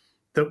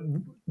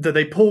 that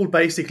they pulled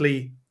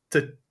basically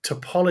the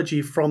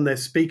topology from their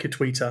speaker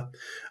tweeter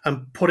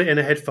and put it in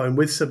a headphone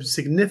with some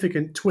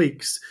significant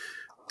tweaks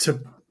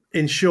to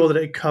ensure that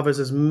it covers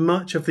as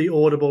much of the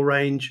audible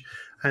range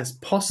as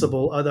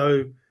possible,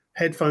 although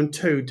headphone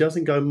 2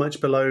 doesn't go much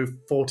below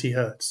 40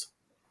 hertz.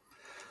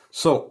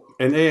 So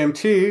an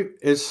AMT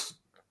is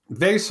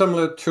very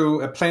similar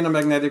to a planar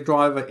magnetic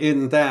driver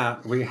in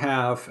that we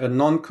have a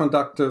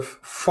non-conductive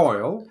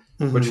foil,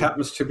 which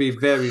happens to be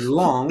very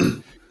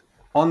long.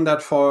 On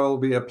that foil,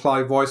 we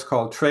apply voice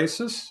coil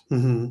traces.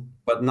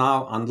 But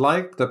now,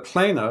 unlike the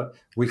planar,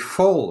 we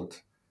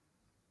fold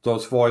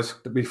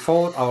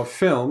our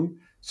film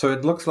so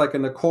it looks like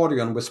an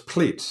accordion with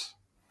pleats.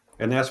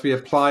 And as we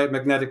apply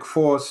magnetic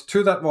force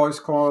to that voice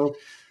coil,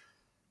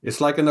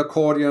 it's like an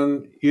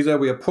accordion. Either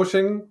we are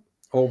pushing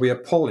or we are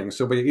pulling.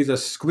 So we're either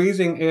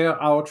squeezing air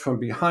out from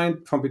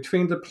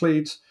between the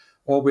pleats,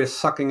 or we're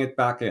sucking it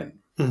back in.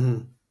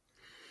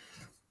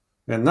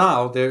 And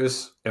now there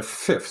is a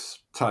fifth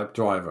type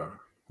driver,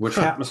 which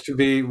happens to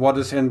be what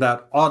is in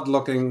that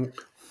odd-looking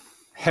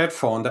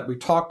headphone that we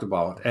talked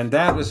about, and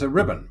that is a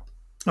ribbon.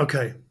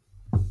 Okay.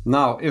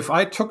 Now, if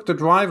I took the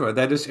driver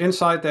that is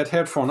inside that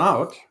headphone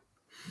out,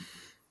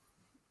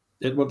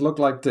 it would look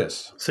like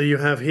this. So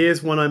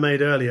here's one I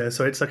made earlier.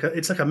 So it's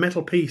like a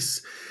metal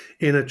piece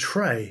in a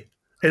tray,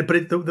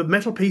 but the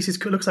metal piece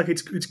looks like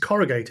it's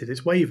corrugated.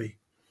 It's wavy.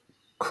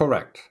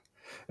 Correct.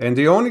 And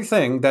the only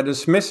thing that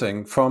is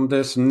missing from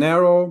this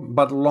narrow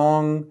but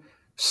long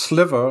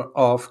sliver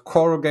of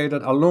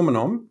corrugated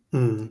aluminum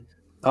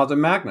are the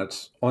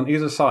magnets on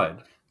either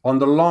side, on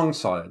the long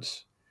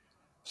sides.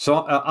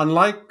 So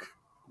unlike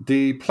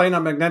the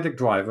planar magnetic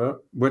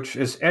driver, which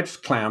is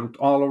edge clamped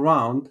all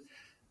around,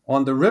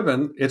 on the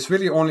ribbon, it's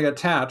really only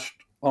attached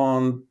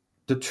on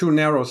the two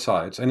narrow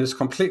sides and is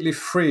completely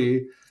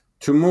free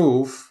to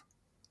move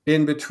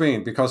in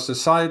between because the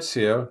sides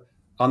here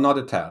are not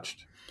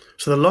attached.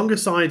 So the longer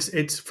sides,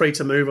 it's free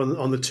to move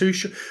on the two.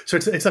 So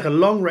it's like a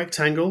long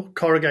rectangle,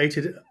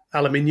 corrugated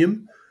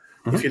aluminium,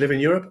 if you live in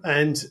Europe,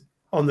 and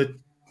on the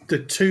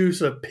two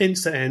sort of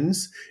pincer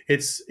ends,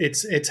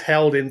 it's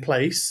held in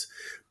place,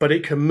 but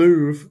it can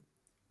move.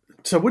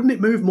 So wouldn't it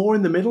move more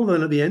in the middle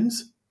than at the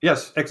ends?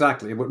 Yes,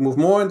 exactly. It would move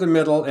more in the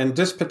middle, and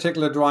this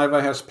particular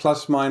driver has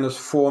plus minus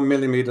 4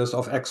 millimeters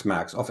of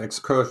X-max, of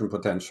excursion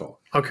potential.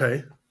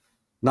 Okay.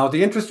 Now,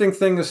 the interesting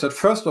thing is that,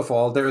 first of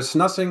all, there is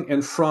nothing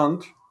in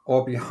front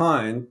or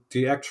behind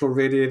the actual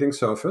radiating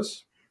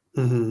surface.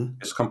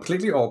 It's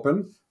completely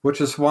open,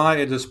 which is why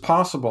it is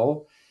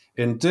possible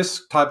in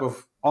this type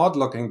of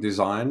odd-looking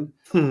design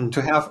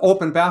to have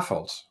open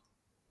baffles.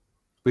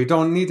 We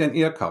don't need an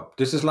ear cup.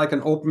 This is like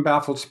an open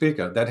baffled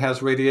speaker that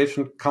has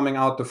radiation coming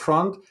out the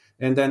front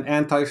and then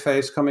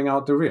anti-phase coming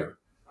out the rear.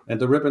 And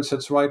the ribbon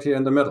sits right here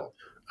in the middle.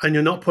 And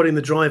you're not putting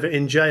the driver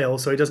in jail,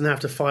 so he doesn't have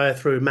to fire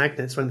through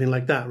magnets or anything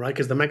like that, right?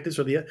 Because the magnets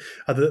are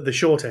the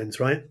short ends,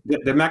 right?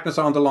 The magnets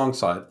are on the long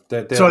side.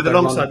 Sorry, the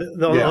long side.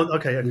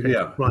 Okay,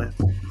 yeah. Right.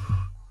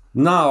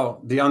 Now,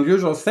 the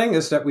unusual thing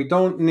is that we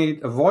don't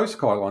need a voice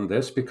coil on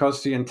this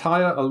because the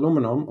entire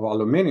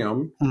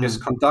aluminium is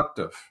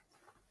conductive.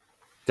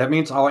 That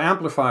means our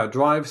amplifier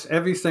drives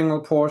every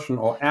single portion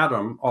or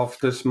atom of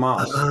this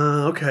mass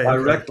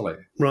directly.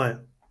 Okay. Right.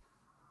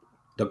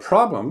 The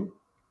problem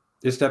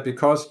is that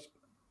because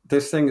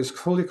this thing is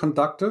fully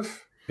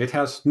conductive, it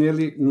has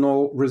nearly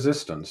no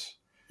resistance.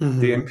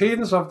 The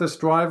impedance of this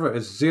driver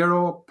is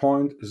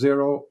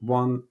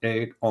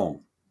 0.018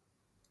 ohm.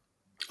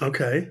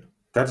 Okay.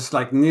 That is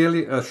like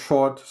nearly a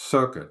short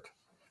circuit,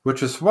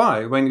 which is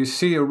why when you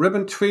see a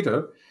ribbon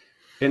tweeter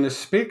in a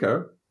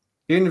speaker,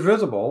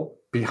 invisible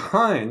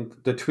behind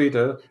the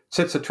tweeter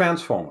sits a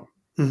transformer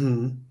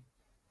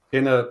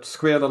in a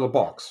square little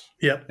box.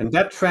 Yeah. And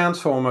that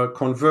transformer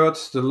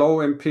converts the low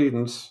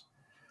impedance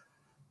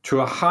to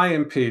a high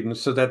impedance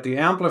so that the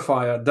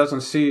amplifier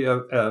doesn't see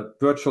a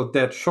virtual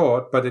dead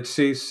short, but it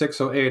sees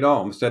 6 or 8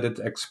 ohms that it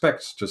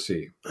expects to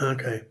see.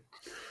 Okay.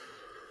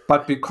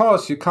 But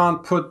because you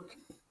can't put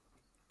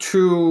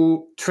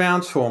two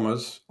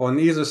transformers on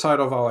either side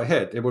of our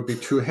head, it would be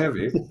too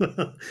heavy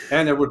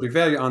and it would be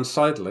very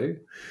unsightly.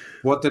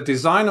 What the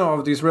designer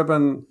of these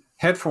ribbon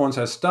headphones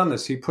has done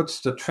is he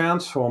puts the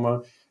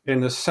transformer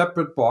in a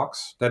separate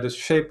box that is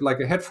shaped like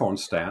a headphone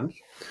stand.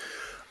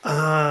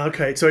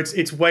 Okay. So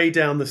it's way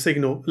down the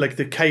signal, like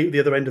the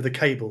other end of the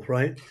cable,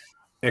 right?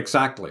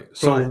 Exactly.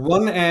 So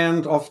one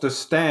end of the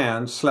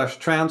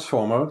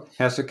stand/transformer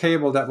has a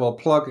cable that will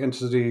plug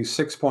into the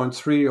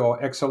 6.3 or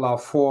XLR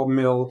 4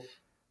 mil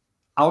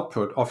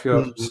output of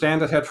your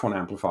standard headphone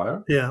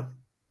amplifier. Yeah.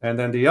 And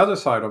then the other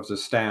side of the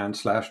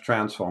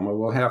stand/transformer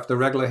will have the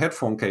regular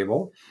headphone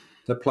cable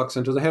that plugs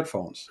into the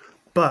headphones.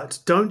 But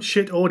don't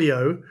shit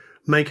audio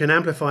make an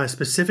amplifier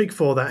specific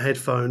for that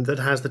headphone that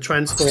has the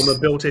transformer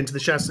built into the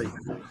chassis.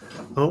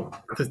 Oh,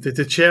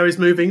 the chair is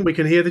moving. We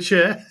can hear the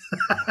chair.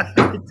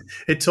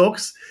 It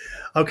talks.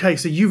 Okay,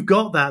 so you've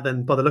got that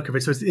then by the look of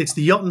it. So it's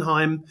the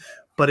Jotunheim,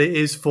 but it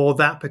is for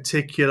that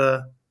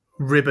particular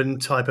ribbon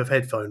type of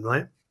headphone,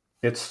 right?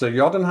 It's the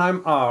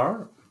Jotunheim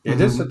R.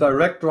 It is a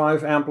direct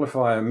drive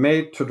amplifier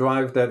made to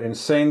drive that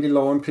insanely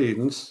low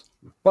impedance,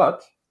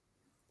 but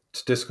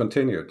it's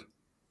discontinued.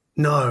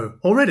 No,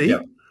 already?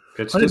 Yeah,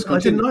 it's discontinued. I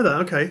didn't know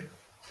that. Okay.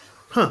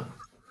 Huh.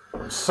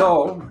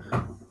 So,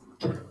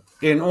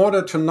 in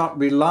order to not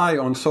rely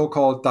on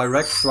so-called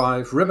direct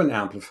drive ribbon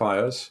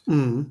amplifiers,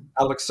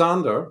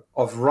 Alexander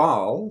of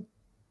RAAL,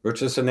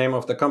 which is the name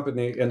of the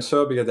company in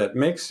Serbia that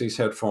makes these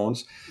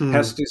headphones,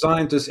 has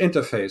designed this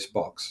interface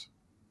box.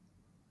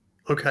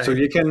 Okay. So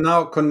you can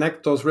now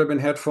connect those ribbon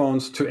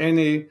headphones to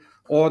any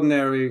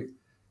ordinary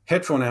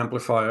headphone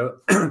amplifier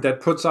that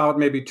puts out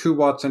maybe 2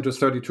 watts into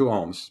 32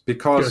 ohms,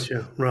 because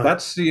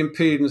that's the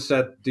impedance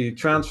that the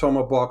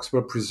transformer box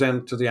will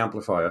present to the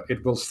amplifier.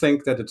 It will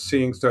think that it's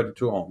seeing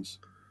 32 ohms.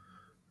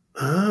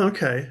 Ah,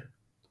 okay.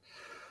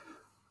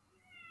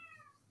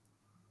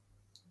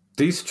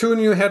 These two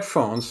new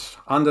headphones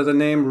under the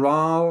name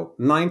RAAL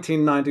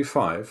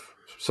 1995,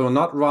 so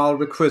not RAAL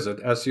Requisite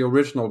as the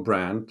original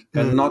brand,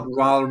 and not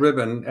RAAL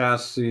Ribbon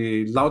as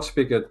the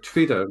loudspeaker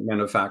tweeter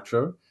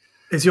manufacturer.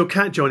 Is your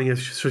cat joining us,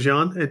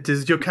 Srajan?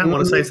 Does your cat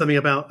want to say something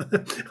about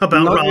not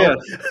RAAL? Yet.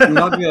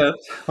 Not yet.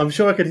 I'm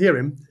sure I could hear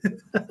him.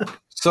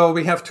 So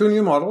we have two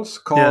new models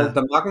called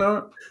the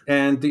Magna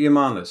and the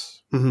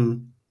Imanis.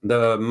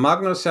 The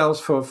Magna sells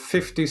for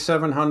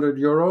 5,700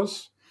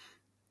 euros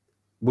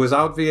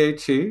without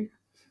VAT,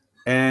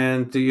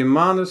 and the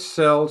Imanis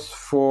sells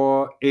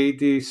for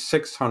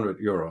 8,600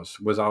 euros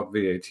without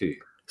VAT.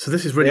 So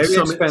this is really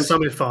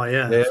Summify, for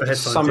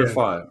headphones.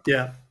 Summify.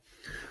 Yeah.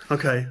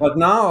 Okay. But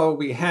now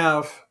we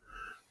have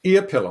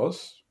ear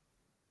pillows,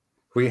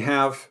 we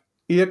have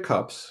ear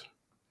cups,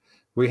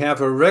 we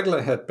have a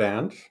regular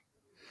headband,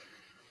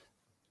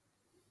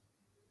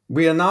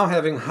 we are now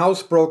having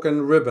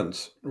housebroken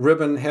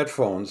ribbon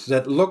headphones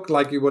that look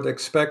like you would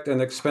expect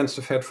an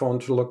expensive headphone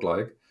to look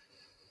like.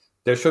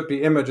 There should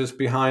be images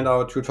behind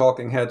our two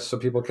talking heads so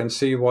people can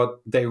see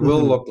what they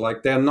will look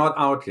like. They're not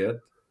out yet.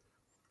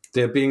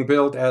 They're being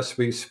built as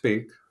we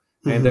speak.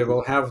 And they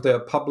will have their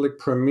public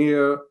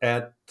premiere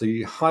at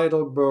the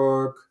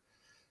Heidelberg.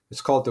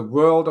 It's called the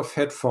World of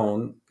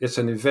Headphone. It's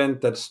an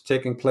event that's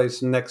taking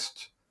place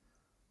next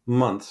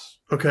month.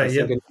 Okay,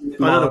 I think in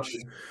March.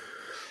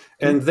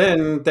 And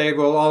then they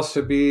will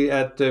also be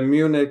at the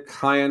Munich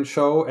high-end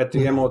show at the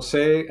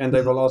MOC, and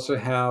they will also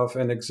have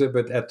an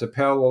exhibit at the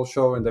Parallel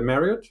show in the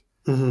Marriott.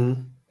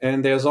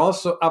 And there's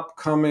also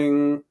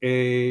upcoming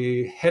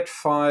a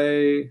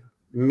HeadFi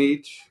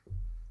meet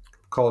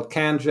called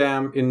Can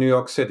Jam in New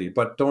York City,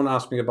 but don't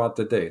ask me about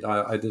the date.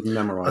 I didn't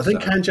memorize I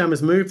think that. Can Jam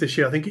has moved this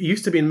year. I think it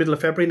used to be in the middle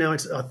of February. Now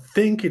I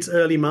think it's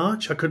early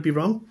March. I could be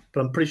wrong, but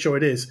I'm pretty sure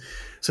it is.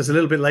 So it's a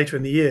little bit later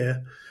in the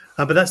year.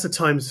 But that's the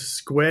Times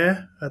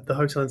Square, at the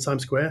hotel in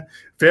Times Square.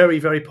 Very,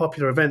 very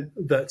popular event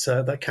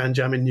that Can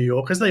Jam in New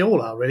York, as they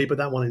all are really, but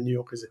that one in New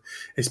York is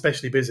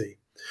especially busy.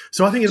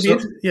 So I think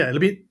it'll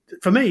be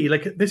for me,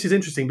 like, this is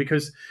interesting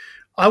because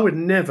I would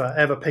never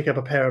ever pick up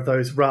a pair of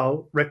those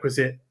RAAL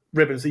requisite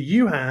ribbons that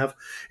you have.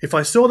 If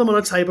I saw them on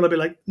a table, I'd be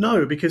like,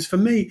 no, because for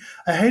me,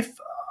 a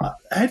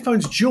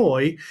headphone's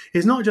joy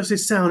is not just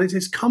its sound, it's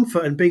its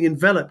comfort and being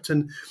enveloped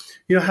and,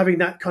 you know, having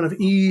that kind of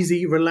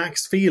easy,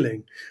 relaxed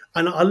feeling.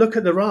 And I look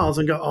at the RAALs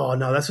and go, oh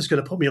no, that's just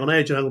going to put me on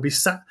edge, and I'm going to be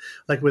sat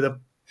like with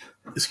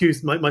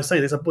excuse my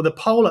saying this, with a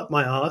pole up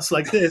my ass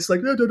like this,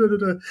 like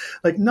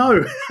like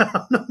no,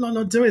 I'm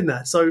not doing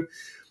that. So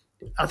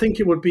I think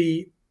it would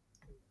be,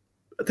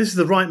 this is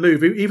the right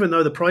move, even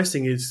though the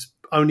pricing is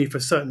only for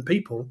certain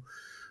people,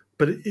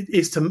 but it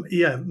is to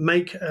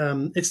make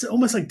it's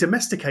almost like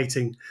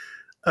domesticating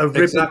a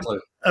ribbon, exactly.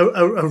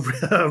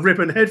 a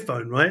ribbon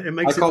headphone, right? It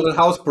makes I call it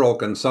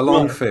housebroken,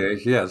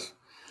 salonfähig, yes.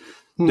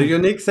 The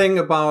unique thing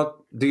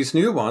about these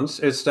new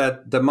ones is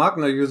that the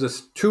Magna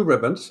uses 2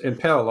 ribbons in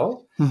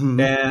parallel,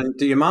 and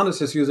the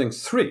Imanis is using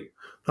 3.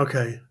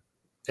 Okay.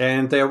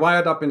 And they're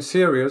wired up in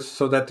series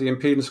so that the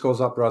impedance goes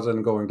up rather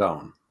than going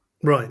down.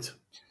 Right.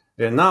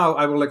 And now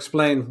I will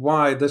explain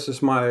why this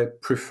is my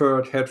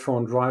preferred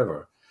headphone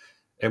driver.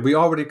 And we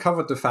already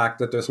covered the fact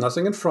that there's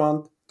nothing in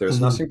front, there's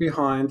nothing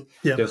behind,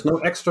 there's no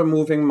extra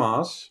moving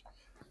mass.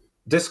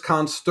 This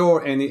can't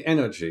store any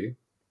energy.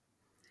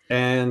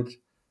 And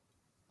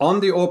on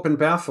the open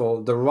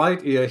baffle, the right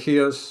ear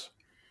hears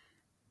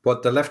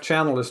what the left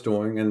channel is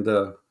doing, and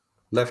the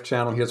left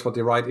channel hears what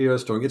the right ear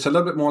is doing. It's a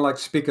little bit more like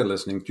speaker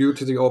listening due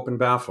to the open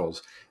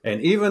baffles.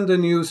 And even the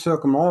new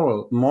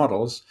circumaural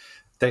models,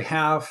 they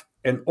have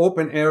an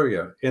open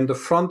area in the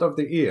front of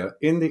the ear,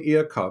 in the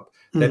ear cup,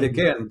 that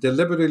again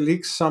deliberately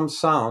leaks some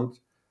sound.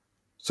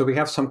 So we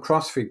have some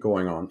crossfeed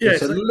going on. Yeah,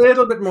 it's a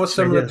little bit more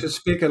similar to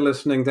speaker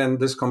listening than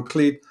this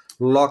complete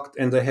locked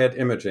in the head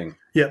imaging.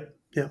 Yeah.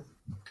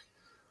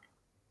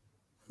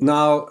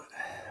 Now,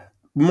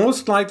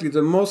 most likely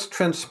the most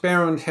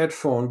transparent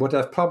headphone would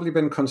have probably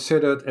been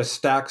considered a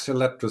Stax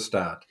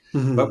electrostat.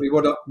 But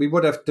we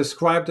would have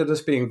described it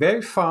as being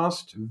very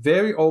fast,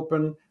 very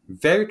open,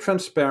 very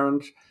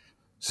transparent,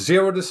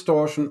 zero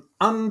distortion,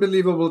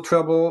 unbelievable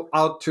treble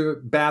out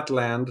to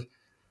Badland,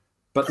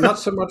 but not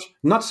so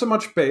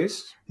much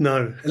bass.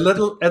 No. A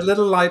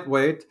little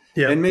lightweight,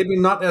 and maybe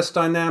not as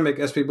dynamic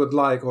as we would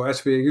like or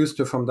as we are used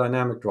to from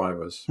dynamic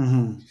drivers.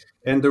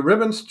 And the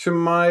ribbons to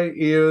my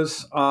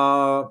ears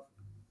are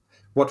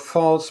what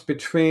falls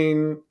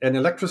between an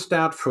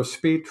electrostat for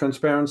speed,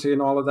 transparency,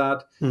 and all of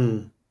that.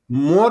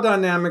 More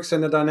dynamics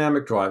than a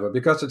dynamic driver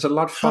because it's a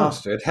lot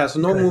faster. It has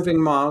no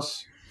moving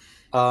mass.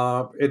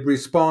 It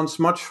responds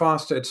much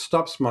faster. It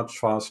stops much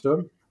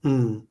faster.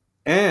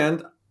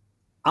 And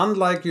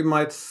unlike you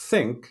might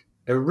think,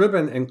 a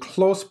ribbon in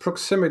close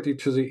proximity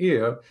to the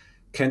ear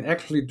can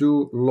actually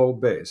do low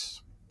bass.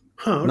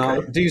 Now,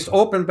 these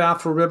open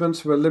baffle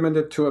ribbons were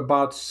limited to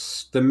about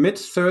the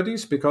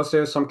mid-30s because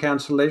there's some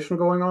cancellation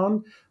going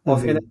on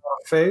of in and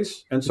out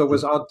phase. And so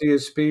without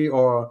DSP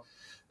or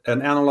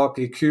an analog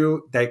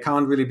EQ, they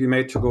can't really be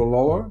made to go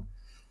lower.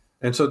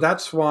 And so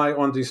that's why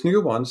on these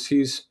new ones,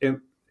 he's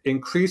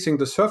increasing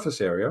the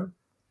surface area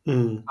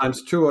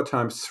times 2 or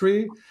times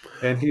 3.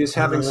 And he is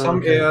having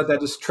some air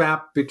that is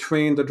trapped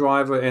between the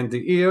driver and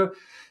the ear.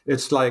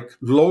 It's like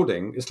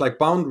loading. It's like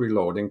boundary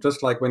loading,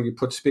 just like when you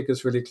put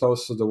speakers really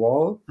close to the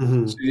wall.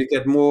 So you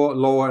get more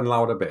lower and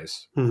louder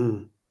bass.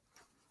 And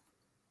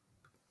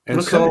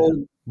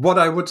so what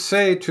I would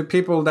say to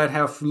people that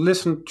have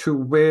listened to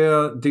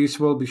where these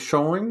will be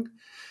showing,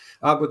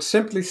 I would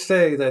simply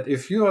say that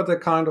if you are the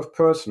kind of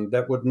person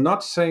that would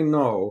not say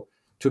no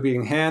to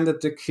being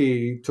handed the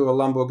key to a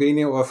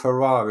Lamborghini or a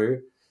Ferrari,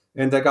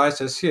 and the guy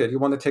says, here, do you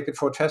want to take it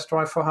for a test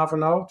drive for half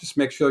an hour? Just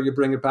make sure you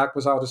bring it back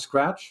without a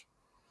scratch.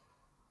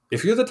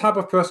 If you're the type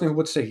of person who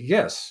would say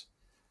yes,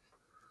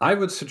 I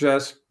would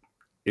suggest,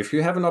 if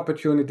you have an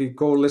opportunity,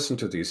 go listen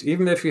to these.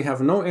 Even if you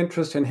have no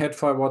interest in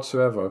HeadFi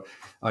whatsoever,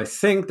 I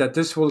think that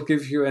this will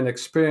give you an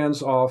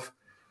experience of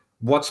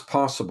what's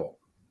possible.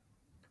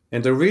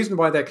 And the reason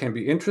why that can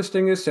be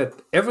interesting is that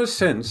ever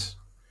since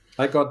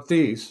I got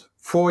these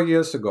 4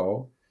 years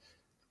ago,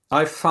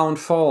 I found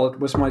fault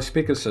with my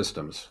speaker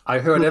systems. I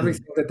heard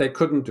everything that they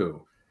couldn't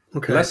do.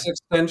 Okay. Less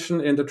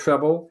extension in the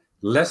treble,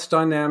 less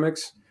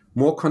dynamics,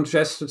 more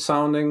congested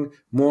sounding,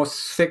 more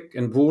thick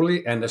and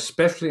woolly, and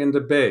especially in the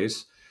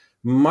bass,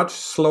 much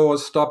slower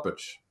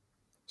stoppage.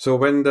 So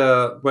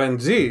when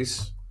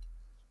these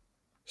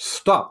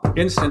stop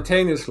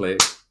instantaneously,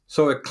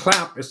 so a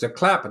clap is a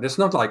clap, and it's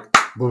not like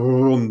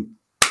boom,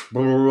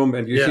 boom,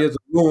 and you hear the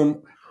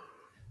boom.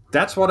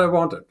 That's what I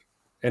wanted.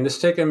 And it's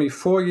taken me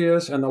 4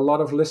 years and a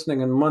lot of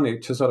listening and money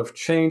to sort of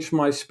change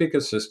my speaker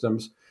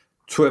systems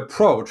to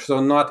approach,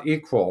 so not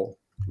equal,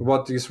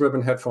 what these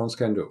ribbon headphones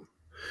can do.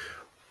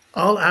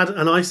 I'll add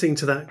an icing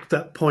to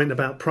that point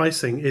about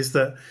pricing, is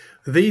that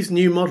these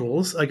new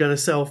models are going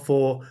to sell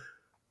for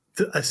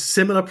a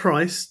similar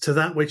price to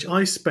that which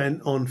I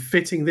spent on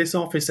fitting this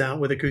office out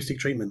with acoustic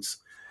treatments.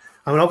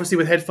 I mean, obviously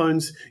with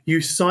headphones,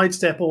 you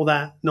sidestep all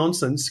that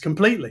nonsense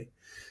completely.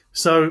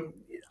 So,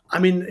 I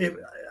mean,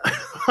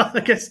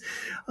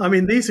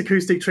 these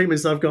acoustic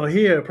treatments I've got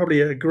here are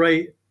probably a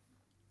great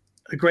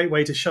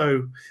way to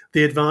show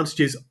the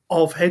advantages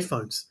of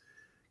headphones.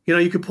 You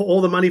know, you could put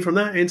all the money from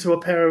that into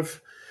a pair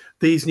of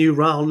these new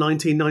RAAL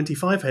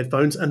 1995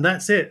 headphones, and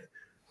that's it.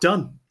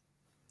 Done.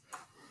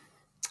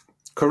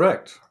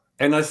 Correct.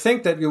 And I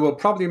think that you will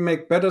probably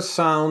make better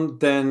sound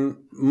than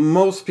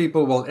most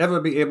people will ever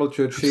be able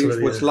to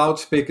achieve with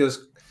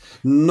loudspeakers,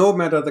 no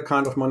matter the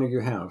kind of money you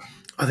have.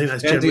 I think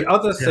that's and the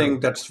other thing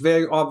that's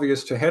very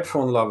obvious to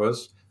headphone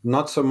lovers,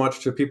 not so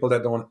much to people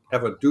that don't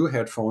ever do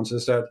headphones,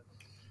 is that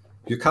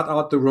you cut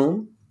out the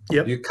room.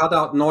 Yep. You cut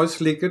out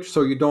noise leakage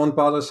so you don't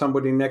bother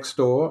somebody next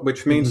door,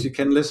 which means you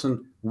can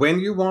listen when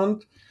you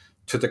want,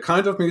 to the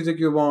kind of music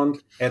you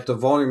want, at the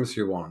volumes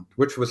you want,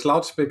 which with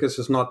loudspeakers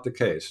is not the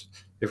case.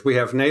 If we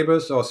have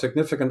neighbors or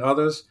significant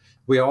others,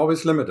 we are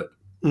always limited.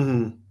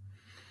 Mm-hmm.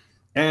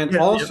 And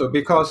also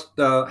because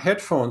the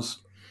headphones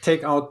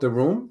take out the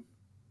room,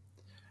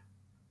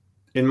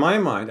 in my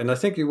mind, and I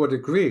think you would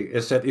agree,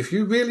 is that if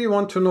you really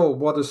want to know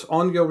what is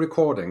on your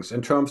recordings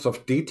in terms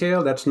of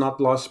detail that's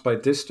not lost by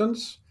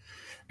distance,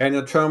 and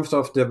in terms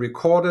of the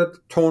recorded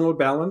tonal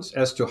balance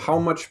as to how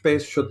much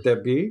bass should there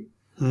be,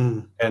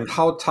 and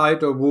how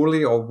tight or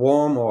woolly or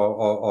warm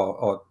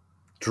or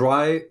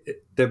dry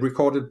the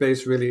recorded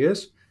bass really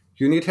is,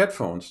 you need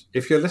headphones.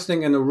 If you're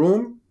listening in a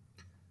room,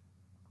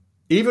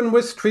 even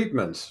with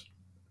treatments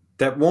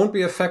that won't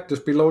be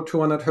effective below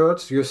 200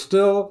 hertz, you're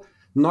still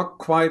not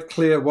quite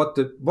clear what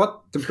the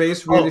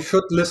bass really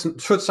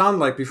should sound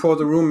like before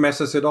the room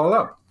messes it all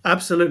up.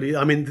 Absolutely.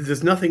 I mean,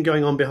 there's nothing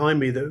going on behind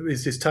me that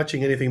is just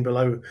touching anything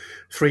below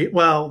 3.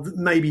 Well,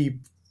 maybe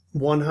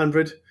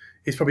 100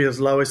 is probably as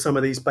low as some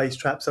of these bass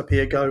traps up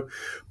here go.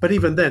 But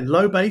even then,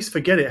 low bass,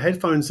 forget it.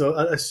 Headphones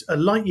are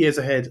light years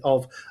ahead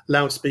of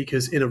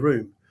loudspeakers in a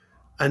room.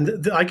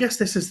 And I guess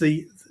this is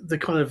the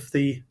kind of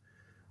a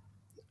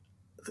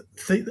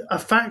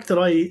fact that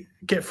I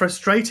get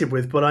frustrated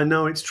with, but I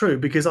know it's true,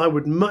 because I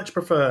would much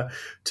prefer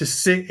to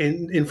sit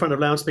in front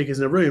of loudspeakers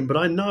in a room. But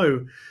I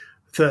know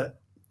that,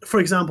 for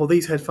example,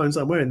 these headphones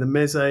I'm wearing, the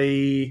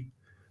Meze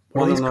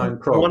 109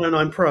 Pro.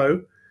 109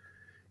 Pro,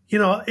 you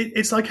know,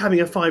 it's like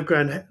having a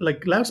 $5,000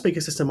 like loudspeaker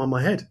system on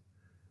my head,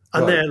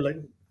 and they're like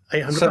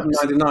 $800.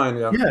 $799,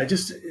 yeah. Yeah,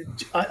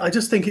 I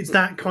just think it's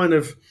that kind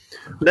of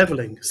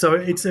leveling. So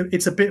it's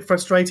a bit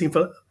frustrating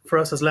for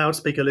us as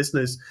loudspeaker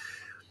listeners.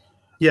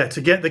 Yeah,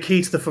 to get the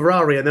key to the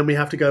Ferrari, and then we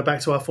have to go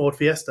back to our Ford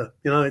Fiesta.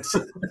 You know, it's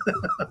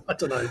I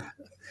don't know.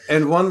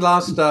 And one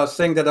last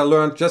thing that I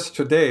learned just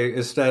today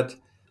is that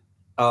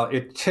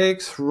it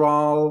takes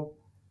RAAL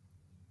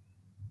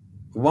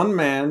one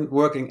man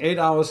working 8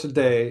 hours a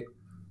day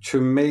to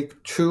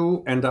make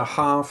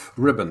 2.5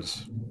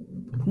 ribbons.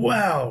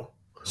 Wow.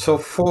 So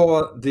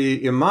for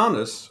the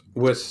Imanis,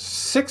 with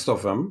 6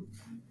 of them,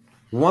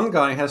 one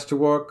guy has to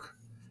work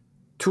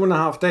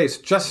 2.5 days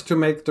just to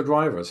make the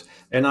drivers.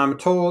 And I'm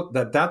told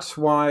that that's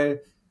why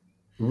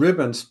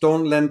ribbons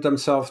don't lend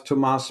themselves to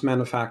mass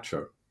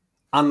manufacture,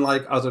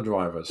 unlike other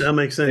drivers. That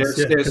makes sense.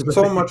 There's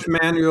so much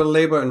manual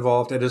labor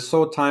involved. It is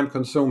so time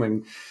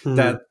consuming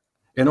that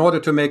in order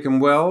to make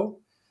them well,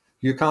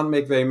 you can't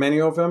make very many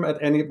of them at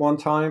any one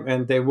time,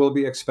 and they will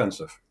be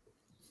expensive.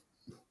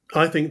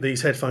 I think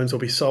these headphones will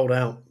be sold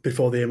out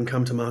before they even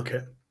come to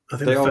market. I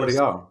think they already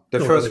are.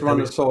 The first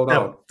run is sold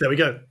out. There we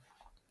go.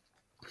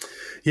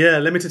 Yeah,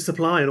 limited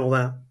supply and all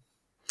that.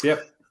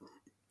 Yep.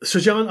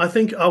 Srajan, I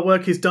think our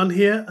work is done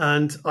here,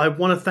 and I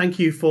want to thank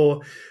you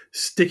for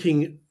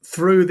sticking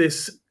through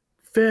this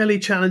fairly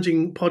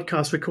challenging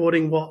podcast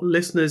recording. What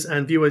listeners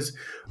and viewers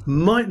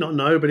might not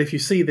know, but if you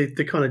see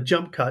the kind of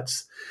jump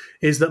cuts,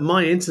 is that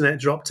my internet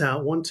dropped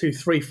out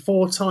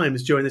 4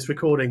 times during this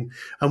recording,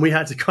 and we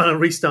had to kind of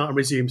restart and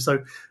resume.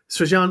 So,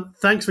 Srajan,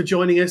 thanks for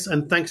joining us,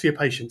 and thanks for your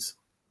patience.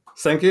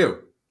 Thank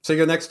you. See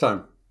you next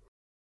time.